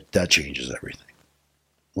 that changes everything.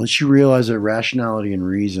 Once you realize that rationality and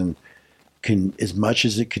reason can, as much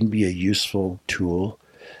as it can be a useful tool,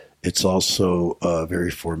 it's also a very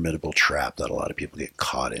formidable trap that a lot of people get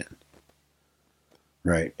caught in.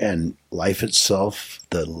 Right. And life itself,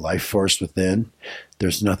 the life force within,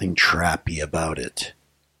 there's nothing trappy about it.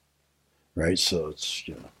 Right. So it's,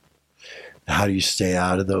 how do you stay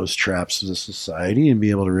out of those traps of the society and be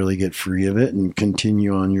able to really get free of it and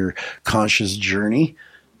continue on your conscious journey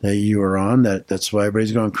that you are on? That's why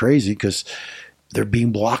everybody's going crazy, because they're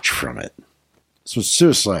being blocked from it. That's what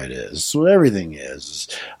suicide is. That's what everything is.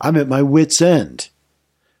 I'm at my wit's end.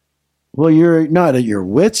 Well, you're not at your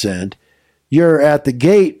wit's end. You're at the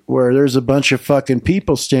gate where there's a bunch of fucking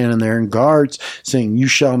people standing there and guards saying, you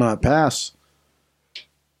shall not pass.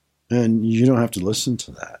 And you don't have to listen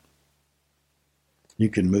to that. You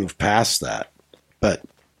can move past that. But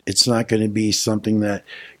it's not going to be something that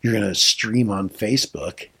you're going to stream on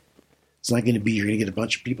Facebook. It's not going to be, you're going to get a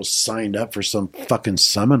bunch of people signed up for some fucking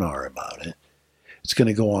seminar about it. It's going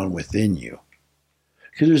to go on within you.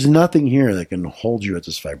 Because there's nothing here that can hold you at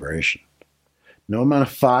this vibration. No amount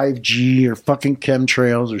of 5G or fucking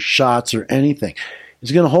chemtrails or shots or anything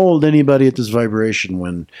is going to hold anybody at this vibration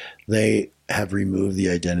when they have removed the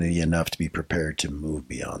identity enough to be prepared to move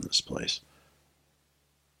beyond this place.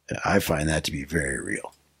 I find that to be very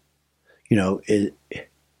real. Is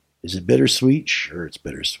it bittersweet? Sure, it's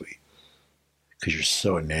bittersweet. Because you're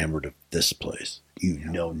so enamored of this place. You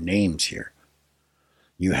know names here.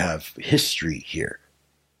 You have history here.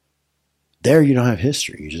 There you don't have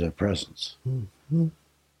history. You just have presence. Mm-hmm.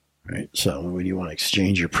 Right? So when you want to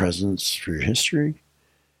exchange your presence for your history,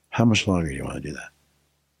 how much longer do you want to do that?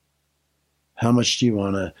 How much do you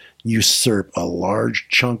want to usurp a large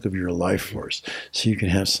chunk of your life force so you can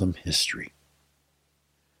have some history?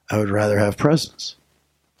 I would rather have presence,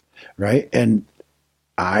 right? And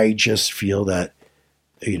I just feel that,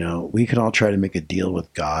 we can all try to make a deal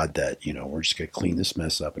with God that, we're just going to clean this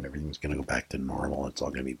mess up and everything's going to go back to normal. It's all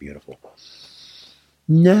going to be beautiful.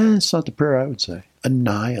 Nah, it's not the prayer I would say.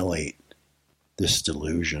 Annihilate this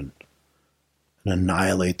delusion and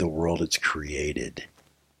annihilate the world it's created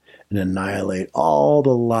and annihilate all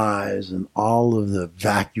the lies and all of the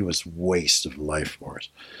vacuous waste of life force.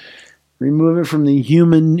 Remove it from the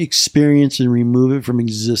human experience and remove it from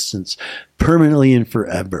existence permanently and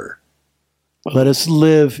forever. Let us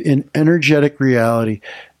live in energetic reality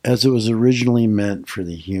as it was originally meant for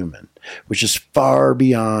the human, which is far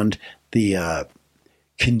beyond the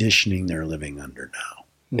conditioning they're living under now.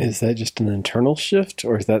 Is that just an internal shift,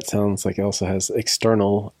 or that sounds like it also has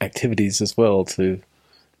external activities as well to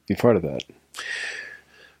be part of that?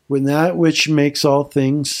 When that which makes all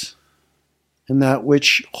things, and that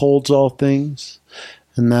which holds all things,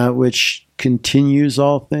 and that which continues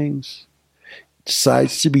all things,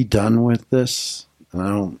 decides to be done with this, and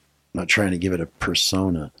I'm not trying to give it a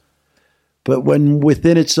persona, but when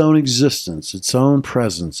within its own existence, its own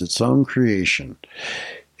presence, its own creation,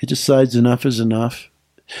 it decides enough is enough,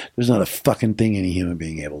 there's not a fucking thing any human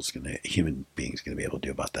being is going to be able to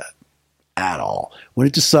do about that at all. When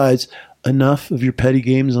it decides enough of your petty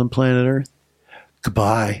games on planet Earth,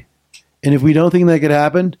 goodbye. And if we don't think that could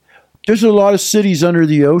happen, there's a lot of cities under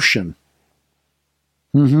the ocean.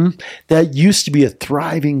 That used to be a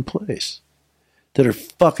thriving place that are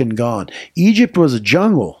fucking gone. Egypt was a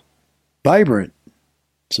jungle, vibrant.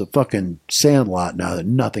 It's a fucking sandlot now that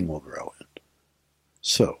nothing will grow in.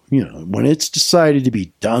 So, when it's decided to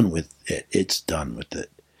be done with it, it's done with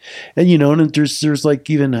it. And, and there's like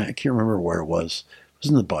even, I can't remember where it was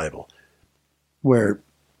in the Bible, where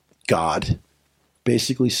God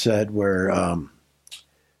basically said where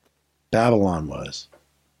Babylon was,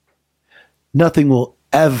 nothing will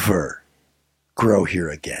ever grow here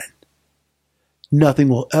again. Nothing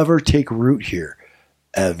will ever take root here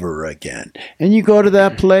ever again. And you go to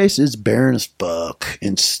that place, it's barren as fuck,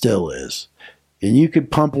 and still is. And you can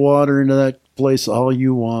pump water into that place all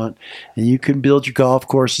you want, and you can build your golf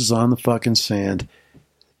courses on the fucking sand.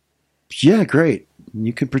 Yeah, great.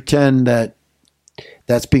 You can pretend that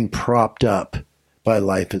that's being propped up by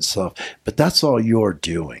life itself, but that's all you're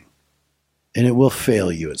doing. And it will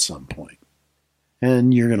fail you at some point.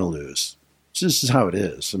 And you're going to lose. This is how it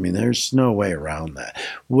is. I mean, there's no way around that.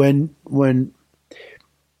 When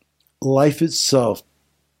life itself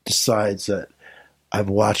decides that I've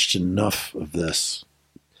watched enough of this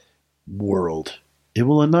world, it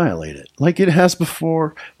will annihilate it. Like it has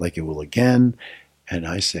before, like it will again. And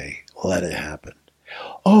I say, let it happen.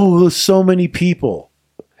 Oh, so many people.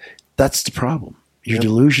 That's the problem. You're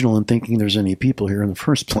delusional in thinking there's any people here in the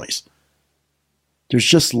first place. There's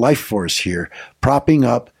just life force here, propping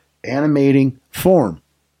up, animating form.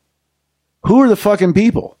 Who are the fucking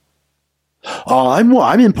people? Oh,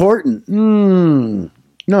 I'm important. No,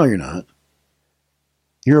 you're not.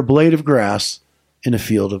 You're a blade of grass in a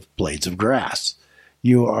field of blades of grass.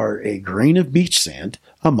 You are a grain of beach sand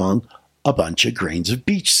among a bunch of grains of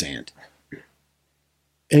beach sand.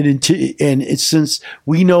 And since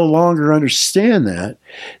we no longer understand that,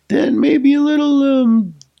 then maybe a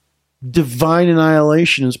little divine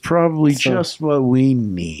annihilation is probably just what we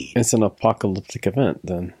need. It's an apocalyptic event,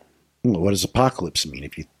 then. Well, what does apocalypse mean?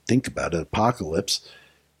 If you think about it, apocalypse,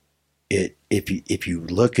 if you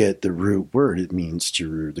look at the root word, it means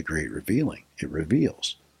the great revealing. It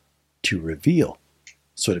reveals. To reveal.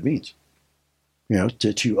 That's what it means.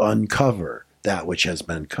 To uncover that which has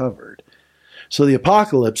been covered. So the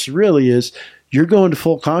apocalypse really is, you're going to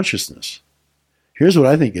full consciousness. Here's what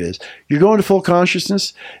I think it is. You're going to full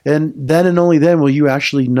consciousness, and then and only then will you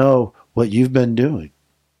actually know what you've been doing.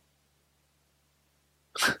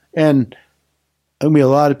 And there'll be a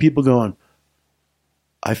lot of people going,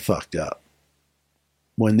 I fucked up.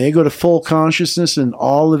 When they go to full consciousness and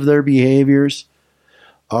all of their behaviors,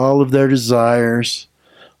 all of their desires,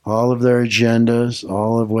 all of their agendas,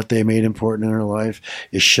 all of what they made important in their life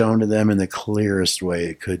is shown to them in the clearest way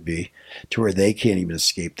it could be, to where they can't even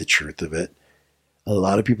escape the truth of it. A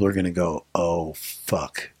lot of people are going to go, oh,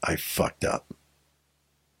 fuck, I fucked up.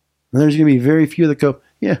 And there's going to be very few that go,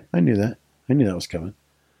 yeah, I knew that. I knew that was coming.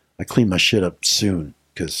 I cleaned my shit up soon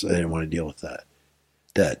because I didn't want to deal with that.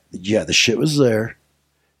 The shit was there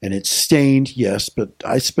and it's stained, yes, but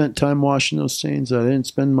I spent time washing those stains. I didn't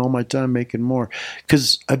spend all my time making more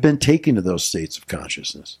because I've been taken to those states of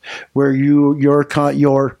consciousness where your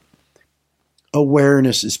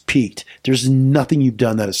awareness is peaked. There's nothing you've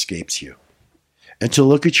done that escapes you. And to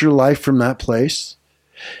look at your life from that place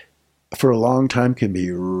for a long time can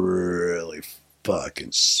be really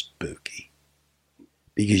fucking spooky.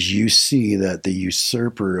 Because you see that the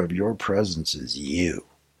usurper of your presence is you.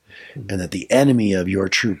 And that the enemy of your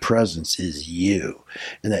true presence is you.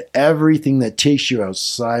 And that everything that takes you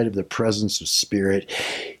outside of the presence of spirit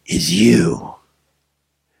is you.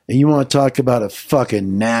 And you want to talk about a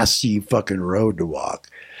fucking nasty fucking road to walk.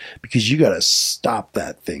 Because you got to stop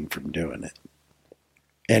that thing from doing it.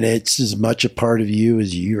 And it's as much a part of you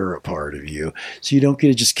as you're a part of you. So you don't get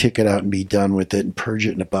to just kick it out and be done with it and purge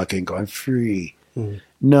it in a bucket and go, I'm free.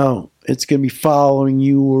 No, it's going to be following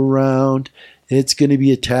you around. It's going to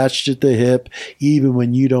be attached at the hip, even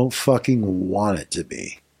when you don't fucking want it to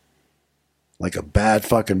be. Like a bad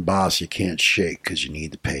fucking boss you can't shake because you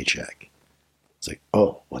need the paycheck. It's like,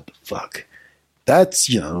 oh, what the fuck? That's,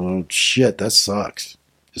 shit, that sucks.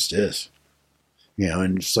 Just is.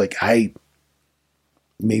 And it's like,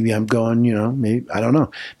 maybe I'm going, maybe, I don't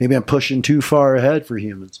know. Maybe I'm pushing too far ahead for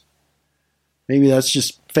humans. Maybe that's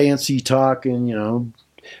just fancy talk and,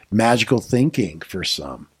 magical thinking for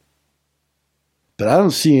some. But I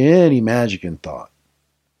don't see any magic in thought.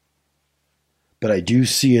 But I do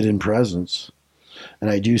see it in presence.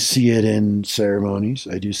 And I do see it in ceremonies.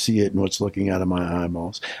 I do see it in what's looking out of my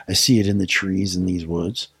eyeballs. I see it in the trees in these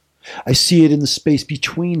woods. I see it in the space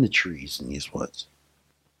between the trees in these woods.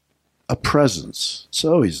 A presence. It's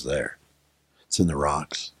always there. It's in the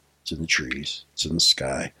rocks. It's in the trees. It's in the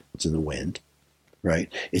sky. It's in the wind.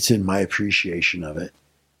 Right? It's in my appreciation of it.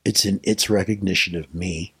 It's in its recognition of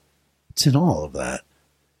me. It's in all of that.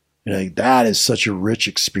 That is such a rich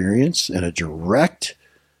experience and a direct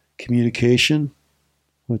communication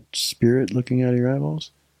with spirit looking out of your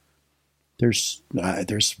eyeballs. There's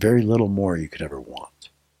very little more you could ever want.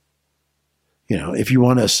 If you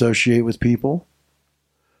want to associate with people,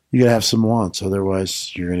 you got to have some wants.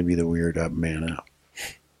 Otherwise, you're going to be the weird up man out.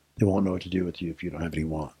 They won't know what to do with you if you don't have any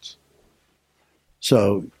wants.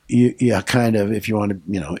 So, kind of, if you want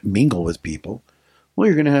to, mingle with people, well,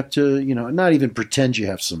 you're going to have to, not even pretend you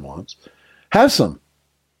have some wants. Have some.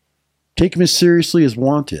 Take them as seriously as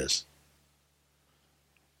want is.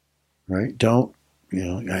 Right? Don't,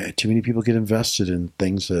 too many people get invested in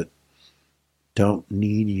things that don't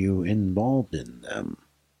need you involved in them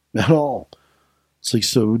at all. It's like,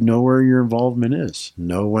 so know where your involvement is.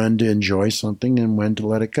 Know when to enjoy something and when to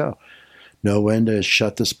let it go. Know when to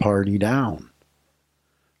shut this party down.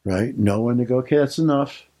 Right? Know when to go, okay, that's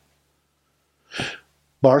enough.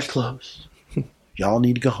 Bar's closed. Y'all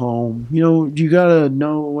need to go home. You got to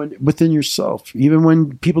know when, within yourself, even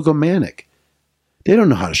when people go manic, they don't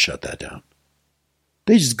know how to shut that down.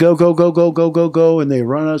 They just go, and they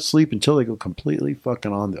run out of sleep until they go completely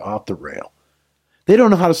fucking off the rail. They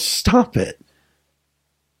don't know how to stop it.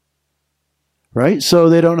 Right? So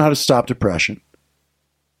they don't know how to stop depression.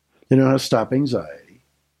 They don't know how to stop anxiety.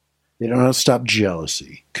 They don't know how to stop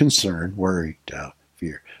jealousy, concern, worry, doubt,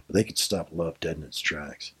 fear. But they could stop love dead in its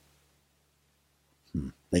tracks.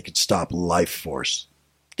 They could stop life force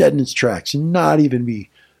dead in its tracks and not even be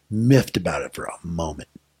miffed about it for a moment.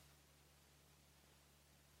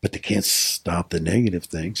 But they can't stop the negative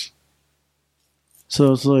things.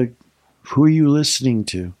 So it's like, who are you listening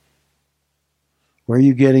to? Where are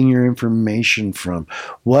you getting your information from?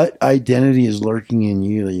 What identity is lurking in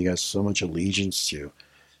you that you got so much allegiance to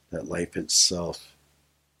that life itself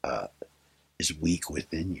is weak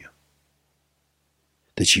within you?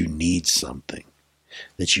 That you need something.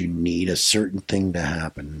 That you need a certain thing to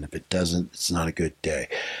happen. And if it doesn't, it's not a good day.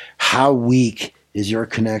 How weak is your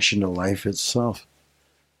connection to life itself?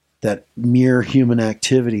 That mere human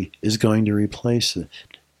activity is going to replace it.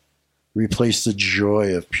 Replace the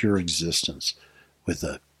joy of pure existence with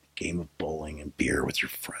a game of bowling and beer with your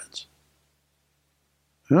friends.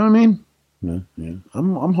 You know what I mean? Yeah.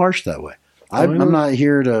 I'm harsh that way. I'm not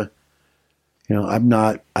here to,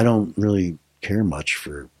 I don't really care much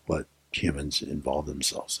for what humans involve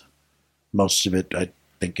themselves in. Most of it, I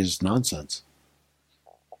think, is nonsense.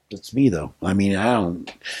 That's me, though. I mean,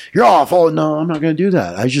 you're awful. No, I'm not going to do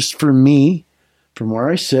that. For me, from where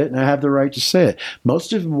I sit, and I have the right to say it,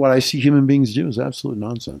 most of what I see human beings do is absolute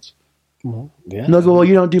nonsense. Well, yeah. And they'll go, well,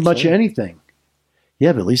 you don't do much of anything.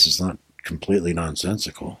 Yeah, but at least it's not completely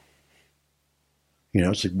nonsensical.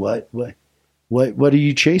 It's like, what are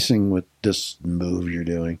you chasing with this move you're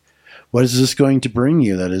doing? What is this going to bring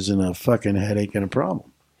you that isn't a fucking headache and a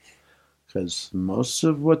problem? Because most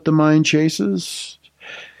of what the mind chases,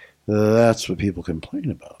 that's what people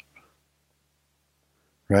complain about.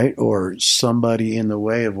 Right? Or somebody in the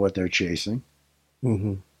way of what they're chasing.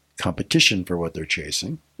 Mm-hmm. competition for what they're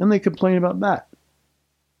chasing, and they complain about that.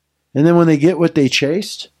 And then when they get what they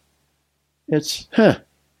chased, it's,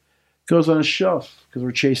 goes on a shelf because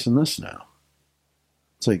we're chasing this now.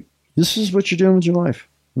 It's like, this is what you're doing with your life.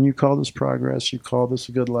 And you call this progress, you call this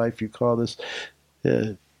a good life, you call this,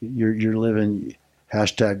 you're living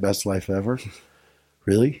hashtag best life ever.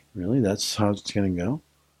 Really? Really? That's how it's going to go?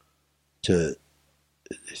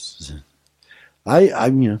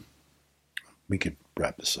 We could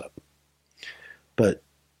wrap this up. But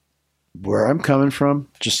where I'm coming from,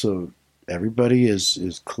 just so everybody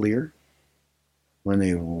is clear when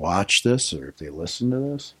they watch this or if they listen to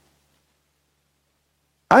this,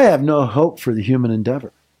 I have no hope for the human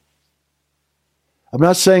endeavor. I'm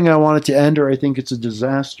not saying I want it to end or I think it's a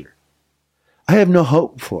disaster. I have no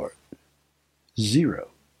hope for it. Zero.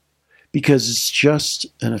 Because it's just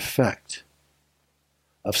an effect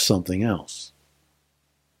of something else.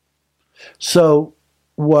 So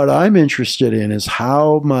what I'm interested in is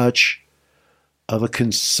how much of a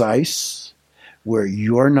concise, where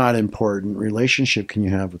you're not important, relationship can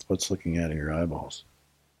you have with what's looking out of your eyeballs?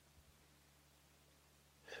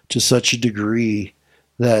 To such a degree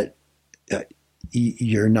that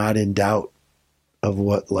you're not in doubt of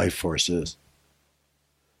what life force is.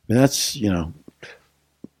 And that's, the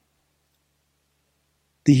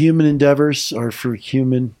human endeavors are for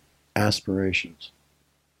human aspirations.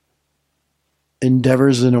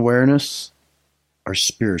 Endeavors in awareness are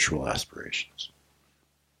spiritual aspirations.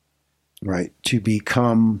 Right? To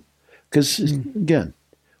become, because again,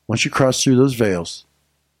 once you cross through those veils,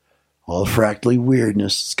 all the fractally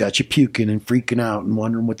weirdness, it's got you puking and freaking out and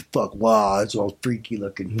wondering what the fuck, wow, it's all freaky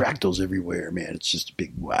looking fractals everywhere, man. It's just a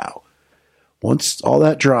big wow. Once all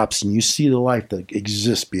that drops and you see the life that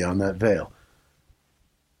exists beyond that veil,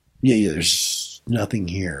 there's nothing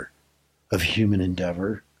here of human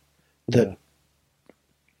endeavor that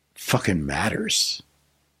fucking matters.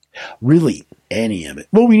 Really, any of it.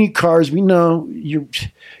 Well, we need cars. We know you're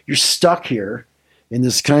stuck here in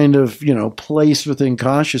this kind of, place within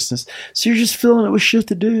consciousness. So you're just filling it with shit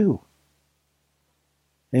to do.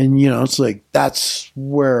 And, it's like, that's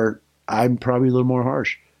where I'm probably a little more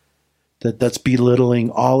harsh. That's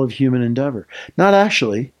belittling all of human endeavor. Not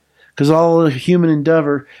actually, because all of human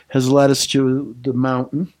endeavor has led us to the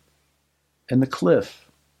mountain and the cliff.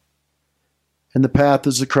 And the path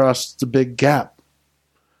is across the big gap.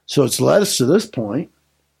 So it's led us to this point.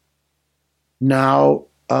 Now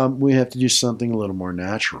we have to do something a little more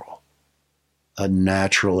natural. A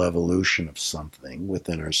natural evolution of something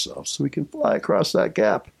within ourselves so we can fly across that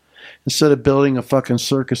gap instead of building a fucking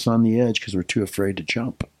circus on the edge because we're too afraid to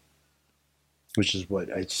jump. Which is what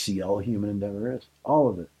I see all human endeavor is. All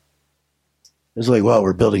of it. It's like, well,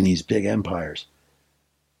 we're building these big empires.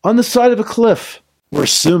 On the side of a cliff. We're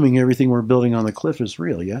assuming everything we're building on the cliff is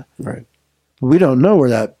real, yeah? Right. But we don't know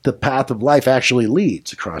where the path of life actually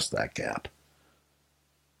leads across that gap.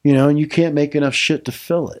 And you can't make enough shit to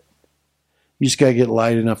fill it. You just got to get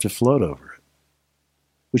light enough to float over it.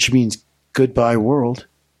 Which means goodbye world.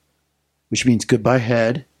 Which means goodbye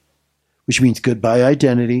head. Which means goodbye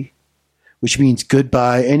identity. Which means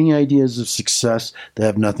goodbye any ideas of success that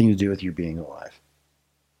have nothing to do with you being alive.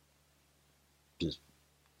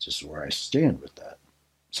 Just where I stand with that.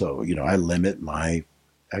 So, I limit my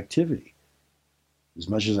activity as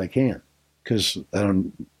much as I can because I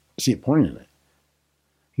don't see a point in it.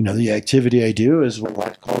 The activity I do is what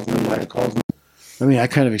life calls me. I mean, I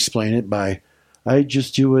kind of explain it by, I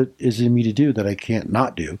just do what is in me to do that I can't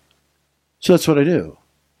not do. So that's what I do.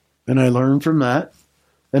 And I learn from that.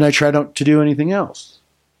 And I try not to do anything else.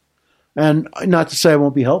 And not to say I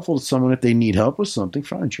won't be helpful to someone if they need help with something.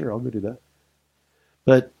 Fine, sure, I'll go do that.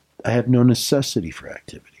 But I have no necessity for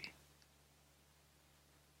activity.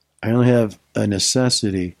 I only have a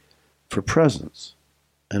necessity for presence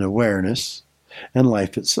and awareness and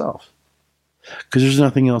life itself. Because there's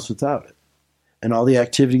nothing else without it. And all the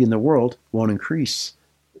activity in the world won't increase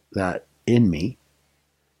that in me.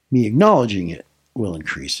 Me acknowledging it will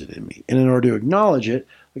increase it in me. And in order to acknowledge it,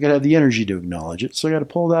 I got to have the energy to acknowledge it. So I got to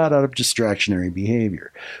pull that out of distractionary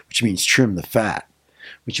behavior, which means trim the fat,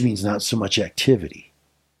 which means not so much activity,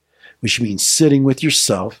 which means sitting with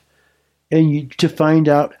yourself and to find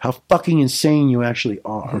out how fucking insane you actually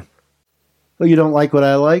are. Oh, you don't like what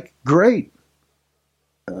I like? Great.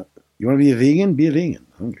 You want to be a vegan? Be a vegan.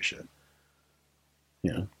 I don't give a shit.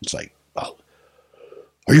 It's like, oh,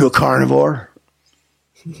 are you a carnivore?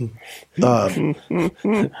 I thought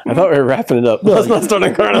we were wrapping it up. Let's not start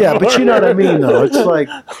a carnival. Yeah, but you know what I mean, though. It's like,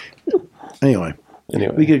 anyway,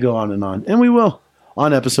 we could go on, and we will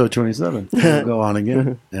on episode 27. We'll go on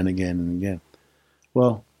again and again and again.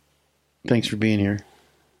 Well, thanks for being here.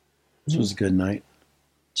 This was a good night.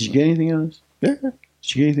 Did you get anything out of this? Yeah.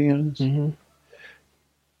 Did you get anything out of this? Mm-hmm.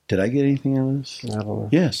 Did I get anything out of this? I don't know.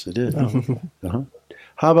 Yes, I did. Uh-huh.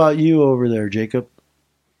 How about you over there, Jacob?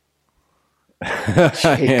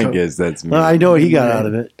 I guess that's me. Well, I know what he got out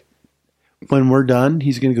of it. When we're done,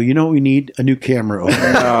 he's going to go, you know what we need? A new camera over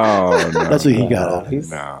there. No, That's what he got out of it.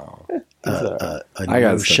 No. A I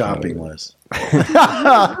got new stuff shopping out of list.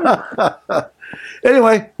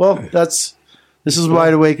 Anyway, well, this is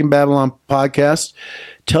Wide Awake in Babylon podcast.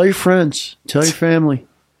 Tell your friends, tell your family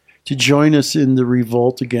to join us in the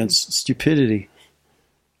revolt against stupidity,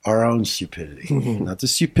 our own stupidity, not the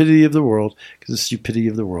stupidity of the world, because the stupidity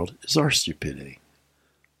of the world is our stupidity.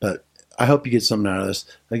 But I hope you get something out of this.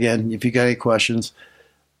 Again, if you got any questions,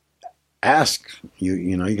 ask.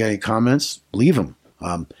 You got any comments, leave them.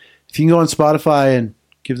 If you can go on Spotify and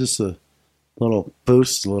give this a little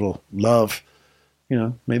boost, a little love,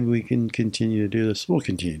 maybe we can continue to do this. We'll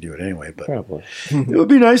continue to do it anyway, but Probably. it would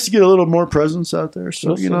be nice to get a little more presence out there. So,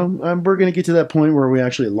 We'll see. we're going to get to that point where we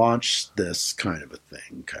actually launch this kind of a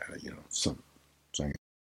thing, something.